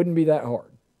 Wouldn't be that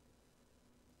hard.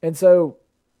 And so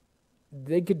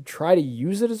they could try to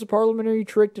use it as a parliamentary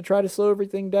trick to try to slow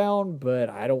everything down, but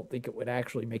I don't think it would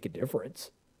actually make a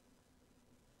difference.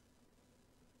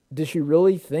 Does she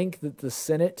really think that the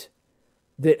Senate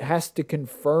that has to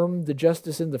confirm the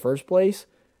justice in the first place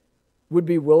would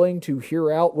be willing to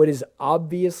hear out what is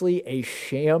obviously a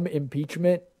sham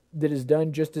impeachment that is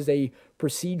done just as a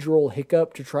procedural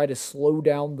hiccup to try to slow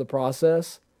down the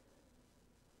process,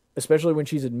 especially when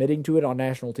she's admitting to it on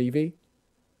national TV?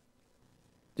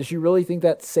 Does she really think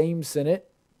that same Senate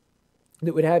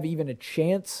that would have even a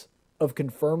chance of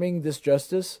confirming this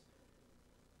justice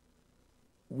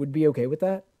would be okay with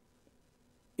that?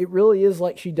 It really is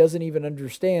like she doesn't even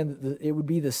understand that it would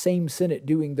be the same Senate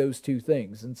doing those two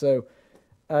things. And so,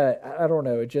 I don't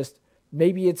know. It just,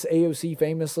 maybe it's AOC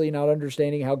famously not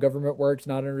understanding how government works,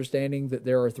 not understanding that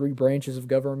there are 3 branches of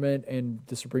government and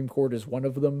the Supreme Court is one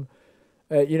of them.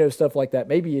 Stuff like that.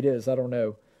 Maybe it is. I don't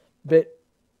know. But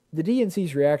the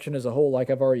DNC's reaction as a whole, like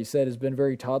I've already said, has been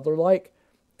very toddler-like.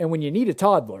 And when you need a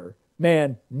toddler,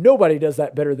 man, nobody does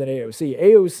that better than AOC.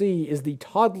 AOC is the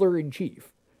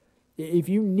toddler-in-chief. If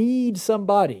you need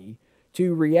somebody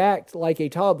to react like a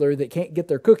toddler that can't get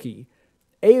their cookie,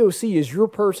 AOC is your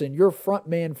person, your front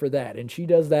man for that, and she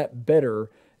does that better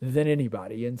than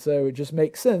anybody. And so it just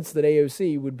makes sense that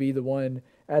AOC would be the one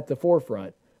at the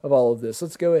forefront of all of this.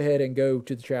 Let's go ahead and go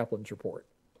to the chaplain's report.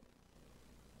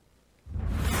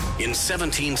 In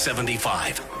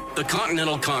 1775, the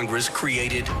Continental Congress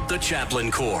created the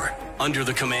Chaplain Corps. Under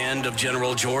the command of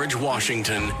General George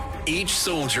Washington, each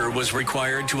soldier was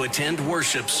required to attend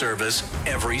worship service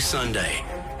every Sunday.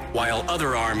 While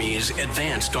other armies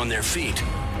advanced on their feet,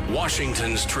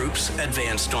 Washington's troops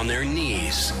advanced on their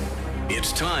knees.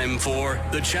 It's time for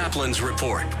the Chaplain's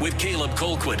Report with Caleb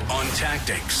Colquitt on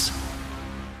tactics.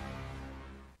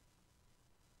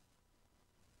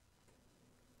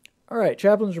 All right,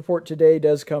 Chaplain's Report today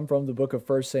does come from the book of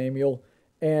 1 Samuel,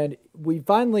 and we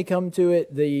finally come to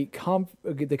it. The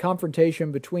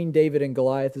confrontation between David and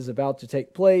Goliath is about to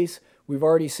take place. We've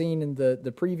already seen in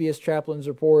the previous Chaplain's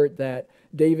Report that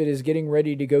David is getting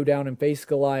ready to go down and face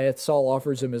Goliath. Saul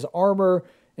offers him his armor,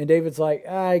 and David's like,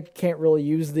 I can't really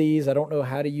use these. I don't know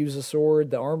how to use a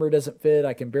sword. The armor doesn't fit.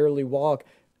 I can barely walk.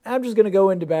 I'm just going to go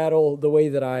into battle the way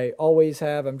that I always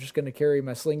have. I'm just going to carry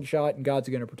my slingshot, and God's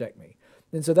going to protect me.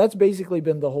 And so that's basically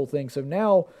been the whole thing. So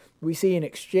now we see an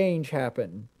exchange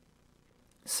happen.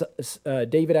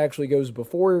 David actually goes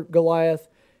before Goliath,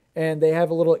 and they have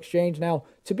a little exchange. Now,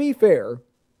 to be fair,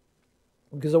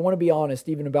 because I want to be honest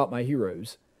even about my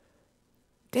heroes,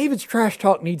 David's trash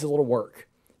talk needs a little work,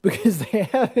 because they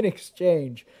have an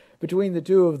exchange between the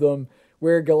two of them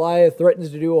where Goliath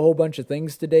threatens to do a whole bunch of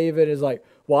things to David. Is like,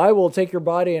 well, I will take your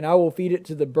body and I will feed it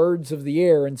to the birds of the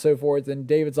air and so forth. And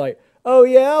David's like, oh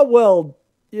yeah, well,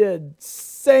 Yeah,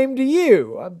 same to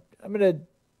you. I'm going to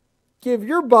give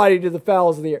your body to the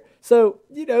fowls of the air. So,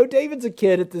 David's a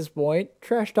kid at this point.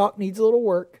 Trash talk needs a little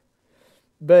work.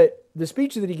 But the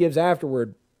speech that he gives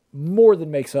afterward more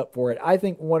than makes up for it. I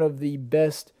think one of the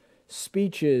best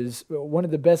speeches, one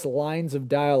of the best lines of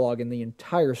dialogue in the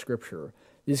entire scripture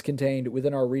is contained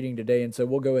within our reading today. And so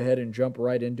we'll go ahead and jump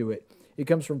right into it. It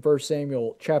comes from 1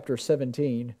 Samuel chapter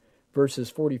 17, verses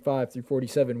 45 through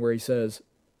 47, where he says,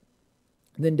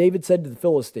 "Then David said to the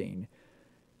Philistine,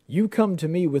 'You come to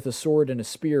me with a sword and a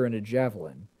spear and a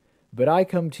javelin, but I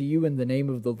come to you in the name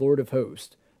of the Lord of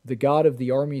hosts, the God of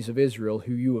the armies of Israel,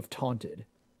 who you have taunted.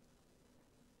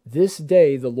 This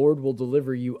day the Lord will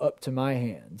deliver you up to my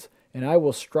hands, and I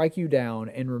will strike you down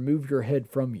and remove your head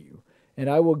from you. And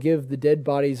I will give the dead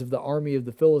bodies of the army of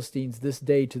the Philistines this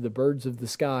day to the birds of the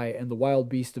sky and the wild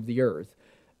beasts of the earth,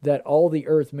 that all the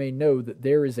earth may know that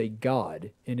there is a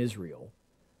God in Israel,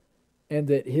 and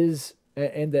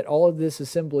that all of this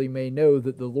assembly may know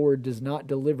that the Lord does not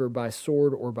deliver by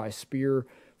sword or by spear,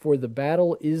 for the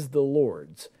battle is the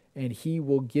Lord's, and he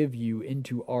will give you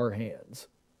into our hands.'"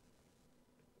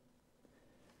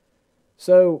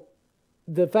 So,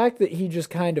 the fact that he just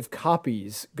kind of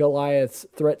copies Goliath's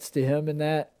threats to him and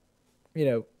that,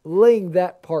 laying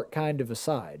that part kind of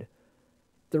aside,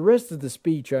 the rest of the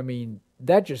speech,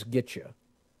 that just gets you.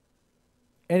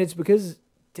 And it's because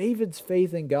David's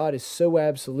faith in God is so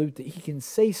absolute that he can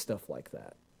say stuff like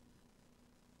that.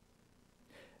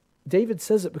 David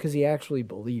says it because he actually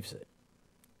believes it.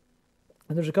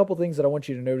 And there's a couple things that I want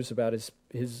you to notice about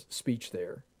his speech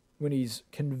there when he's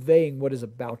conveying what is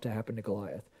about to happen to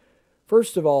Goliath.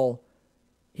 First of all,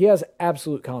 he has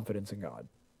absolute confidence in God.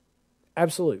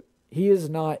 Absolute. He is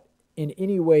not in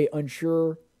any way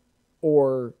unsure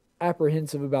or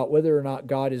apprehensive about whether or not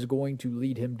God is going to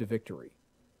lead him to victory.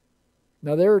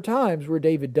 Now, there are times where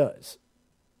David does.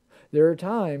 There are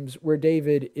times where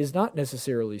David is not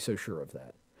necessarily so sure of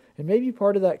that. And maybe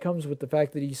part of that comes with the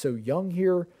fact that he's so young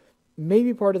here.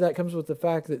 Maybe part of that comes with the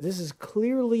fact that this is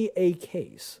clearly a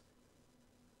case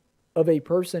of a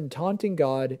person taunting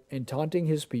God and taunting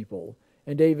his people.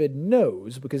 And David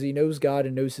knows, because he knows God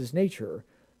and knows his nature,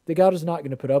 that God is not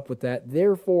going to put up with that.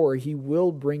 Therefore, he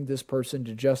will bring this person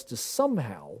to justice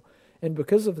somehow. And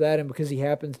because of that, and because he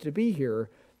happens to be here,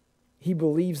 he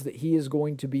believes that he is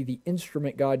going to be the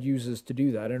instrument God uses to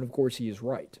do that. And of course, he is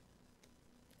right.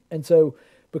 And so,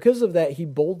 because of that, he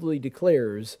boldly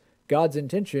declares God's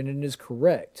intention and is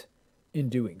correct in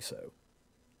doing so.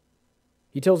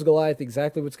 He tells Goliath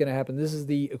exactly what's going to happen. This is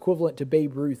the equivalent to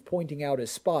Babe Ruth pointing out a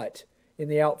spot in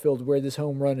the outfield where this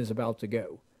home run is about to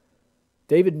go.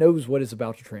 David knows what is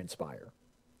about to transpire.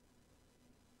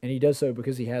 And he does so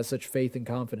because he has such faith and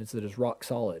confidence that is rock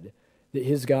solid, that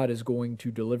his God is going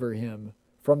to deliver him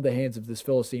from the hands of this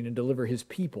Philistine and deliver his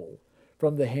people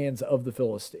from the hands of the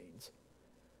Philistines.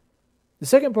 The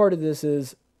second part of this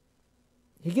is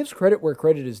he gives credit where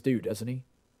credit is due, doesn't he?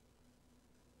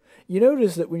 You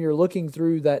notice that when you're looking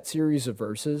through that series of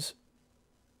verses,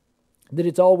 that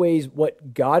it's always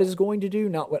what God is going to do,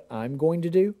 not what I'm going to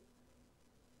do.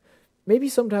 Maybe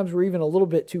sometimes we're even a little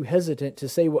bit too hesitant to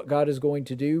say what God is going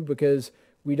to do because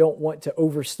we don't want to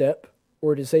overstep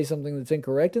or to say something that's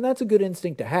incorrect. And that's a good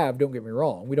instinct to have, don't get me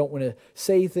wrong. We don't want to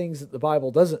say things that the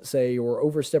Bible doesn't say or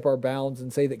overstep our bounds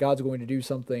and say that God's going to do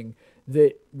something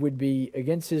that would be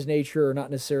against his nature or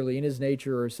not necessarily in his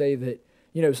nature, or say that,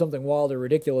 something wild or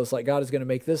ridiculous like God is going to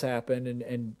make this happen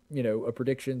and a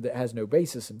prediction that has no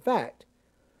basis in fact.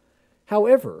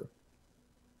 However,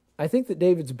 I think that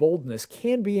David's boldness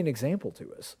can be an example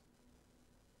to us.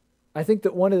 I think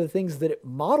that one of the things that it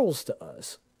models to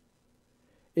us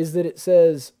is that it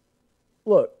says,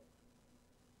 look,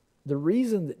 the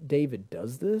reason that David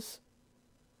does this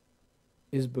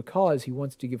is because he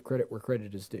wants to give credit where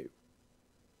credit is due.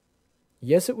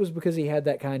 Yes, it was because he had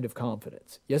that kind of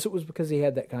confidence. Yes, it was because he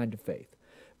had that kind of faith.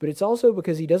 But it's also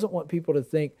because he doesn't want people to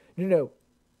think, no,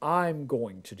 I'm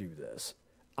going to do this.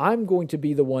 I'm going to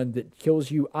be the one that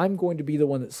kills you. I'm going to be the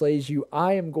one that slays you.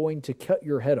 I am going to cut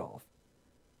your head off.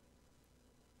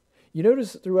 You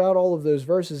notice throughout all of those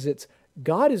verses, it's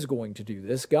God is going to do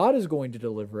this. God is going to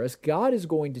deliver us. God is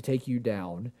going to take you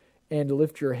down and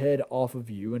lift your head off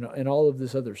of you and all of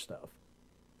this other stuff.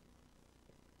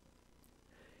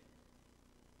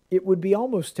 It would be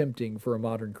almost tempting for a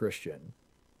modern Christian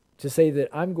to say that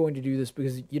I'm going to do this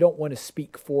because you don't want to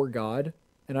speak for God.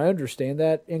 And I understand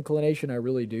that inclination, I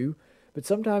really do. But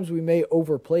sometimes we may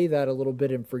overplay that a little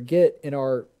bit and forget in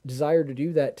our desire to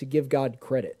do that to give God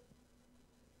credit.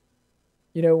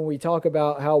 You know, when we talk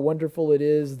about how wonderful it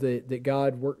is that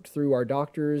God worked through our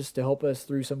doctors to help us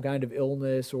through some kind of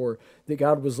illness, or that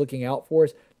God was looking out for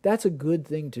us, that's a good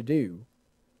thing to do.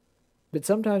 But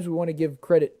sometimes we want to give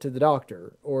credit to the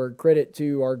doctor, or credit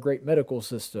to our great medical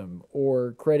system,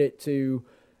 or credit to,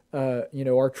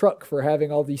 our truck for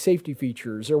having all these safety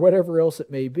features, or whatever else it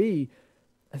may be.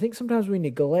 I think sometimes we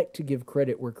neglect to give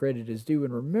credit where credit is due,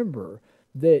 and remember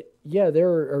that, there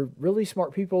are really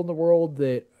smart people in the world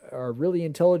that are really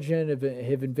intelligent,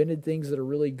 have invented things that are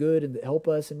really good and that help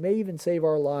us and may even save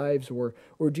our lives, or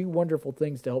do wonderful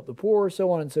things to help the poor,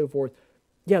 so on and so forth.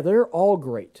 Yeah, they're all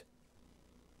great.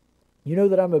 You know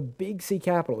that I'm a big C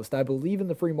capitalist. I believe in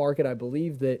the free market. I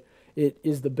believe that it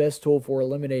is the best tool for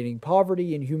eliminating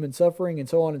poverty and human suffering and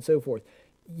so on and so forth.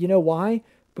 You know why?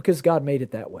 Because God made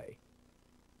it that way.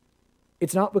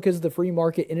 It's not because the free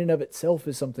market in and of itself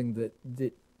is something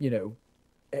that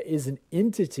is an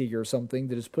entity or something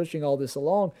that is pushing all this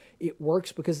along. It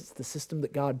works because it's the system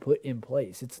that God put in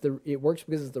place. It works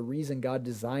because it's the reason God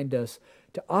designed us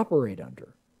to operate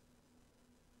under.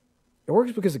 It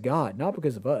works because of God, not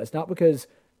because of us, not because,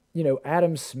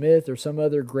 Adam Smith or some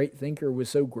other great thinker was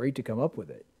so great to come up with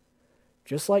it.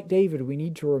 Just like David, we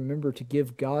need to remember to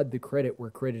give God the credit where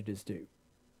credit is due.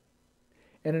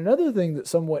 And another thing that's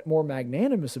somewhat more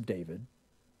magnanimous of David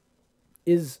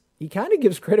is he kind of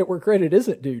gives credit where credit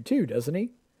isn't due too, doesn't he?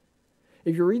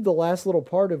 If you read the last little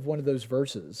part of one of those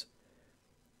verses,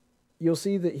 you'll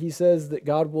see that he says that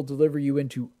God will deliver you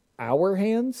into our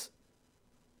hands.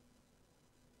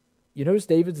 You notice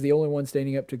David's the only one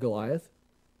standing up to Goliath,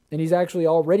 and he's actually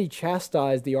already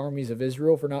chastised the armies of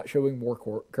Israel for not showing more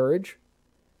courage.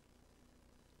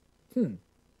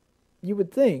 You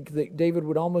would think that David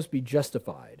would almost be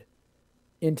justified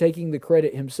in taking the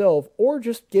credit himself, or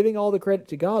just giving all the credit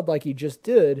to God like he just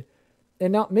did,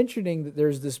 and not mentioning that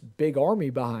there's this big army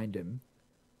behind him.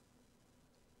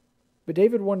 But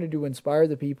David wanted to inspire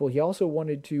the people. He also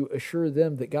wanted to assure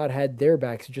them that God had their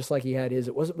backs just like he had his.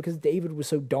 It wasn't because David was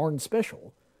so darn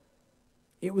special.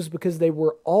 It was because they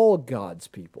were all God's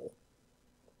people,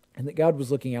 and that God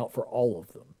was looking out for all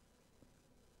of them.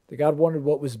 That God wanted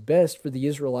what was best for the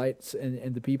Israelites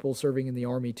and the people serving in the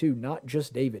army too, not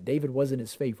just David. David wasn't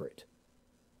his favorite.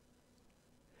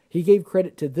 He gave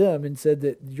credit to them and said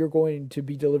that you're going to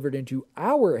be delivered into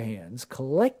our hands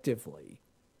collectively,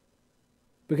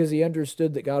 because he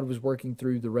understood that God was working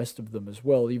through the rest of them as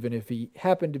well, even if he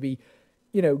happened to be,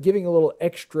 giving a little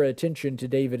extra attention to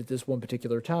David at this one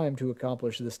particular time to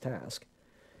accomplish this task.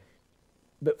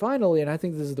 But finally, and I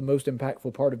think this is the most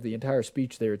impactful part of the entire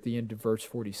speech there at the end of verse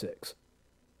 46,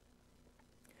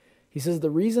 he says, the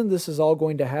reason this is all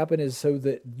going to happen is so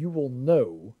that you will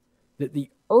know, that the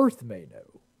earth may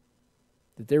know,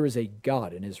 that there is a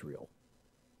God in Israel.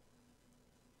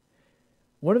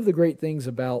 One of the great things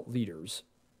about leaders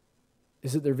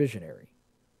is that they're visionary.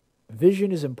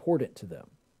 Vision is important to them.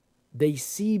 They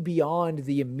see beyond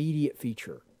the immediate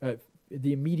future.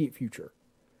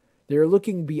 They're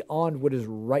looking beyond what is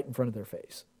right in front of their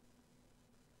face.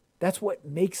 That's what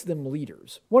makes them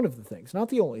leaders. One of the things, not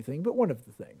the only thing, but one of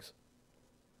the things.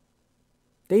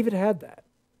 David had that.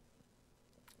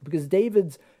 Because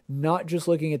David's not just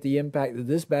looking at the impact that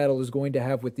this battle is going to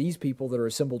have with these people that are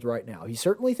assembled right now. He's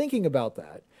certainly thinking about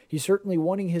that. He's certainly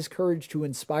wanting his courage to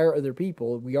inspire other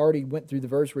people. We already went through the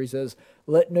verse where he says,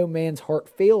 let no man's heart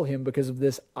fail him because of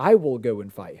this, I will go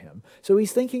and fight him. So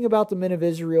he's thinking about the men of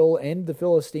Israel and the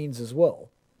Philistines as well.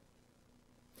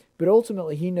 But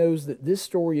ultimately he knows that this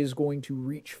story is going to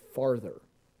reach farther.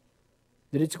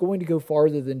 That it's going to go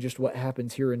farther than just what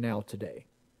happens here and now today.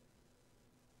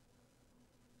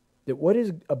 That what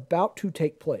is about to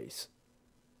take place,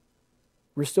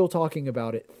 we're still talking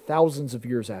about it thousands of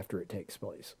years after it takes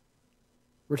place.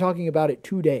 We're talking about it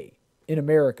today in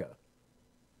America,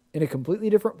 in a completely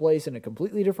different place, in a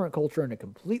completely different culture, in a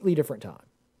completely different time.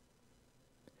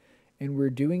 And we're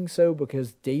doing so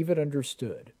because David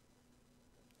understood,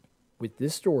 with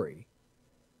this story,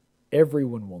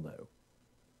 everyone will know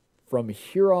from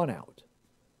here on out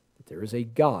that there is a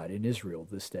God in Israel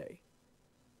this day.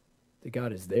 That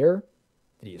God is there,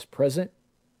 that he is present,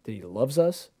 that he loves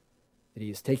us, that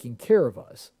he is taking care of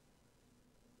us.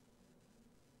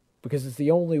 Because it's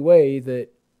the only way that,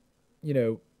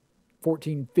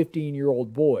 14,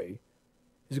 15-year-old boy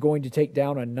is going to take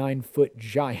down a 9-foot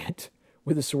giant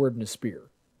with a sword and a spear.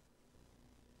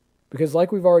 Because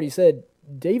like we've already said,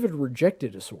 David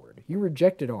rejected a sword. He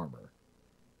rejected armor.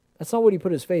 That's not what he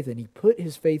put his faith in. He put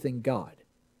his faith in God.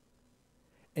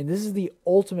 And this is the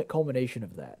ultimate culmination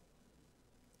of that.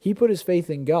 He put his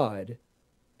faith in God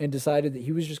and decided that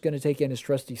he was just going to take in his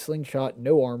trusty slingshot,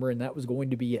 no armor, and that was going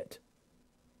to be it.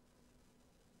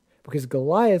 Because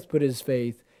Goliath put his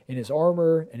faith in his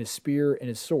armor and his spear and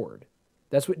his sword.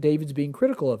 That's what David's being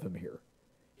critical of him here.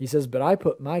 He says, but I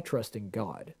put my trust in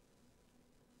God.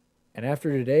 And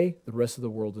after today, the rest of the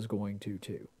world is going to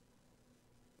too.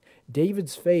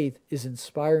 David's faith is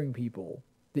inspiring people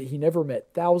that he never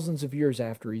met thousands of years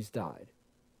after he's died.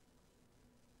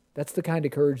 That's the kind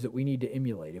of courage that we need to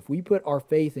emulate. If we put our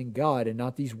faith in God and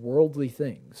not these worldly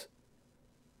things,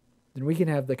 then we can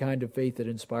have the kind of faith that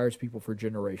inspires people for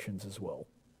generations as well.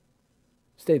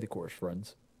 Stay the course,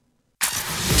 friends.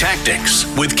 Tactics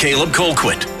with Caleb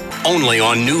Colquitt. Only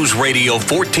on News Radio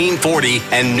 1440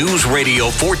 and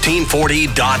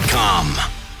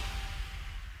NewsRadio1440.com.